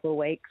next couple of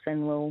weeks,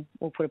 and we'll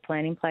put a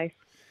plan in place.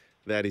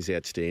 That is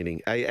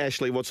outstanding. Hey,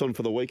 Ashley, what's on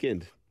for the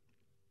weekend?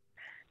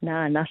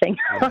 No, nothing.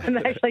 I'm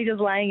actually just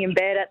laying in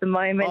bed at the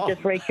moment,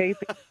 just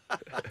recouping.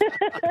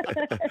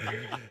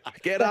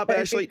 Get up,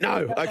 Ashley.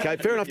 No. Okay,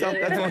 fair enough.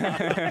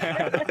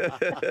 That's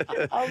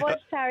fine. I'll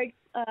watch Tarek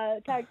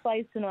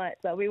plays tonight,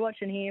 so I'll be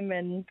watching him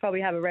and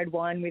probably have a red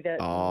wine with it.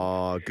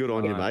 Oh, good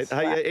on you, mate.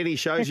 Hey, any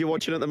shows you're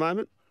watching at the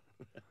moment?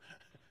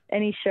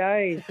 Any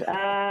shows?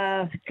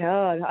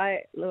 God,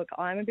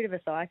 I'm a bit of a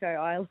psycho.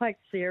 I like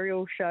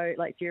serial killer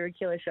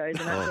shows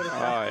and that sort of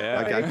stuff.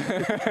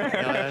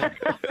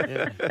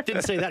 Okay.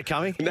 Didn't see that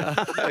coming. No,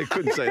 I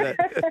couldn't see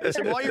that.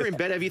 So while you're in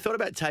bed, have you thought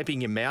about taping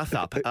your mouth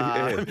up?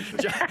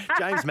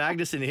 James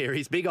Magnuson here,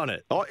 he's big on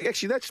it. Oh,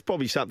 actually, that's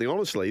probably something,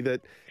 honestly,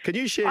 that... Can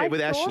you share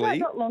with Ashley? I saw that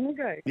not long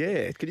ago.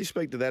 Yeah, can you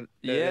speak to that?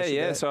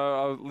 Yeah. So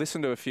I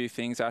listened to a few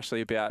things,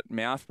 Ashley, about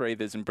mouth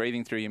breathers and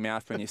breathing through your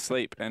mouth when you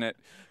sleep, and it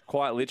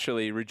quite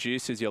literally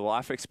reduces your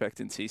life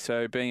expectancy.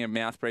 So being a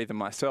mouth breather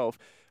myself,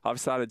 I've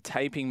started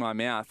taping my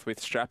mouth with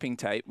strapping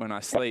tape when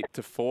I sleep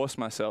to force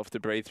myself to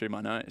breathe through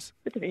my nose.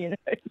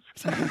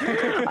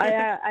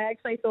 I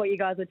actually thought you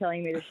guys were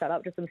telling me to shut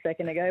up just a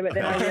second ago, but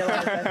then I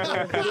realised I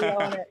saw a video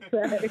on it.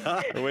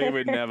 So. We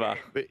would never.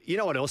 But you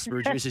know what else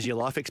reduces your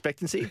life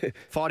expectancy?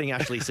 Fighting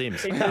Ashley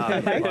Sims.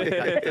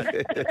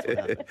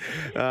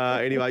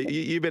 Anyway,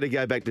 you better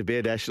go back to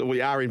bed, Ashley.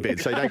 We are in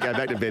bed, so don't go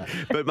back to bed.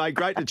 But, mate,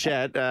 great to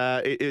chat.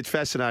 It's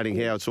fascinating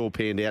how it's all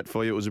panned out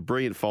for you. It was a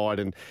brilliant fight,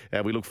 and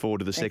we look forward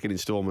to the second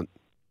instalment.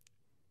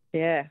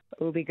 Yeah, it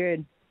will be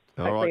good.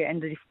 Hopefully it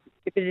ends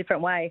a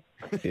different way.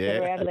 Yeah.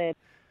 We're out of there.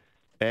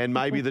 And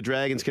maybe the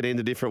Dragons can end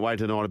a different way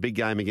tonight. A big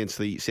game against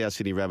the South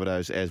Sydney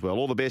Rabbitohs as well.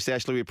 All the best,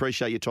 Ashley. We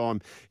appreciate your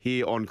time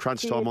here on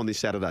Crunch Time on this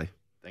Saturday.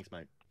 Thanks,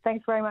 mate.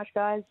 Thanks very much,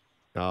 guys.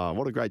 Oh,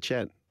 what a great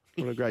chat.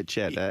 What a great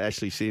chat.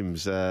 Ashley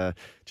Sims,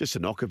 just a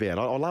knockabout.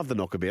 I love the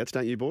knockabouts,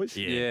 don't you, boys?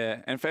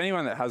 Yeah. And for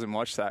anyone that hasn't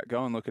watched that,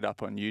 go and look it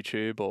up on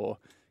YouTube or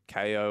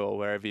KO or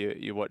wherever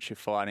you watch your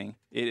fighting.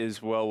 It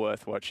is well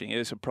worth watching. It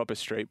is a proper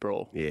street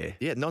brawl. Yeah.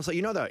 Yeah, non-stop.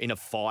 You know, though, in a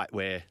fight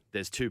where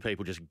there's two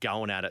people just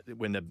going at it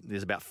when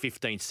there's about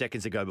 15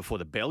 seconds to go before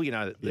the bell, you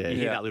know, you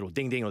hear that little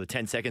ding-ding or the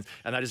 10 seconds,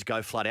 and they just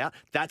go flat out.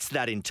 That's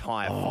that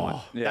entire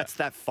fight. Yeah. That's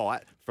that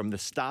fight from the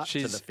start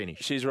to the finish.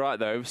 She's right,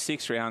 though.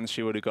 6 rounds,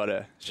 she would have got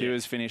her. She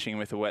was finishing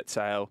with a wet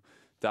sail.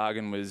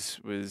 Dargan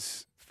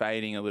was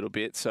fading a little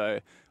bit, so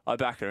I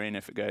back her in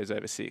if it goes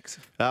over 6.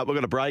 We're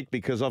going to break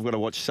because I've got to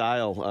watch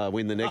Sale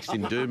win the next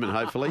in Doomben,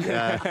 hopefully.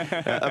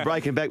 A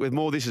break and back with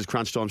more. This is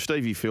Crunch Time.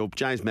 Stevie Phil,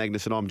 James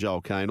Magnus, and I'm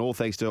Joel Kane. All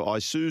thanks to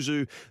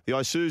Isuzu. The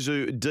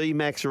Isuzu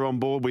D-Max are on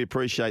board. We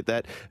appreciate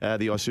that. The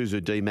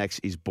Isuzu D-Max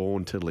is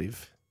born to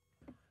live.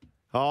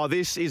 Oh,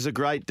 this is a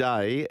great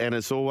day, and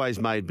it's always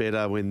made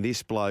better when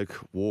this bloke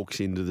walks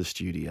into the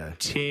studio.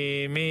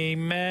 Timmy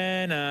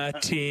Manor,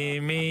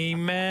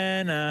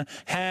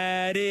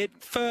 had it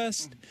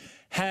first.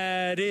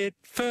 Now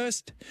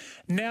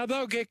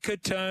they'll get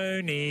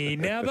Katoni.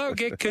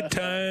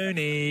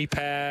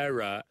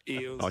 Para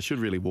Eels. I should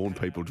really warn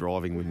people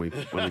driving when we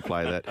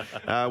play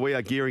that. We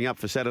are gearing up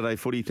for Saturday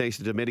footy thanks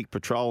to Dometic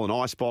Patrol and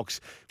Icebox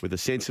with a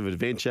sense of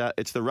adventure.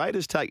 It's the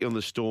Raiders take on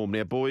the Storm.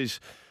 Now, boys,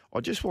 I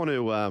just want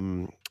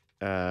to...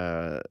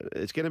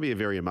 it's going to be a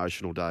very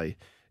emotional day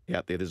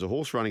out there. There's a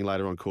horse running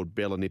later on called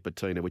Bella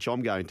Nipotina, which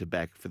I'm going to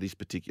back for this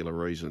particular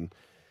reason.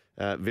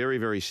 Very,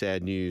 very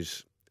sad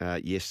news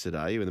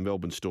yesterday when the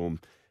Melbourne Storm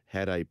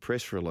had a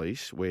press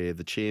release where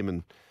the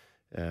chairman,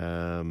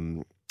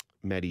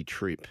 Matty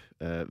Tripp,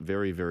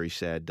 very, very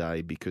sad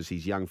day because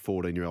his young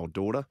 14-year-old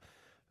daughter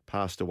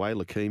passed away,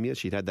 leukemia.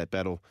 She'd had that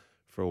battle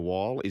for a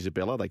while.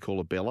 Isabella, they call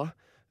her Bella,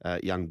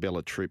 young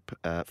Bella Tripp,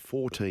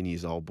 14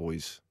 years old,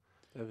 boys.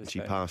 She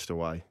passed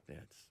away. Yeah,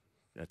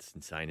 that's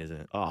insane, isn't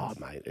it? Oh,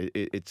 mate,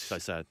 it's so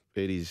sad.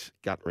 It is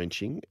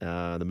gut-wrenching.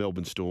 The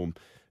Melbourne Storm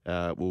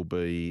will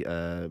be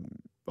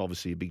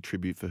obviously a big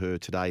tribute for her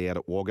today out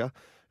at Wagga.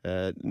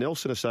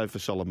 Nelson Asofa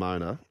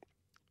Solomona,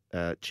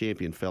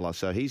 champion fella,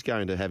 so he's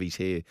going to have his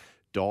hair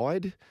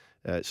dyed.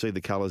 See the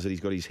colours that he's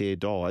got his hair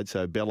dyed.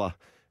 So Bella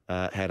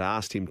had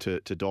asked him to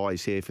dye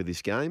his hair for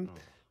this game.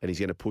 And he's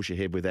going to push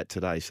ahead with that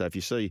today. So if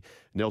you see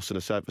Nelson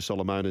Asofa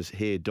Solomona's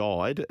hair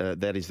dyed,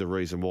 that is the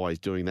reason why he's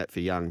doing that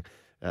for young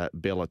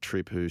Bella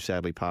Tripp, who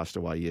sadly passed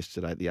away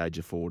yesterday at the age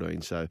of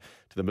 14. So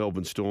to the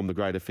Melbourne Storm, the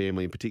greater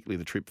family, and particularly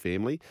the Tripp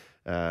family,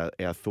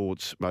 our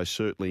thoughts most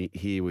certainly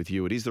here with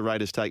you. It is the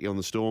Raiders taking on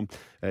the Storm.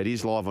 It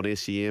is live on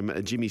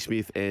SEM. Jimmy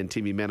Smith and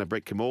Timmy Manor,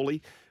 Brett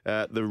Kamali.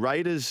 The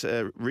Raiders,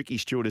 Ricky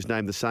Stewart has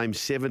named the same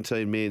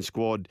 17-man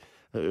squad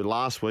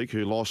last week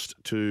who lost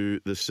to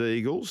the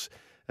Seagulls.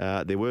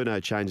 There were no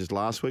changes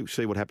last week. We'll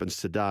see what happens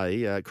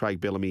today. Craig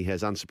Bellamy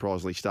has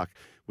unsurprisingly stuck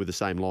with the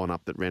same lineup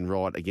that ran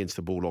right against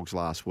the Bulldogs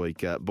last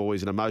week.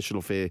 Boys, an emotional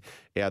affair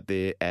out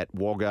there at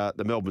Wagga.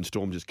 The Melbourne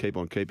Storm just keep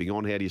on keeping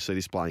on. How do you see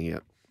this playing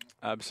out?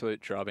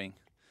 Absolute drubbing.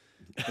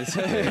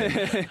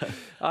 I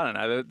don't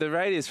know. The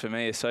Raiders for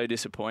me are so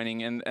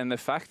disappointing, and the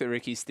fact that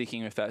Ricky's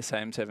sticking with that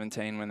same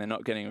 17 when they're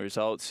not getting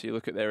results. You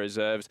look at their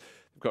reserves.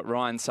 They've got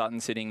Ryan Sutton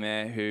sitting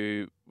there,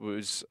 who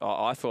was,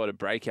 I thought, a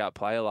breakout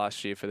player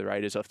last year for the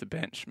Raiders off the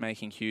bench,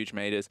 making huge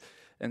meters.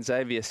 And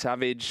Xavier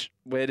Savage,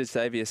 where does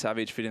Xavier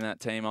Savage fit in that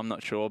team? I'm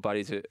not sure, but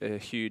he's a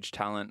huge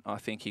talent. I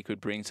think he could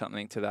bring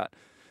something to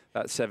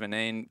that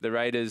 17. The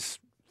Raiders,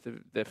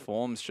 their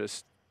form's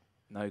just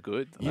no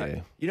good.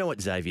 Yeah. You know what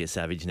Xavier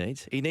Savage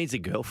needs? He needs a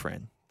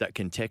girlfriend that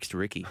can text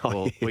Ricky.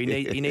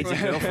 He needs a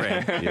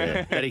girlfriend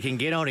that he can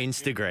get on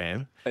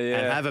Instagram and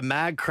have a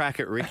mad crack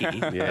at Ricky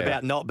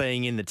about not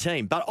being in the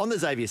team. But on the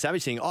Xavier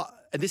Savage thing,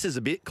 this is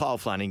a bit Kyle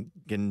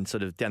Flanagan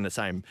sort of down the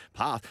same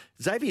path.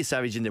 Xavier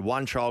Savage in the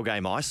one trial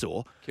game I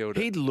saw,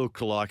 he'd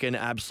look like an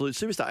absolute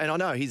superstar. And I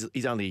know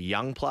he's only a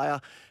young player,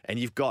 and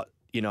you've got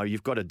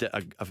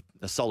a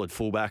solid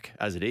fullback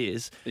as it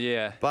is.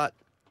 Yeah. But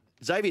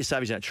Xavier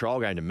Savage in that trial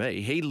game, to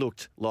me, he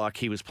looked like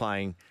he was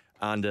playing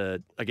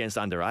against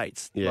under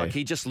eights. Yeah. Like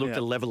he just looked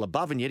a level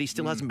above, and yet he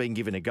still hasn't been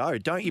given a go.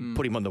 Don't you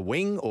put him on the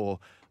wing or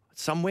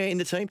somewhere in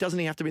the team? Doesn't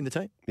he have to be in the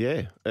team?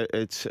 Yeah,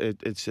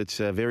 it's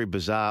very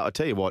bizarre. I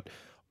tell you what,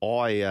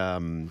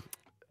 I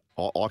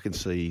can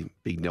see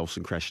Big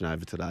Nelson crashing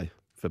over today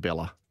for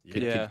Bella.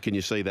 Can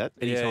you see that?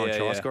 Anytime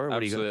try scorer?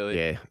 What absolutely. Do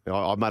you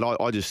got? Yeah,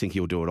 I just think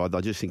he'll do it.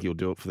 I just think he'll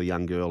do it for the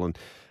young girl. And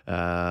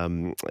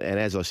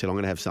as I said, I'm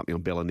going to have something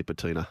on Bella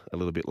Nipotina a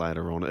little bit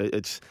later on.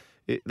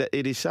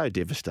 It is so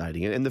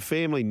devastating. And the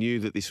family knew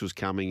that this was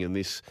coming and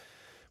this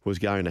was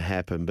going to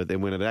happen. But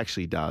then when it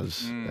actually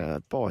does,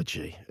 by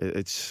gee,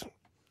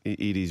 it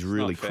is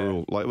really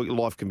cruel. Like,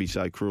 life can be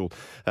so cruel.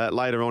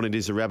 Later on, it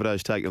is the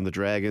Rabbitohs taking on the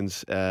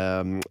Dragons.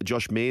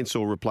 Josh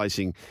Mansour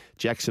replacing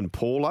Jackson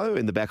Paulo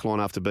in the back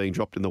line after being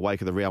dropped in the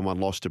wake of the round 1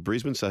 loss to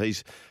Brisbane. So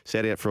he's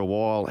sat out for a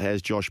while,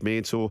 has Josh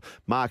Mansour.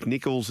 Mark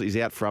Nichols is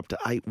out for up to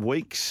 8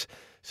 weeks.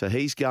 So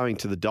he's going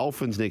to the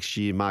Dolphins next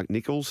year, Mark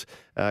Nichols.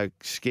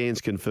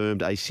 Scans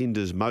confirmed a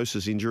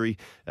syndesmosis injury.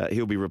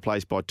 He'll be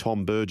replaced by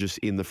Tom Burgess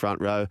in the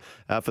front row.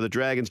 For the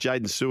Dragons,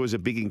 Jaden Sewer's a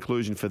big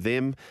inclusion for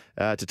them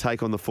to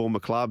take on the former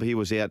club. He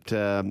was out,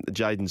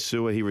 Jaden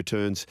Sewer. He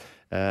returns,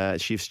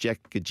 shifts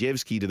Jack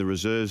Gajewski to the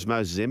reserves.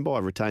 Moses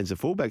Mbai retains the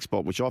fullback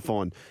spot, which I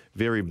find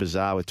very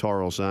bizarre with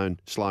Tyrell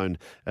Sloan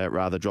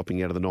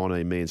dropping out of the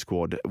 19-man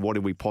squad. What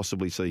did we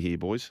possibly see here,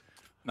 boys?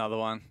 Another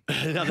one.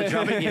 Another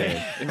drubbing,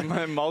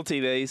 yeah. Multi.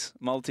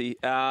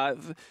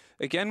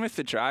 Again, with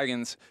the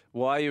Dragons,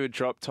 why you would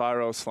drop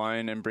Tyrell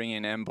Sloan and bring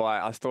in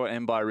Mbai, I thought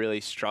Mbai really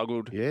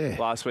struggled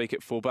last week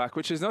at fullback,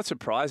 which is not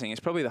surprising. It's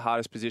probably the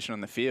hardest position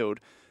on the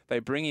field. They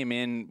bring him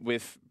in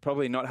with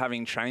probably not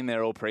having trained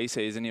there all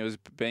preseason. He was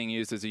being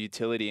used as a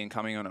utility and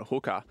coming on at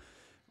hooker.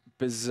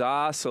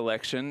 Bizarre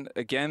selection.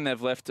 Again,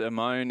 they've left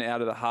Amon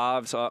out of the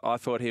halves. I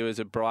thought he was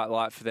a bright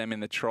light for them in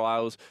the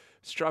trials.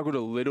 Struggled a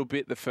little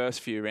bit the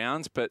first few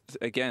rounds, but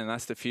again,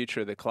 that's the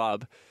future of the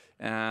club.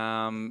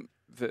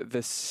 The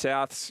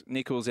Souths,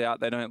 Nichols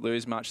out, they don't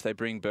lose much. They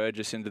bring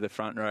Burgess into the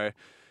front row.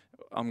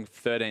 I'm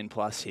 13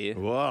 plus here.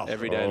 Whoa.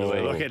 Every day of the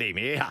week. Look at him,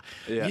 yeah.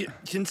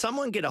 Can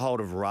someone get a hold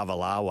of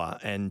Ravalawa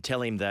and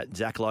tell him that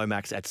Zach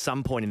Lomax at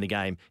some point in the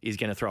game is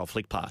going to throw a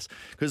flick pass?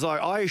 Because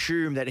I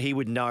assume that he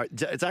would know.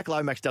 Zach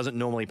Lomax doesn't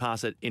normally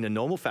pass it in a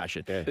normal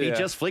fashion. Yeah. He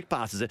just flick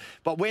passes it.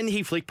 But when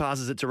he flick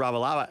passes it to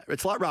Ravalawa,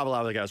 it's like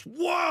Ravalawa goes,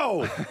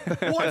 whoa,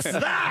 what's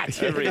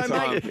that? Every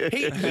time.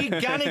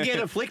 You're going to get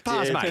a flick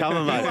pass, mate. Come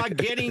on, mate. You are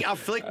getting a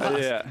flick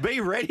pass. Yeah.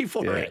 Be ready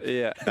for it.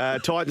 Yeah.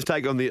 Titans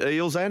take on the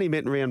Eels. They only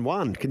met in round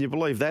one. Can you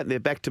believe that? They're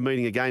back to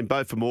meeting again.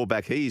 Beau Fermor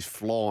back. He's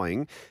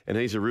flying, and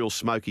he's a real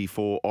smoky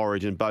for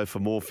Origin. Beau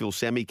Fermor. Phil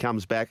Sammy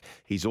comes back.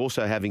 He's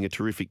also having a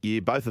terrific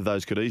year. Both of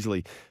those could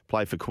easily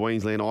play for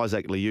Queensland.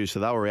 Isaac Liu, so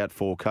they were out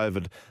for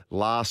COVID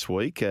last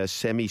week.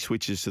 Sammy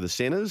switches to the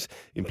centres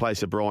in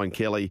place of Brian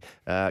Kelly.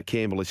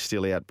 Campbell is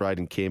still out.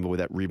 Braden Campbell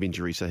with that rib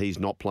injury, so he's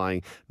not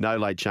playing. No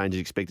late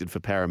changes expected for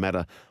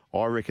Parramatta.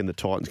 I reckon the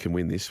Titans can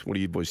win this. What do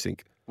you boys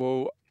think?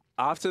 Well,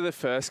 after the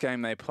first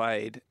game they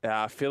played,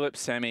 Philip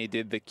Semi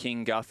did the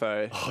King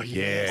Gutho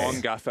on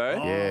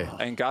Gutho. Yeah.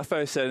 And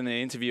Gutho said in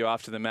the interview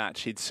after the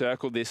match, he'd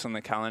circled this on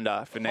the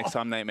calendar for next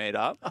time they meet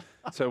up.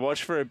 So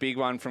watch for a big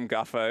one from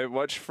Gutho.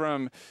 Watch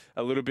from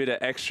a little bit of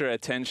extra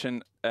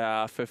attention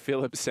for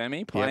Philip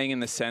Semi playing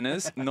in the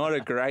centres. Not a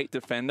great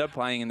defender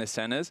playing in the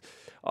centres.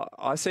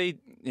 I see,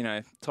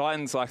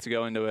 Titans like to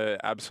go into an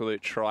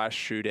absolute try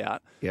shootout.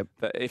 Yep.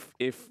 But if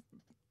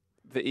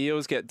the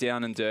Eels get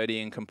down and dirty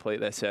and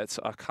complete their sets,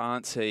 I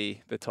can't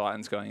see the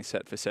Titans going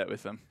set for set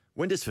with them.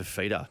 When does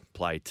Fifita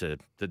play to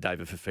the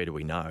David Fifita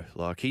we know?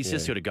 Like he's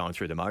just sort of going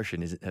through the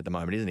motion at the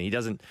moment, isn't he? He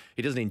doesn't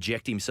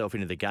inject himself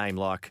into the game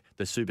like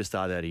the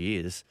superstar that he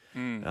is.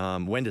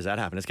 When does that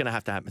happen? It's going to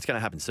have to happen. It's going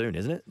to happen soon,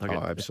 isn't it? Like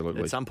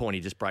absolutely. At some point, he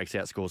just breaks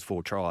out, scores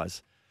 4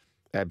 tries.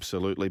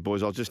 Absolutely,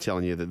 boys. I was just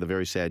telling you that the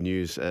very sad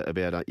news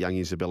about young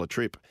Isabella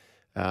Tripp.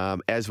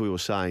 As we were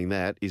saying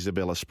that,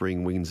 Isabella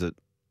Spring wins it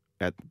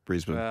at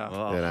Brisbane.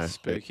 Wow.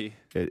 Spooky.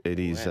 It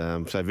is.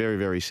 Wow. So very,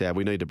 very sad.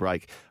 We need to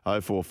break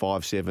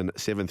 0457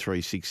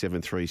 736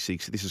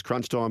 736. This is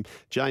Crunch Time.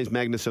 James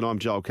Magnuson, I'm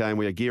Joel Kane.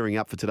 We are gearing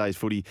up for today's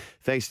footy.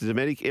 Thanks to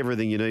Dometic,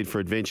 everything you need for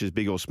adventures,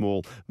 big or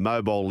small.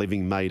 Mobile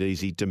living made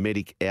easy.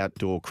 Dometic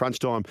Outdoor. Crunch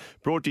Time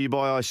brought to you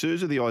by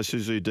Isuzu. The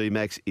Isuzu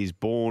D-Max is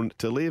born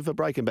to live. A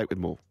break and back with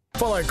more.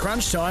 Follow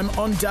Crunch Time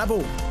on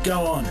Dabble.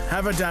 Go on,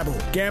 have a dabble.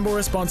 Gamble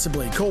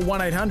responsibly. Call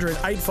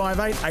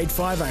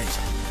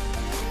 1-800-858-858.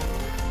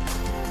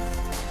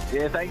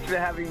 Yeah, thanks for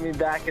having me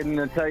back. And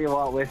I'll tell you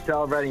what, we're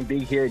celebrating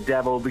big here at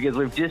Dabble because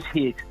we've just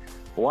hit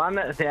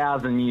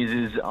 1,000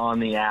 users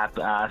on the app,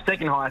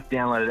 second highest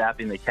downloaded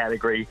app in the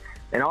category.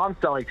 And I'm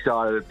so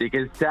excited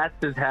because Sats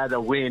has had a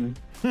win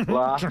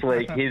last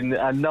week in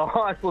a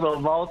nice little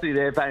multi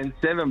there, paying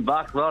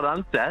 $7. Well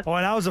done, Sats. Oh,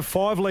 and that was a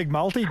 5-leg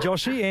multi,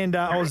 Joshy, and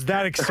I was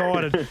that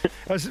excited.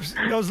 I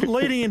was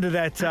leading into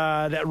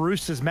that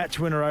Roosters match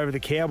winner over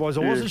the Cowboys.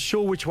 I wasn't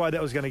sure which way that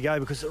was going to go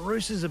because the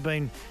Roosters have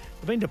been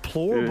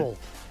deplorable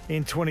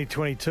in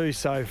 2022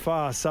 so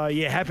far. So,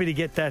 yeah, happy to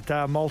get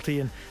that multi,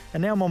 and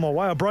now I'm on my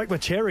way. I broke my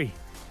cherry.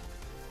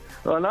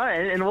 Well, no,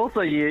 and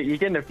also you're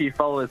getting a few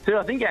followers too.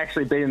 I think you're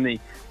actually being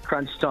the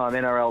Crunch Time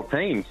NRL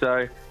team.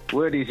 So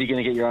word is you're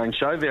going to get your own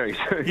show very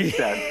soon,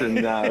 Stats, and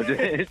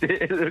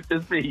it'll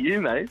just be you,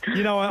 mate.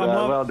 You know,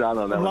 well done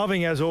on that. I'm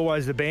loving, as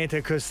always, the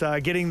banter because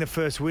getting the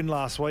first win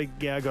last week,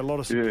 got a lot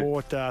of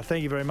support.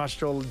 Thank you very much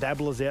to all the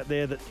dabblers out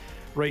there that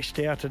reached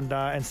out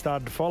and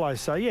started to follow.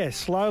 So, yeah,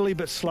 slowly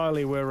but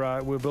slowly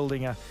we're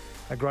building a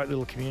great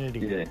little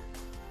community. Yeah.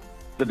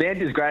 The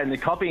banter is great, and the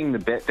copying the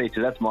bet feature,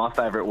 that's my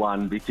favourite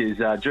one because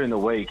during the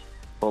week,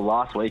 or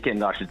last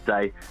weekend, I should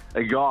say,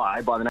 a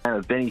guy by the name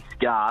of Benny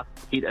Scarf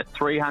hit a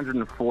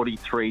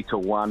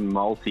 343-1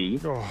 multi.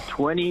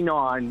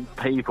 29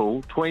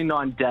 people,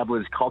 29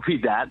 dabblers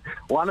copied that.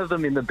 One of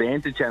them in the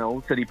banter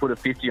channel said he put a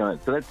 50 on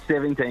it. So that's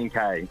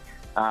 17K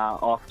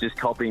off just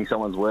copying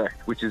someone's work,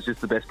 which is just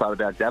the best part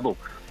about Dabble.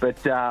 But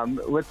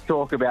let's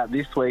talk about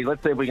this week.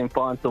 Let's see if we can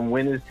find some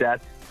winners,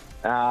 Stats.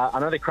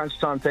 Another crunch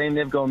time team,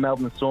 they've gone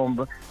Melbourne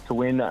Storm to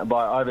win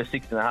by over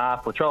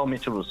 6.5. Latrell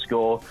Mitchell will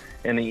score,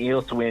 and the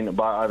Eels to win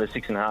by over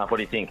 6.5. What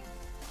do you think?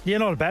 Yeah,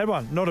 not a bad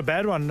one. Not a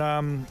bad one.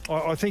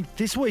 I think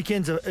this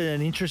weekend's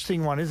an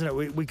interesting one, isn't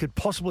it? We could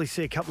possibly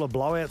see a couple of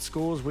blowout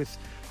scores with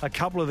a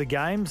couple of the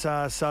games.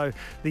 So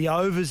the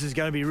overs is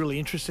going to be really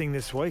interesting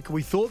this week.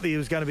 We thought there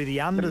was going to be the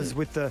unders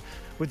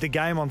with the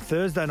game on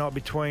Thursday night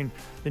between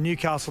the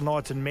Newcastle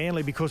Knights and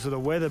Manly because of the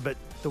weather, but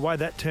the way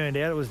that turned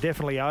out, it was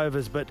definitely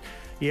overs. But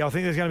yeah, I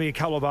think there's going to be a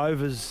couple of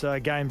overs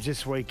games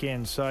this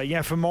weekend. So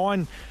yeah, for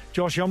mine,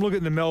 Josh, I'm looking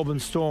at the Melbourne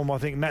Storm. I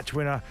think match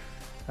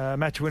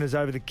winners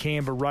over the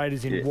Canberra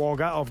Raiders in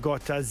Wagga. I've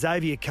got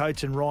Xavier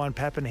Coates and Ryan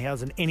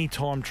Pappenhausen,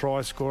 anytime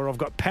try scorer. I've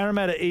got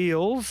Parramatta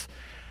Eels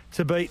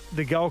to beat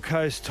the Gold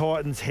Coast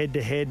Titans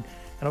head-to-head.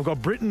 And I've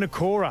got Britton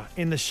Nakora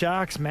in the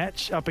Sharks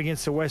match up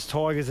against the West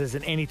Tigers as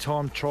an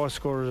anytime try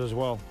scorer as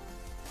well.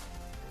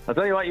 I'll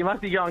tell you what, you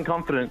must be going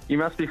confident. You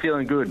must be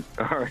feeling good,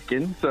 I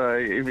reckon. So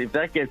if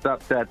that gets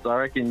upsets, I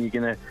reckon you're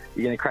gonna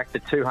crack the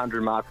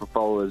 200 mark for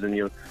followers, and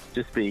you'll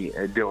just be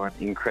doing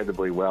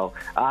incredibly well.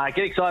 Get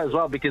excited as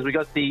well because we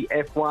got the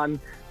F1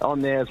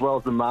 on there as well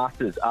as the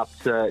Masters up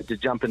to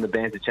jump in the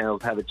banter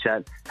channels, have a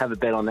chat, have a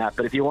bet on that.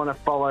 But if you want to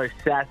follow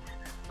Sats,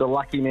 the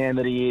lucky man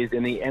that he is,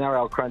 in the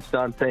NRL Crunch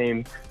Time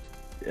team,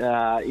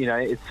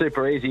 it's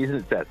super easy, isn't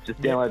it, Sats?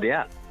 Just download the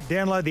app.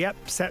 Download the app,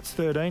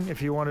 Sats13,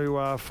 if you want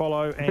to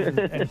follow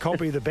and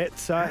copy the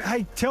bets.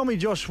 Hey, tell me,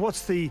 Josh,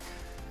 what's the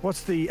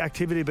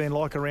activity been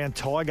like around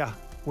Tiger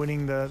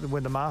winning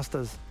the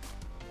Masters?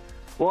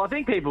 Well, I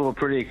think people are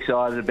pretty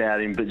excited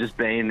about him, but just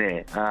being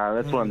there,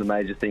 that's one of the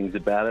major things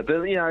about it.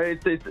 But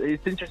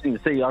it's interesting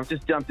to see. I've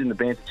just jumped in the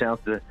banter channel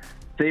to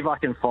see if I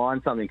can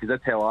find something, because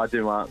that's how I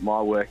do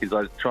my work. Is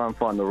I try and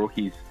find the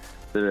rookies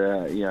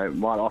that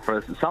might offer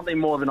us something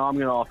more than I'm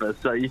going to offer.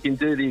 So you can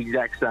do the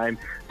exact same.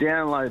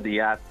 Download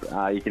the app.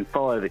 You can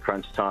follow the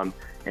Crunch Time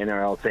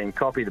NRL team.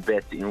 Copy the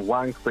bets in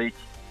one click.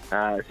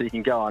 So you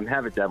can go on,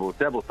 have a dabble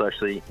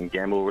socially, and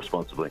gamble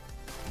responsibly.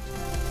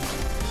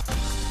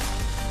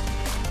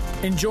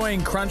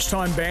 Enjoying Crunch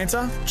Time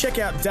banter? Check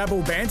out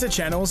Dabble banter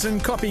channels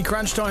and copy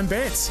Crunch Time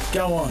bets.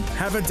 Go on,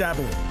 have a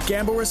dabble.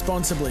 Gamble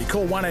responsibly.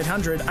 Call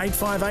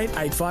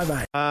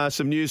 1-800-858-858.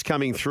 Some news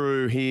coming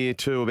through here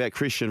too about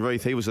Christian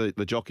Reith. He was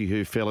the jockey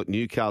who fell at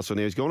Newcastle.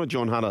 Now he's gone to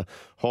John Hunter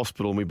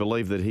Hospital, and we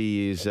believe that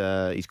he is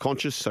he's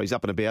conscious, so he's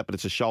up and about, but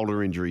it's a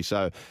shoulder injury.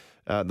 So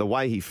the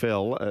way he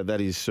fell,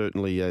 that is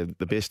certainly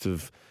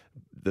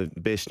the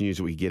best news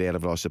that we get out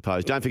of it, I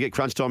suppose. Don't forget,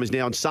 Crunch Time is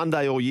now on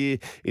Sunday all year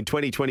in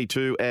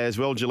 2022 as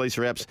well.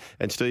 Jaleesa Apps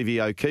and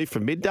Stevie O'Keefe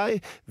from midday,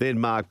 then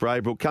Mark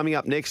Braybrook. Coming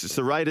up next, it's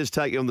the Raiders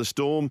taking on the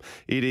Storm.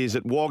 It is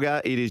at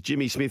Wagga. It is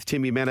Jimmy Smith,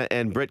 Timmy Manor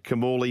and Brett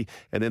Kamali,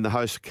 and then the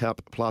Host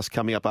Cup Plus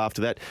coming up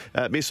after that.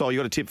 Missile, you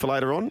got a tip for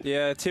later on?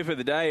 Yeah, tip of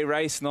the day,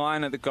 race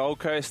 9 at the Gold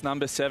Coast,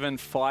 number 7,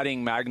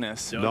 Fighting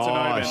Magnus.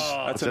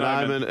 Nice. It's an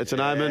omen. It's an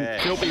omen.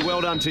 Philpy,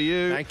 well done to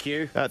you. Thank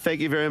you. Thank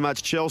you very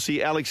much,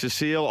 Chelsea, Alex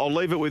Cecile. I'll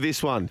leave it with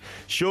this one.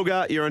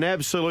 Sugar, you're an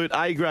absolute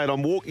A-grade.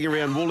 I'm walking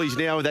around Woolies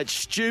now with that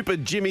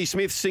stupid Jimmy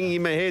Smith singing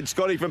in my head.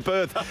 Scotty from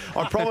Perth.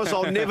 I promise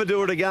I'll never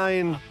do it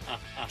again.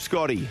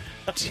 Scotty.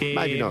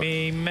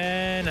 Timmy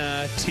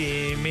Manor,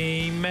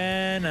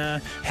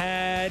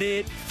 had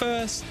it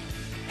first.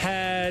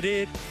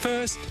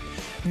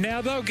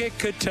 Now they'll get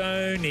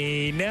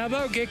Katoni,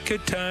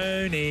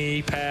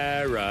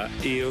 Para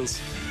Eels.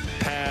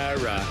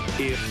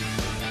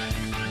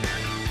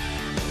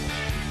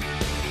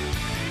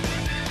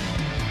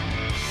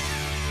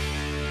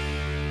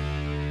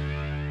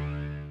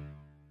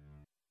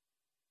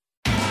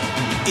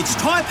 It's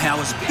Tyre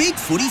Power's Big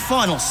Footy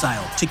Final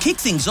Sale. To kick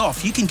things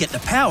off, you can get the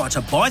power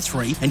to buy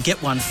 3 and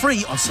get 1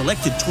 free on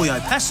selected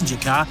Toyo passenger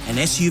car and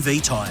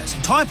SUV tyres.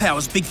 Tyre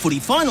Power's Big Footy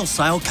Final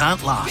Sale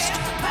can't last.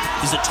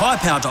 Visit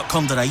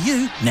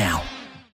tyrepower.com.au now.